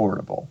that's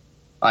affordable.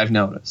 I've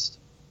noticed.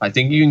 I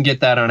think you can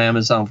get that on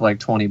Amazon for like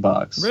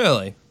 $20.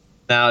 Really?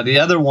 Now the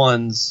other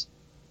ones,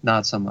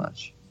 not so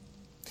much.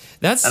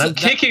 And I'm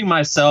kicking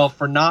myself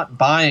for not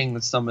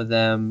buying some of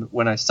them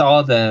when I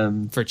saw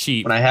them for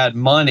cheap. When I had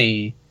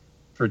money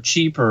for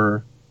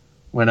cheaper.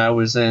 When I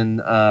was in,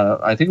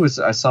 I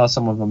saw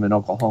some of them in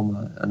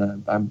Oklahoma,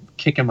 and I'm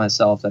kicking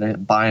myself that I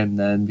didn't buy them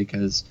then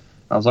because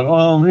I was like,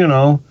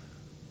 oh,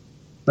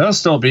 they'll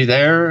still be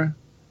there.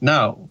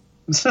 No.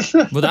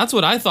 Well, that's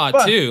what I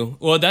thought too.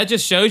 Well, that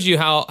just shows you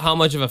how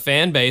much of a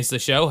fan base the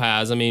show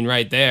has. I mean,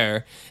 right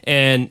there,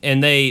 and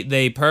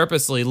they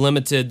purposely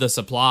limited the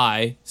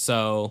supply,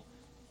 so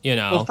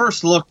Well,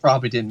 First Look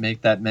probably didn't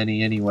make that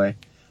many anyway,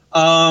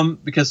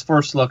 because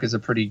First Look is a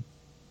pretty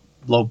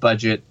low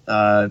budget.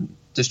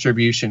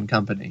 Distribution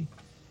company.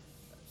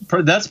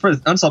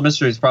 Unsolved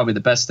Mysteries is probably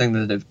the best thing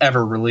that they've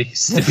ever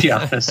released, to be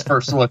honest.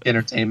 First Look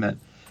Entertainment.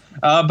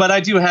 But I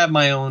do have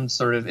my own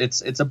sort of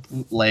it's a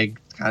bootleg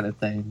kind of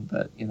thing,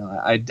 but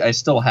I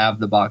still have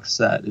the box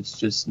set. It's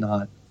just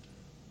not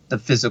the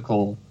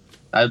physical.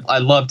 I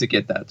love to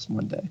get that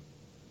one day.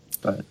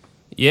 But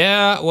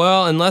yeah,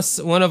 well, unless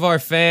one of our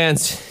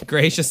fans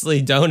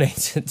graciously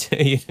donates it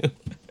to you.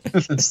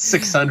 It's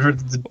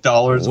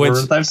 $600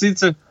 worth.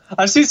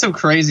 I've seen some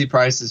crazy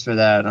prices for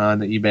that on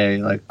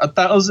eBay, like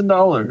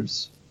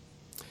 $1,000.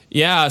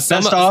 Yeah,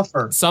 best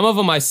offer. Some of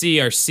them I see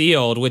are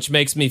sealed, which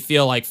makes me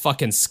feel like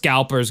fucking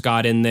scalpers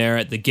got in there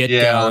at the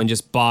get-go and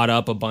just bought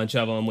up a bunch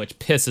of them, which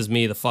pisses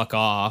me the fuck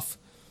off.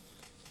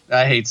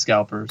 I hate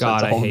scalpers.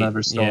 God, that's a whole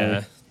other story.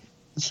 Yeah.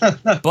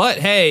 But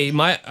hey,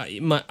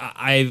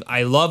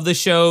 I love the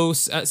show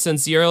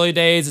since the early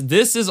days.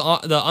 This is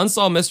the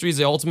Unsolved Mysteries: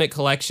 The Ultimate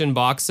Collection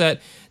box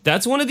set.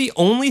 That's one of the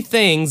only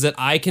things that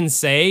I can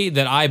say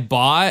that I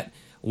bought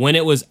when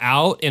it was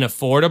out and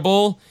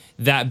affordable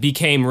that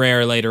became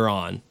rare later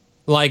on.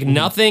 Like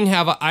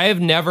I have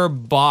never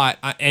bought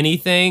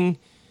anything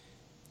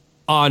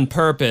on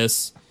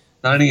purpose.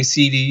 Not any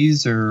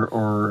CDs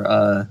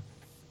or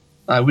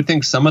I would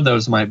think some of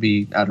those might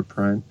be out of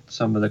print.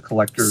 Some of the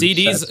collectors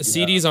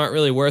CDs aren't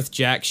really worth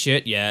jack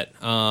shit yet.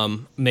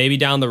 Maybe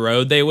down the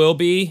road they will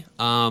be.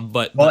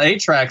 But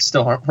 8-tracks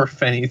still aren't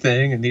worth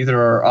anything, and neither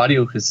are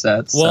audio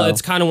cassettes. Well,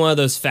 it's kind of one of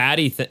those fad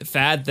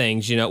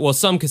things, Well,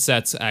 some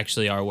cassettes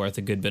actually are worth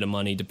a good bit of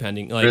money,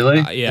 depending. Like, really?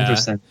 Yeah.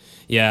 Interesting.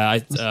 Yeah.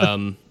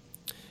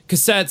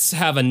 Cassettes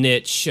have a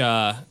niche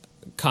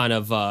kind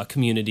of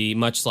community,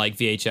 much like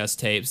VHS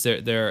tapes.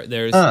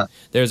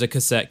 There's a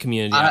cassette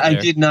community. I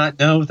did not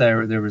know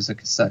there was a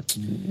cassette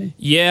community.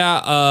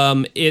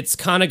 Yeah, it's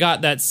kind of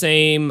got that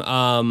same.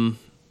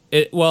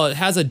 It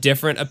has a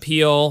different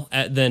appeal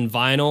than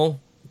vinyl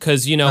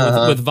because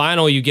with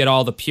vinyl you get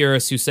all the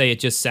purists who say it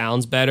just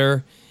sounds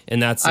better,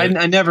 and that's. I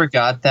never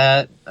got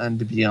that, and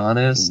to be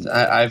honest,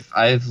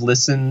 I've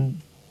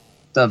listened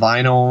to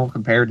vinyl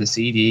compared to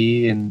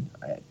CD, and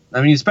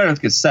I mean it's better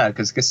with cassette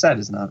because cassette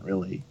is not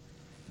really.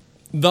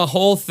 The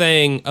whole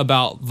thing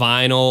about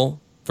vinyl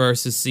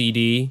versus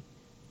CD,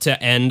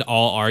 to end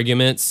all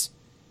arguments,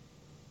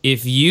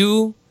 if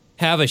you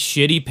have a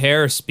shitty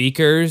pair of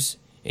speakers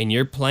and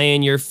you're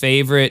playing your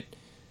favorite,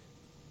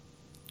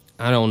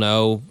 I don't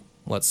know,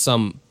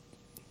 the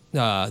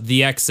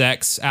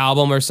XX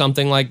album or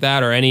something like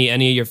that, or any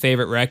of your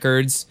favorite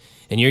records,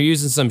 and you're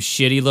using some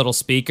shitty little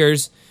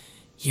speakers,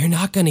 you're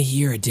not going to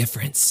hear a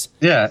difference.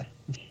 Yeah.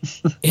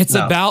 It's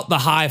about the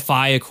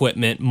hi-fi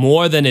equipment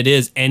more than it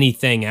is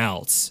anything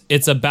else.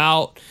 It's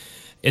about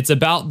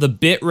the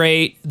bit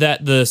rate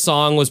that the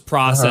song was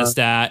processed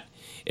at.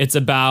 It's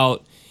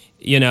about,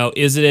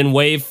 is it in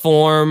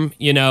waveform?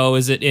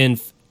 Is it in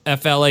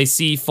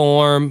FLAC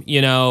form?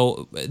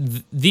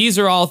 These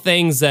are all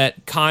things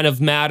that kind of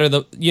matter.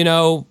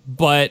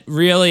 But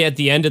really, at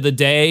the end of the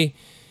day,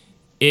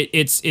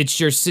 it's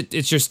your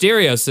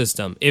stereo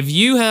system. If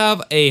you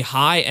have a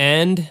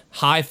high-end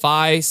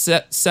hi-fi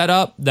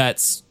setup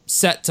that's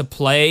set to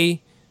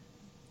play,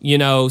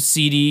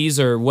 CDs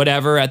or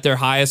whatever at their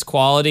highest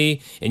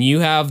quality, and you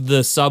have the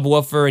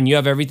subwoofer and you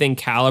have everything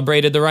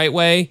calibrated the right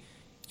way,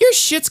 your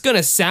shit's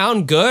gonna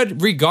sound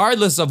good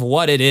regardless of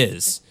what it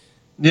is.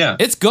 Yeah.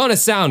 It's gonna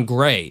sound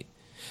great.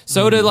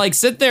 So to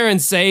sit there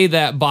and say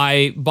that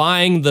by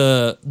buying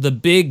the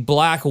big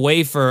black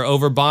wafer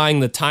over buying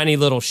the tiny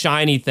little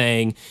shiny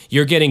thing,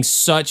 you're getting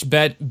such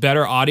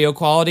better audio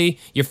quality,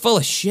 you're full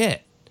of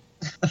shit.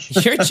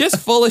 You're just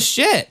full of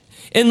shit.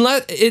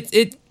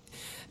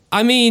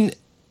 I mean,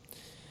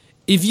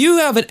 if you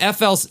have an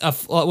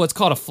what's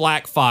called a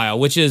FLAC file,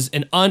 which is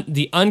the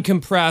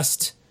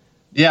uncompressed.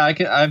 Yeah,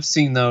 I've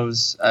seen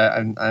those.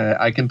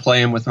 I can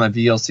play them with my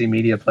VLC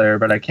media player,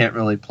 but I can't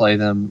really play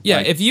them.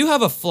 Yeah, if you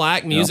have a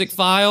FLAC music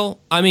file,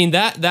 I mean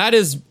that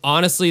is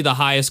honestly the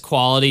highest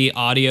quality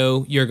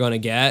audio you're gonna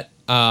get.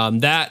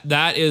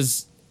 That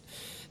is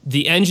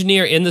the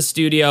engineer in the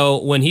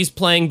studio when he's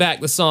playing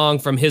back the song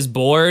from his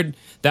board.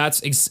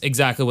 That's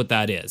exactly what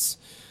that is.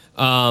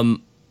 But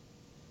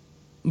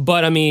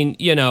I mean,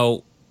 you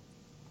know,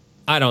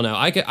 I don't know.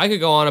 I could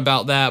go on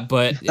about that,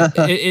 but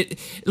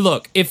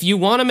look, if you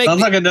want to make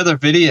sounds like another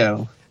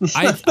video.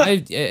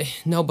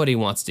 Nobody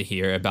wants to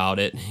hear about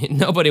it.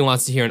 Nobody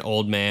wants to hear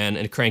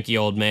a cranky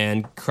old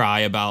man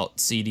cry about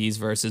CDs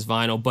versus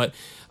vinyl. But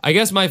I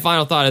guess my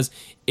final thought is,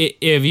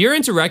 if you're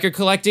into record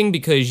collecting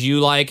because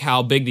you like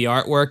how big the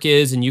artwork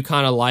is and you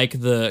kind of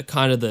like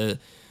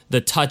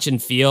the touch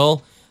and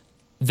feel,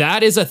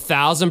 that is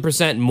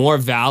 1,000% more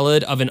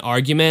valid of an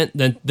argument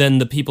than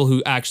the people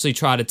who actually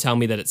try to tell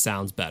me that it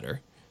sounds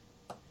better.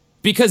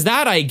 Because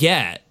that I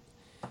get.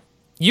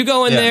 You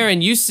go in there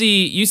and you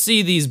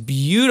see these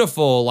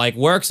beautiful like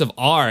works of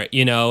art,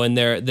 you know, and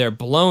they're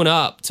blown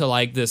up to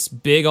like this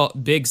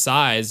big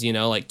size, you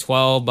know, like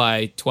 12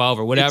 by 12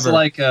 or whatever. It's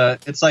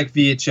like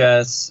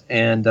VHS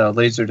and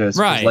Laserdisc.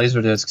 Right.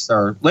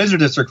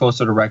 Laserdiscs are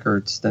closer to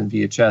records than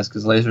VHS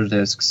because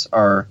Laserdiscs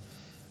are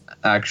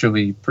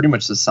actually pretty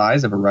much the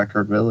size of a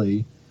record,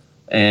 really.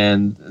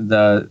 And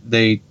there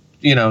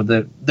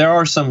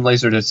are some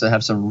Laserdiscs that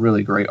have some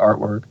really great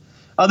artwork.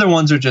 Other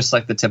ones are just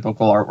like the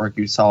typical artwork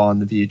you saw on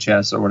the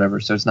VHS or whatever,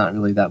 so it's not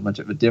really that much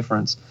of a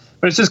difference.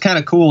 But it's just kind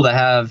of cool to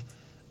have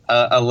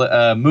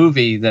a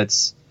movie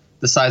that's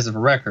the size of a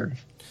record.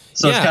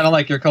 So it's kind of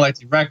like you're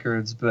collecting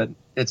records, but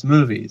it's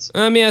movies.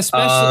 I mean,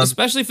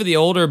 especially for the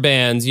older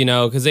bands, you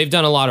know, because they've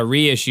done a lot of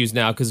reissues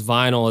now because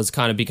vinyl has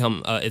kind of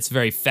become, it's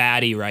very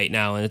fatty right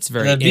now, and it's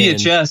very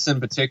VHS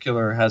in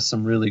particular has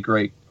some really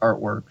great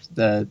artwork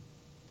that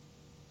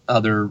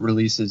other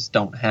releases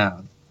don't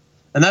have.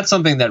 And that's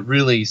something that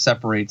really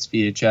separates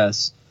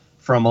VHS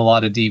from a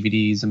lot of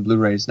DVDs and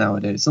Blu-rays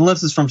nowadays.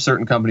 Unless it's from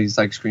certain companies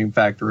like Scream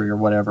Factory or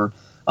whatever.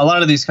 A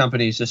lot of these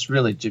companies just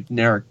really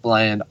generic,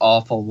 bland,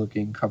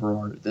 awful-looking cover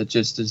art that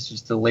just is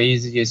just the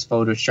laziest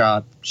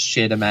Photoshop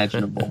shit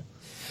imaginable.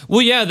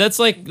 Well, yeah, that's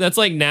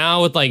like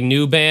now with like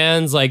new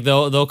bands, like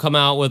they'll come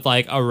out with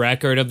like a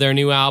record of their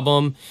new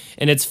album,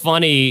 and it's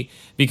funny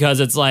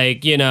because it's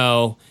like, you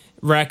know,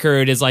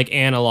 record is like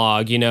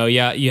analog, you know,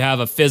 you have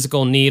a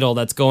physical needle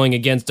that's going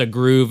against a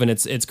groove and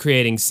it's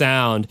creating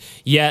sound,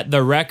 yet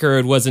the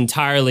record was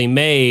entirely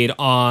made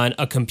on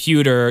a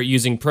computer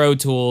using Pro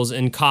Tools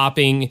and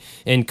copying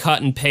and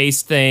cut and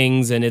paste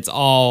things, and it's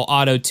all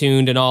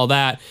auto-tuned and all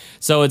that.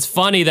 So it's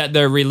funny that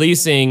they're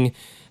releasing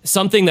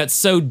something that's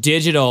so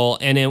digital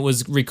and it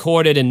was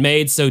recorded and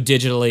made so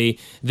digitally,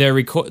 they're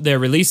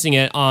releasing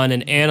it on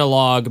an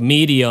analog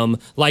medium,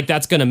 like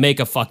that's going to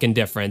make a fucking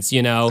difference,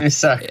 you know?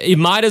 Exactly. You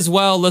might as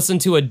well listen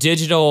to a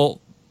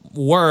digital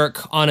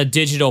work on a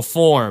digital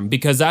form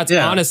because that's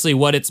honestly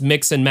what it's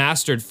mixed and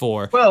mastered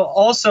for. Well,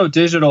 also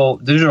digital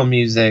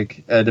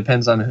music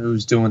depends on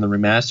who's doing the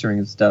remastering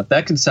and stuff.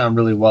 That can sound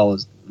really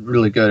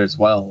good as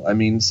well. I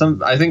mean,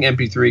 I think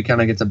MP3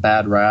 kind of gets a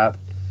bad rap.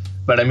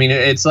 But I mean,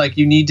 it's like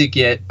you need to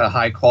get a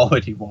high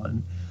quality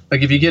one.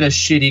 Like if you get a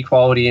shitty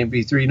quality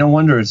MP3, no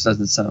wonder it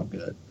doesn't sound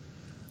good.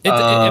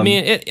 I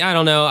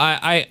don't know.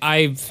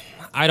 I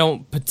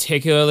don't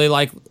particularly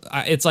like.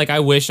 It's like I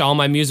wish all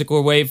my music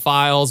were WAV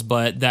files,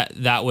 but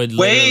that would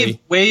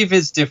literally... WAV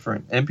is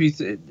different.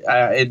 MP3,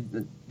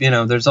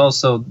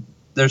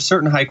 there's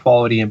certain high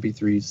quality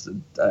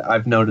MP3s that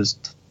I've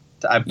noticed.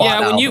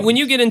 When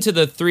you get into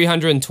the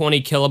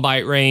 320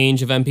 kilobyte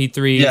range of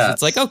MP3s,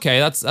 it's like, okay,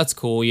 that's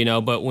cool, you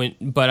know.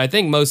 But I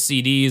think most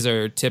CDs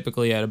are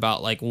typically at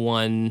about like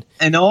 1.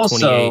 And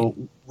also,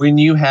 when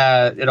you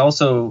have it,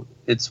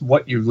 it's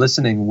what you're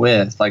listening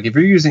with. Like if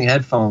you're using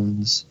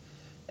headphones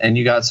and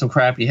you got some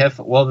crappy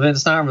headphones, well, then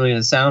it's not really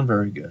going to sound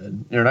very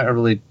good. You're not going to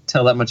really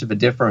tell that much of a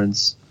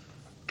difference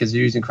because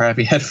you're using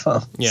crappy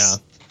headphones. Yeah.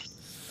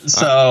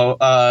 So,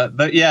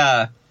 but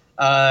yeah.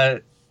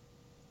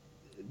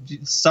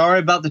 Sorry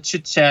about the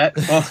chit chat.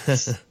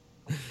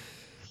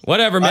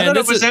 Whatever, man.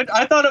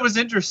 I thought it was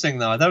interesting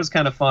though. That was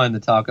kind of fun to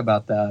talk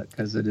about that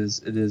because it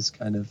is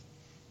kind of,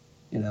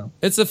 you know.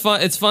 It's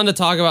fun to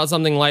talk about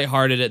something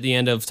lighthearted at the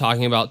end of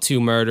talking about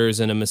 2 murders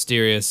and a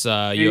mysterious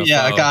UFO.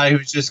 Yeah, a guy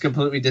who's just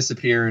completely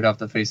disappeared off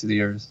the face of the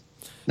earth.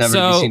 Never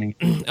to be seen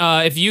again.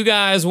 If you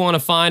guys want to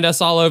find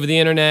us all over the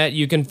internet,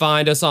 you can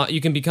find us on.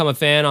 You can become a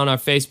fan on our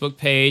Facebook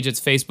page. It's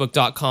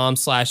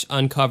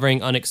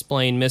facebook.com/uncovering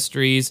unexplained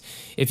mysteries.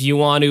 If you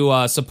want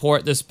to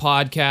support this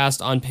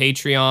podcast on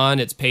Patreon,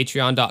 it's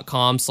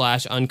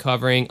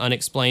patreon.com/uncovering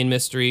unexplained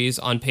mysteries.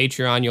 On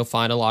Patreon, you'll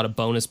find a lot of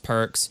bonus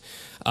perks.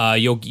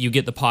 You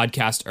get the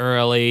podcast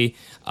early.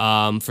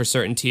 For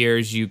certain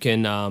tiers, you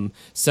can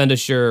send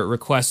us your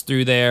requests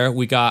through there.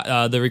 We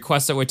got the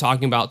requests that we're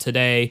talking about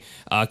today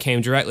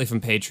came directly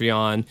from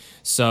Patreon.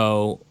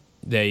 So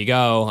There you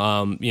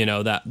go. You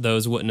know, that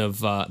those wouldn't have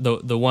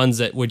the ones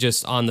that were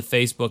just on the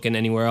Facebook and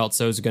anywhere else,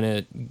 those are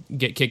gonna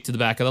get kicked to the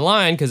back of the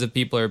line, because if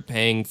people are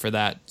paying for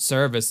that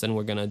service, then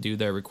we're gonna do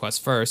their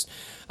request first.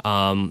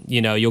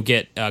 You know, you'll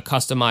get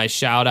customized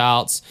shout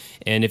outs,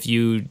 and if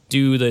you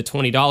do the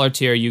 $20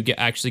 tier, you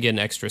actually get an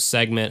extra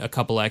segment, a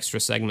couple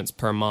extra segments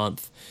per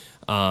month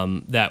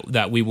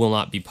that we will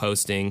not be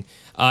posting.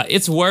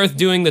 It's worth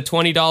doing the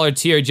 $20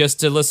 tier just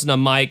to listen to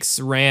Mike's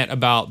rant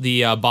about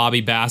the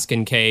Bobby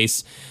Baskin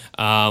case,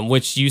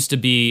 which used to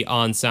be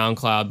on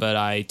SoundCloud, but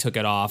I took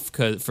it off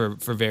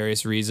for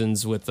various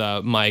reasons with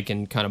Mike,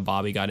 and kind of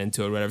Bobby got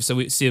into it or whatever. So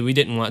we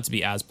didn't want it to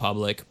be as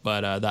public,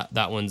 but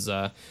that one's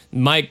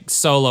Mike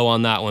solo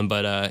on that one.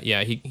 But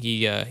yeah,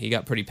 he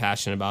got pretty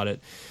passionate about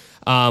it.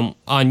 On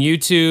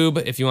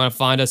YouTube, if you want to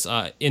find us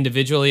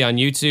individually on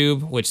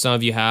YouTube, which some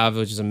of you have,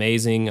 which is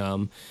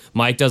amazing.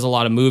 Mike does a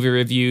lot of movie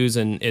reviews,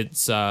 and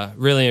it's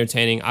really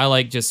entertaining. I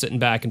like just sitting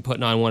back and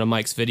putting on one of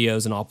Mike's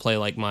videos, and I'll play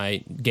like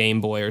my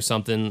Game Boy or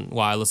something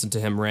while I listen to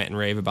him rant and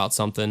rave about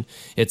something.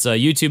 It's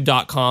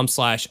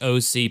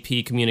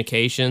youtube.com/OCP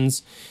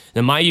Communications.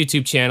 Now, my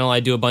YouTube channel,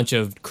 I do a bunch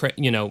of,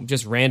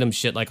 just random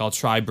shit. Like, I'll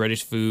try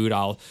British food,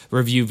 I'll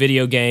review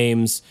video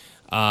games,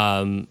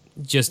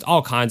 just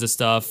all kinds of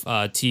stuff,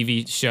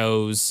 TV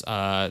shows.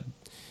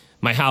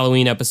 My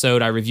Halloween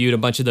episode, I reviewed a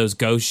bunch of those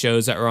ghost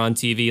shows that were on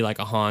TV, like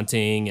A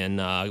Haunting and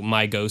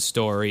My Ghost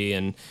Story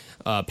and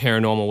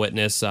Paranormal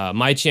Witness.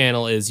 My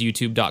channel is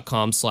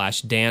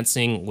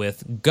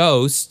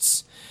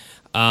youtube.com/dancingwithghosts.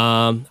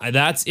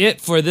 That's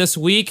it for this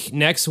week.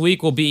 Next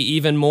week will be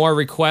even more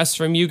requests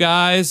from you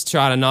guys.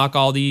 Try to knock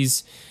all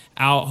these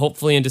out,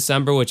 hopefully in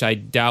December, which I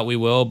doubt we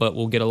will, but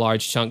we'll get a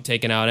large chunk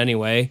taken out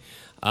anyway.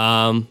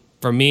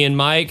 For me and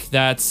Mike,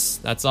 that's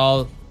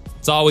all.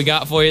 That's all we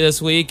got for you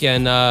this week,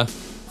 and there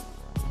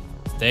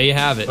you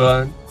have it.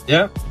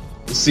 Yeah.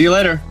 See you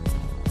later.